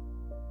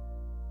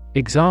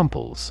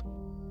 Examples.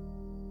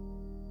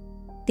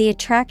 The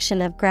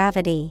attraction of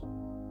gravity.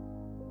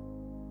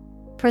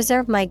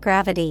 Preserve my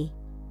gravity.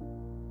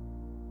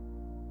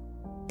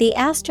 The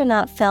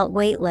astronaut felt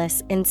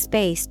weightless in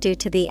space due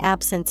to the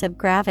absence of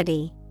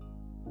gravity.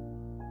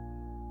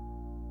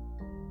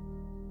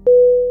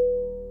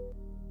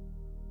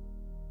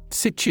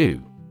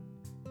 Situ.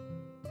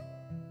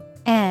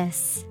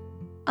 S-I-T-U.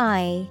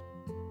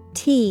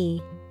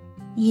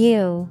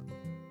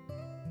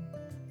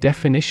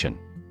 Definition.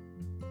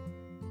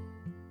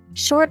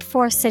 Short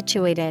for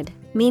situated,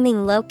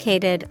 meaning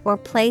located or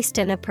placed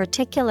in a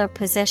particular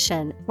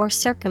position or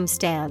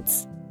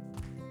circumstance.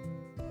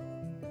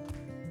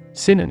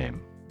 Synonym.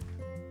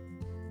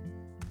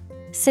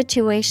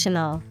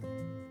 Situational,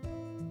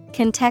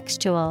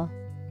 contextual,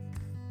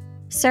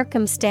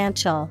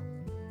 circumstantial.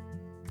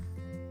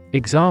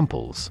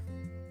 Examples.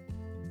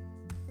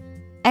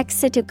 Ex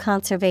situ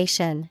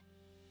conservation.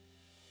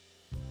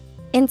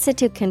 In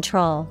situ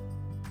control.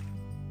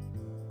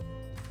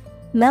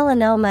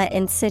 Melanoma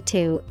in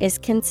situ is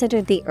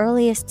considered the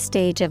earliest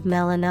stage of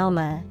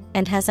melanoma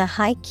and has a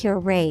high cure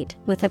rate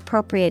with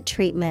appropriate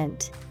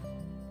treatment.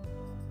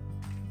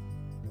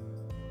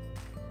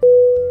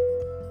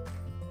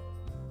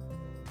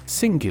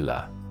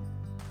 Singular.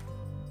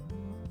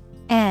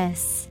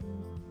 S-I-N-G-U-L-A-R.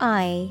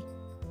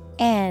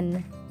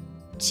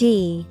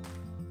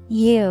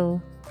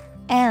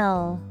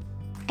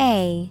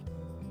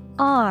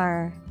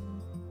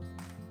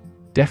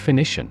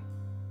 Definition.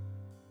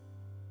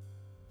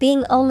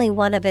 Being only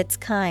one of its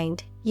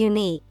kind,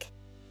 unique.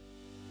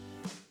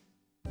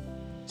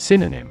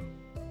 Synonym.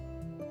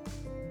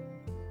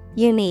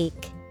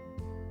 Unique,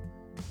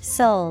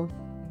 sole,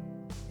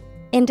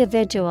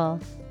 individual.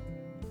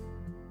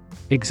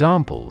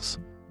 Examples.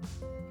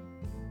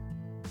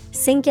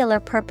 Singular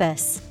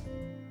purpose.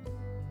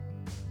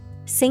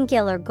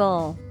 Singular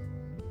goal.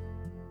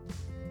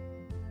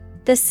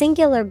 The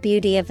singular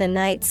beauty of the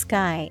night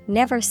sky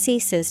never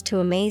ceases to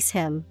amaze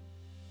him.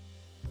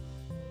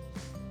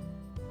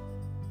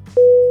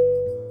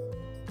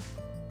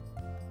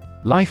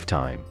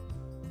 Lifetime.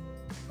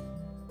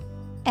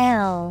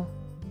 L-I-F-E-T-I-M-E.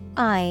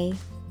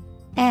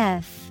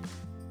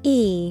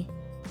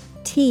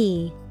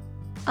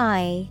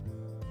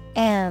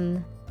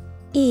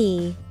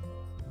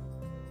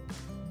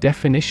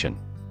 Definition.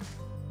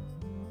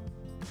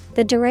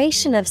 The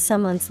duration of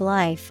someone's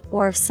life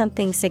or of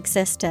something's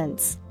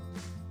existence.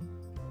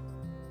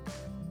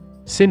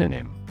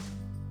 Synonym.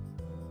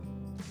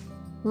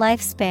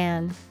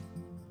 Lifespan,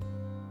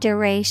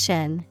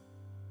 duration,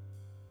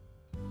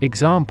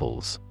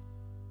 Examples: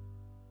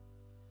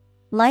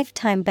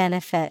 lifetime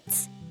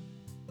benefits.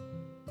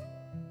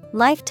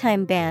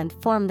 Lifetime ban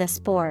from the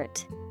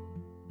sport.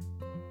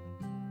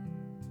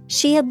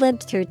 She had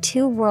lived through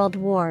 2 world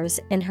wars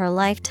in her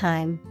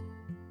lifetime.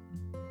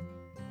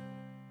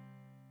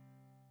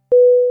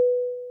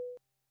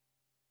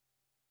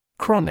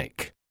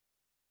 Chronic.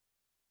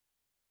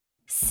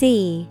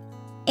 CHRONIC.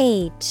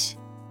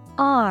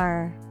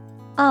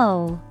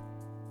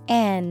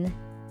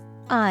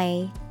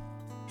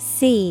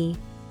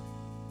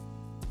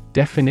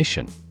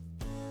 Definition: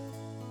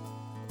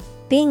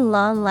 being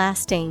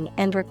long-lasting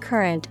and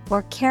recurrent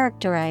or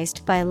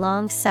characterized by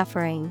long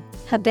suffering,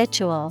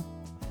 habitual.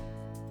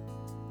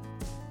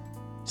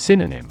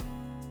 Synonym: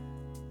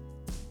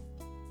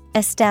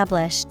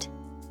 Established,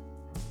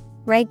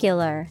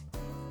 regular,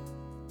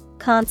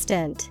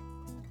 constant.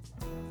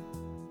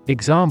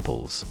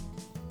 Examples: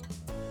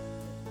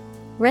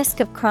 risk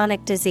of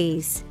chronic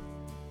disease.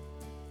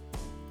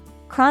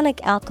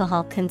 Chronic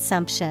alcohol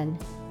consumption.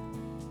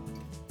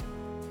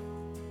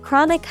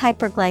 Chronic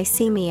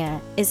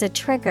hyperglycemia is a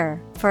trigger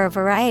for a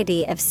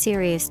variety of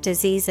serious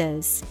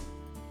diseases.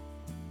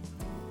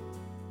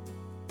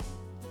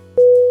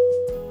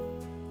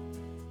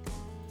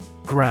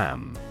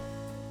 Gram.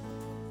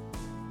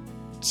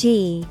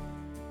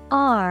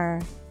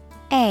 GRAM.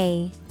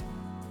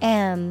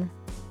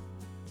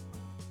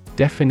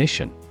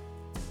 Definition: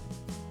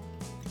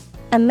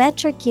 a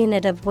metric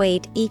unit of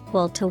weight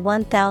equal to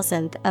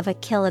 1/1000th of a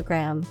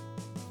kilogram.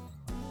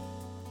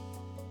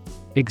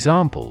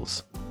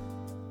 Examples: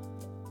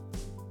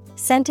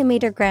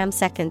 centimeter gram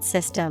second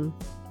system.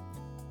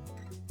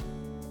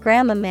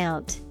 Gram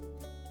amount.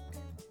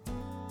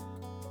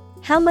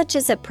 How much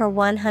is it per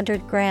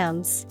 100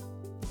 grams?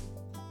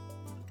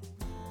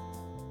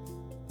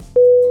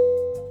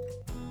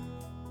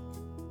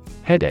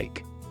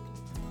 Headache.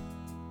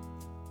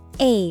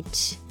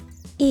 HEADACHE.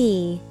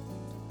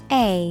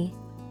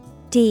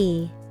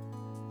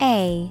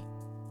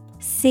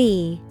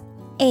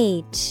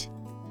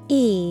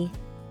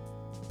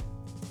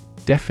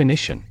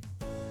 Definition: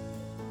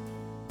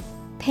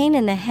 pain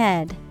in the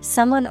head,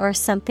 someone or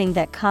something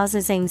that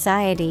causes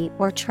anxiety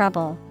or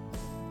trouble.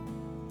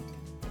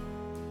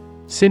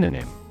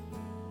 Synonym: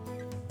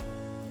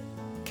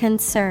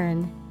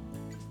 concern,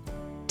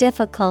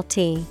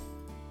 difficulty,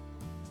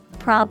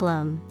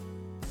 problem.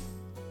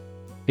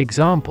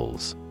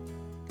 Examples: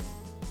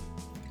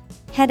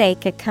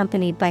 headache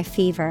accompanied by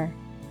fever.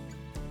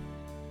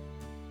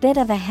 Bit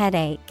of a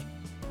headache.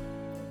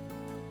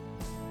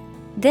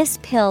 This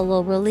pill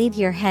will relieve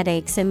your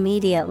headaches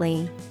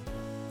immediately.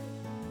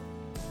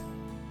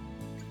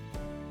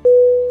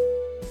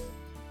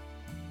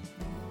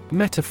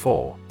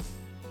 Metaphor.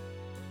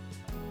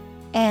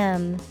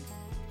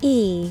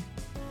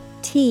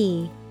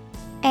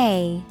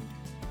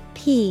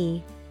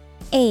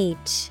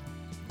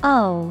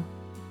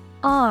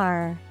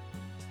 METAPHOR.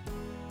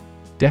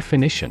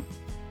 Definition: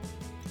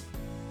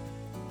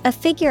 a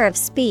figure of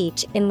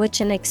speech in which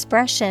an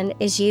expression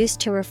is used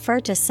to refer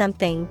to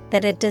something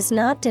that it does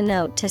not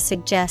denote to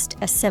suggest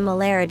a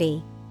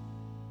similarity.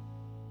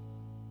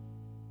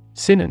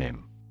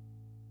 Synonym: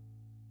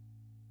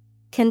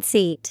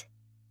 conceit,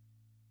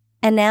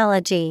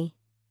 analogy,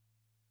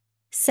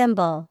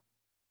 symbol.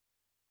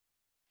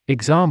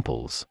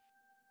 Examples: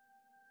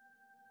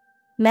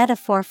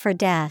 metaphor for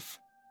death.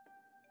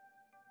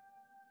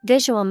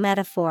 Visual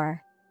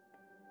metaphor.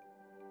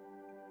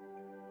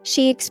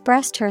 She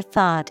expressed her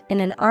thought in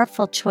an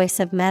artful choice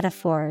of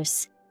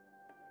metaphors.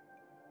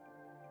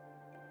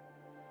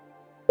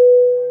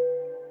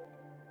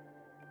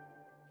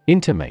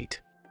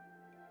 Intimate.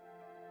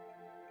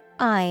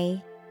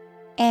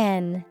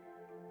 INTIMATE.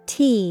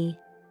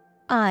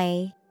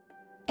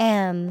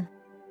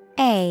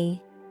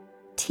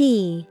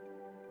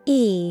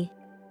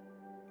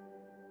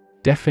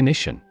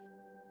 Definition: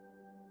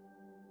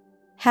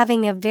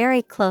 having a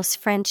very close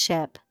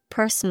friendship,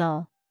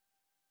 personal.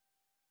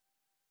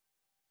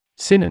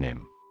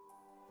 Synonym: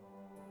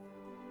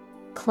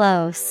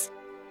 close,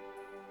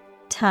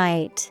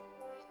 tight,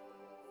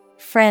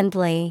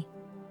 friendly.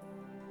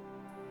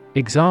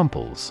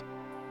 Examples: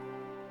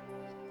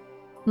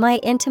 my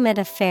intimate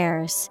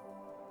affairs.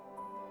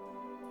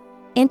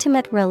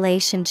 Intimate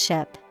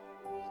relationship.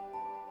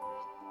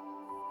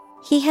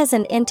 He has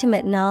an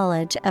intimate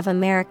knowledge of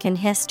American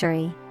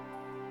history.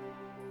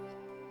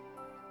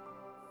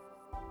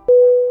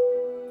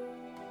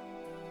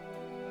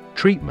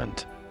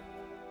 Treatment.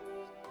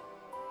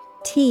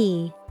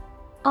 TREATMENT.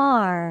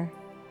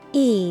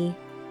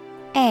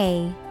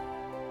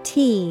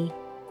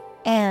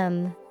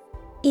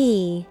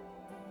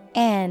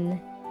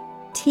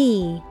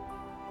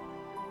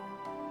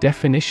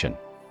 Definition: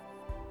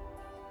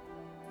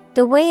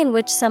 the way in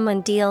which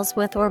someone deals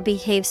with or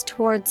behaves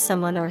towards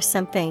someone or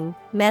something,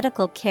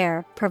 medical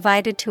care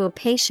provided to a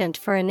patient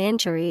for an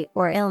injury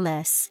or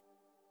illness.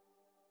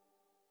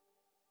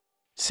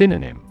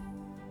 Synonym: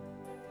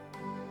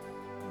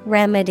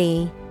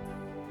 remedy,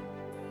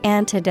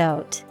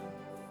 antidote,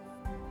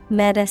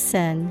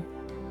 medicine.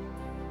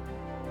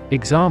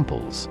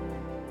 Examples: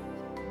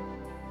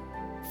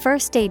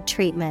 first aid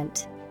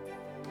treatment,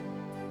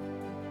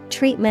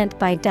 treatment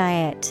by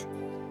diet.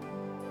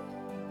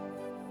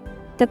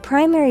 The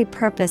primary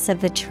purpose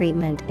of the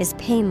treatment is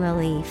pain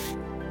relief.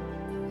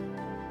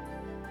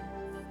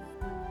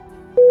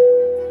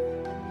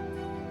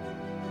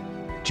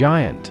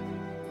 Giant.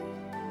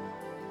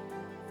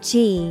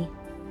 G-I-A-N-T.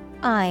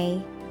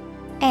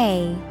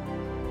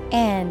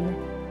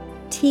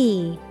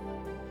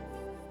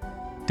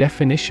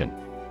 Definition: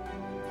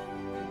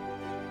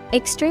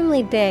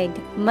 extremely big,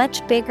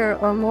 much bigger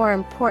or more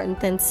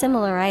important than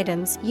similar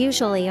items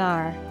usually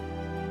are.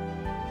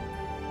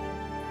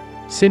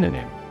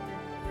 Synonym: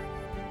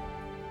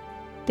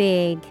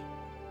 Big,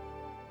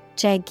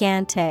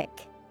 gigantic,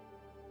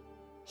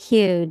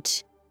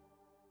 huge.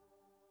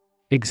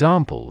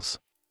 Examples: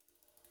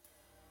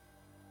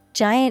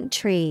 giant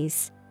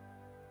trees,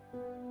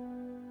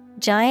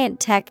 giant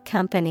tech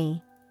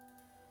company.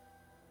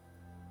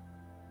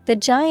 The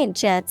giant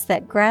jets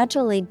that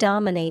gradually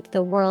dominate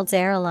the world's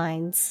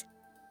airlines.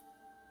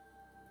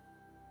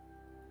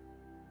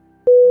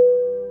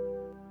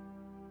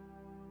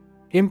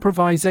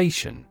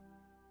 Improvisation.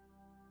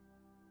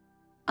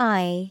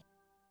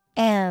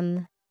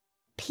 improvisation.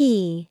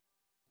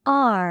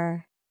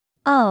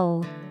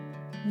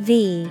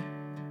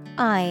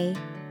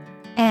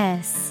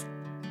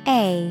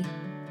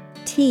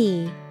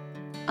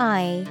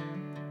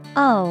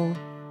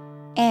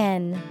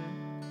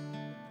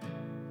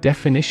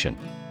 Definition: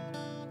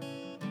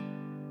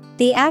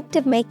 the act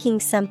of making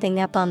something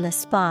up on the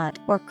spot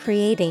or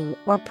creating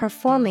or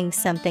performing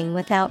something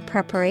without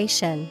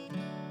preparation.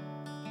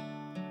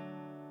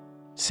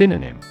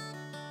 Synonym: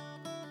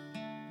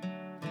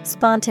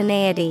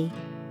 spontaneity,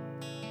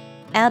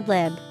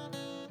 ad-lib,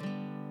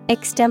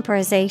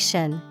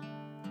 extemporization.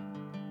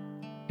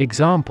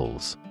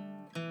 Examples: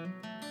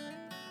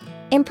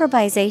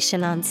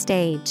 improvisation on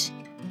stage,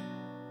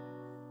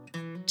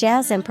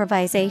 jazz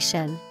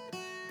improvisation.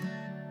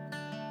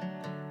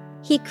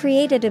 He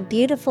created a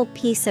beautiful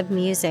piece of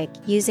music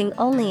using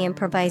only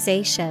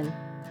improvisation.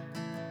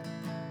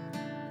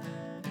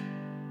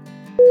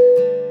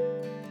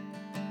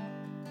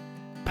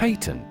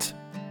 Patent.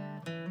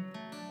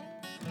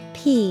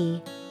 P-A-T-E-N-T.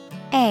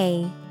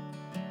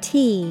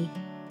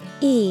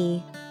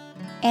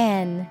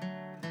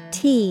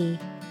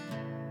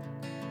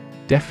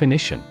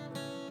 Definition: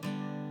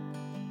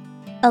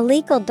 a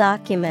legal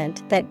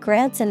document that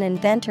grants an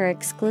inventor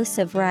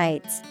exclusive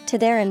rights to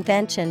their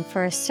invention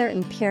for a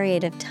certain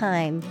period of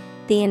time,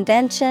 the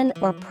invention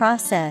or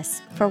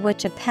process for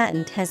which a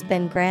patent has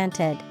been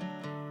granted.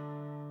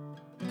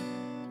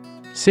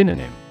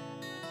 Synonym: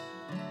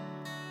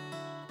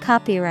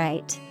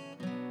 copyright,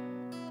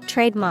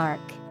 trademark,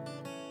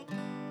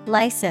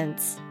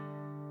 license.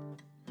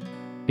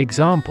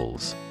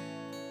 Examples: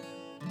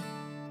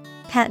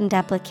 patent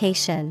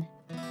application,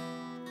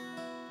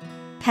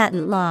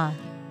 patent law.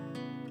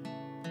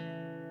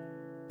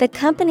 The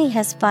company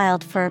has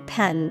filed for a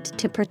patent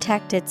to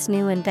protect its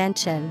new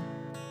invention.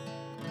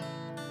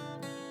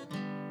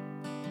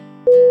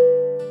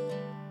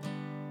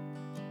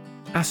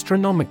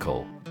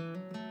 Astronomical.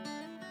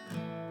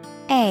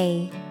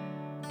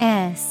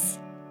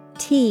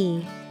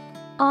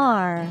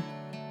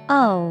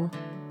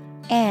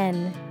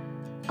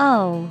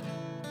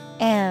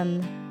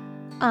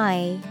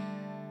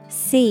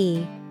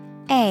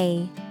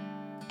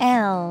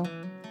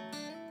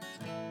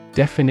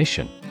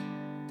 Definition: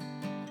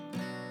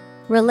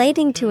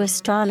 relating to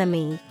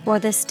astronomy or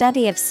the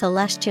study of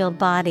celestial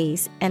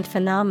bodies and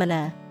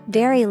phenomena,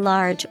 very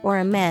large or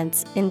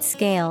immense in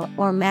scale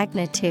or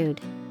magnitude.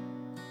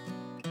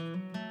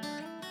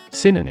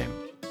 Synonym: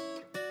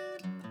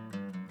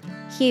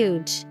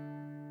 huge,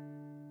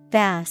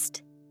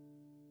 vast,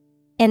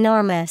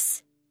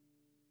 enormous.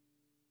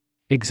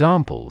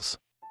 Examples: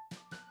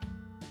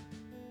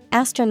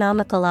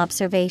 astronomical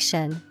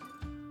observation,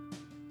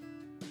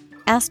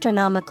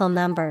 astronomical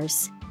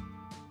numbers.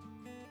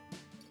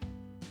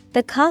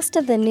 The cost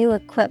of the new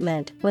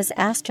equipment was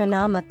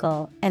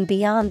astronomical and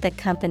beyond the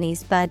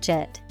company's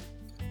budget.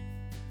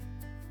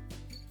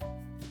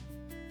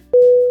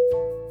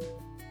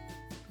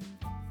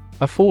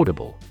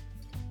 Affordable.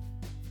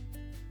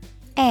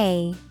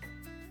 A-F-F-O-R-D-A-B-L-E.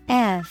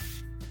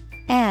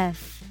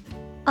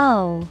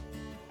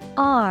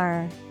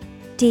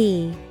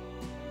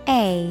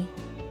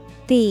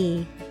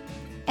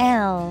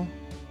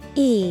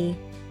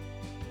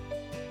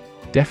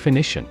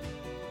 Definition: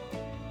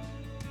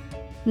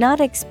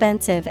 not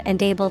expensive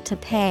and able to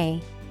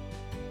pay.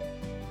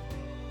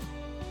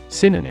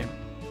 Synonym: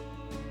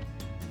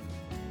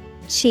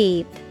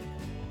 cheap,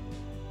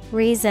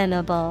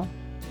 reasonable,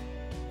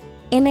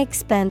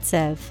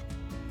 inexpensive.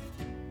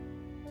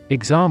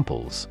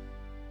 Examples: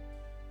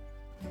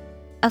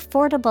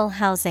 affordable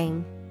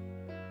housing,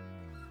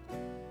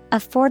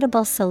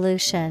 affordable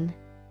solution.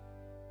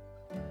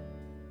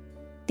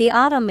 The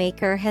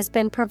automaker has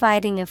been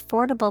providing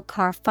affordable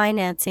car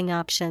financing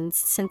options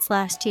since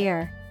last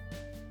year.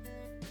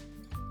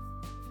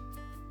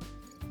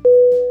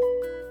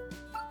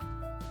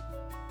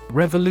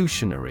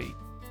 Revolutionary.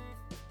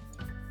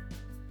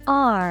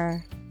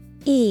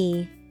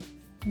 Revolutionary.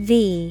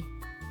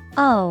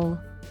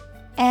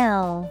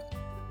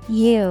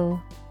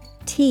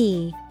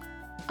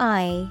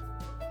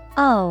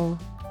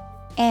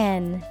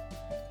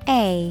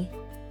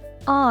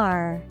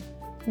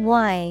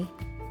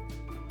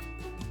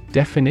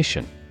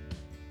 Definition: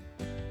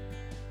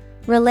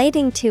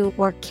 Relating to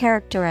or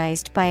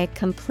characterized by a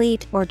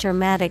complete or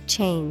dramatic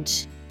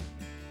change.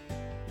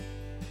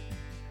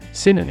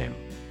 Synonym: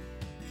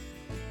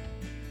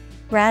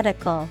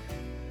 Radical,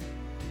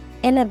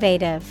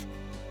 innovative,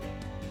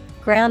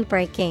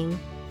 groundbreaking.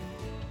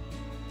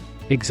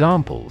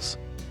 Examples: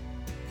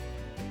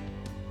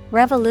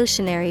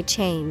 Revolutionary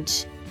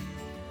change.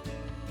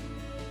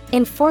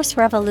 Enforce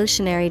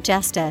revolutionary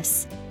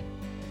justice.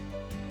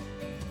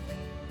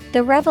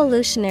 The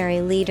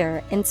revolutionary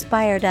leader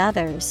inspired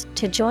others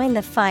to join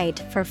the fight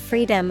for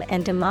freedom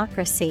and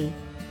democracy.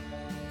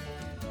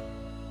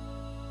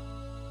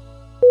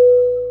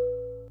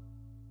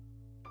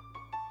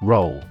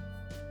 Roll.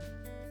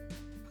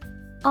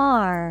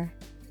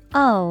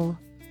 R-O-L-L.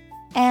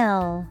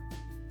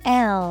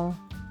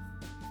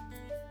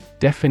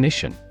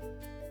 Definition: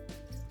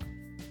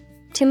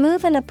 To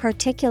move in a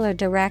particular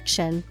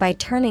direction by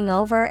turning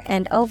over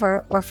and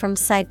over or from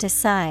side to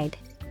side.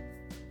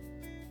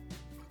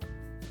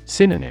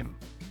 Synonym: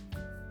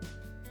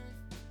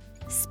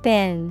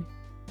 Spin,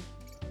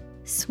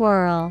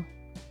 swirl,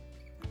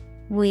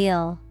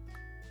 wheel.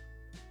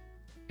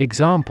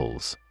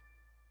 Examples: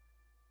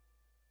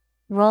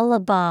 Roll a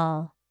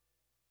ball.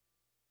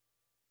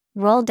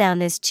 Roll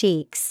down his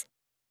cheeks.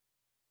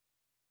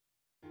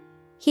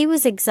 He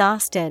was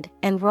exhausted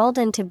and rolled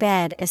into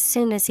bed as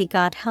soon as he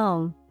got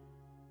home.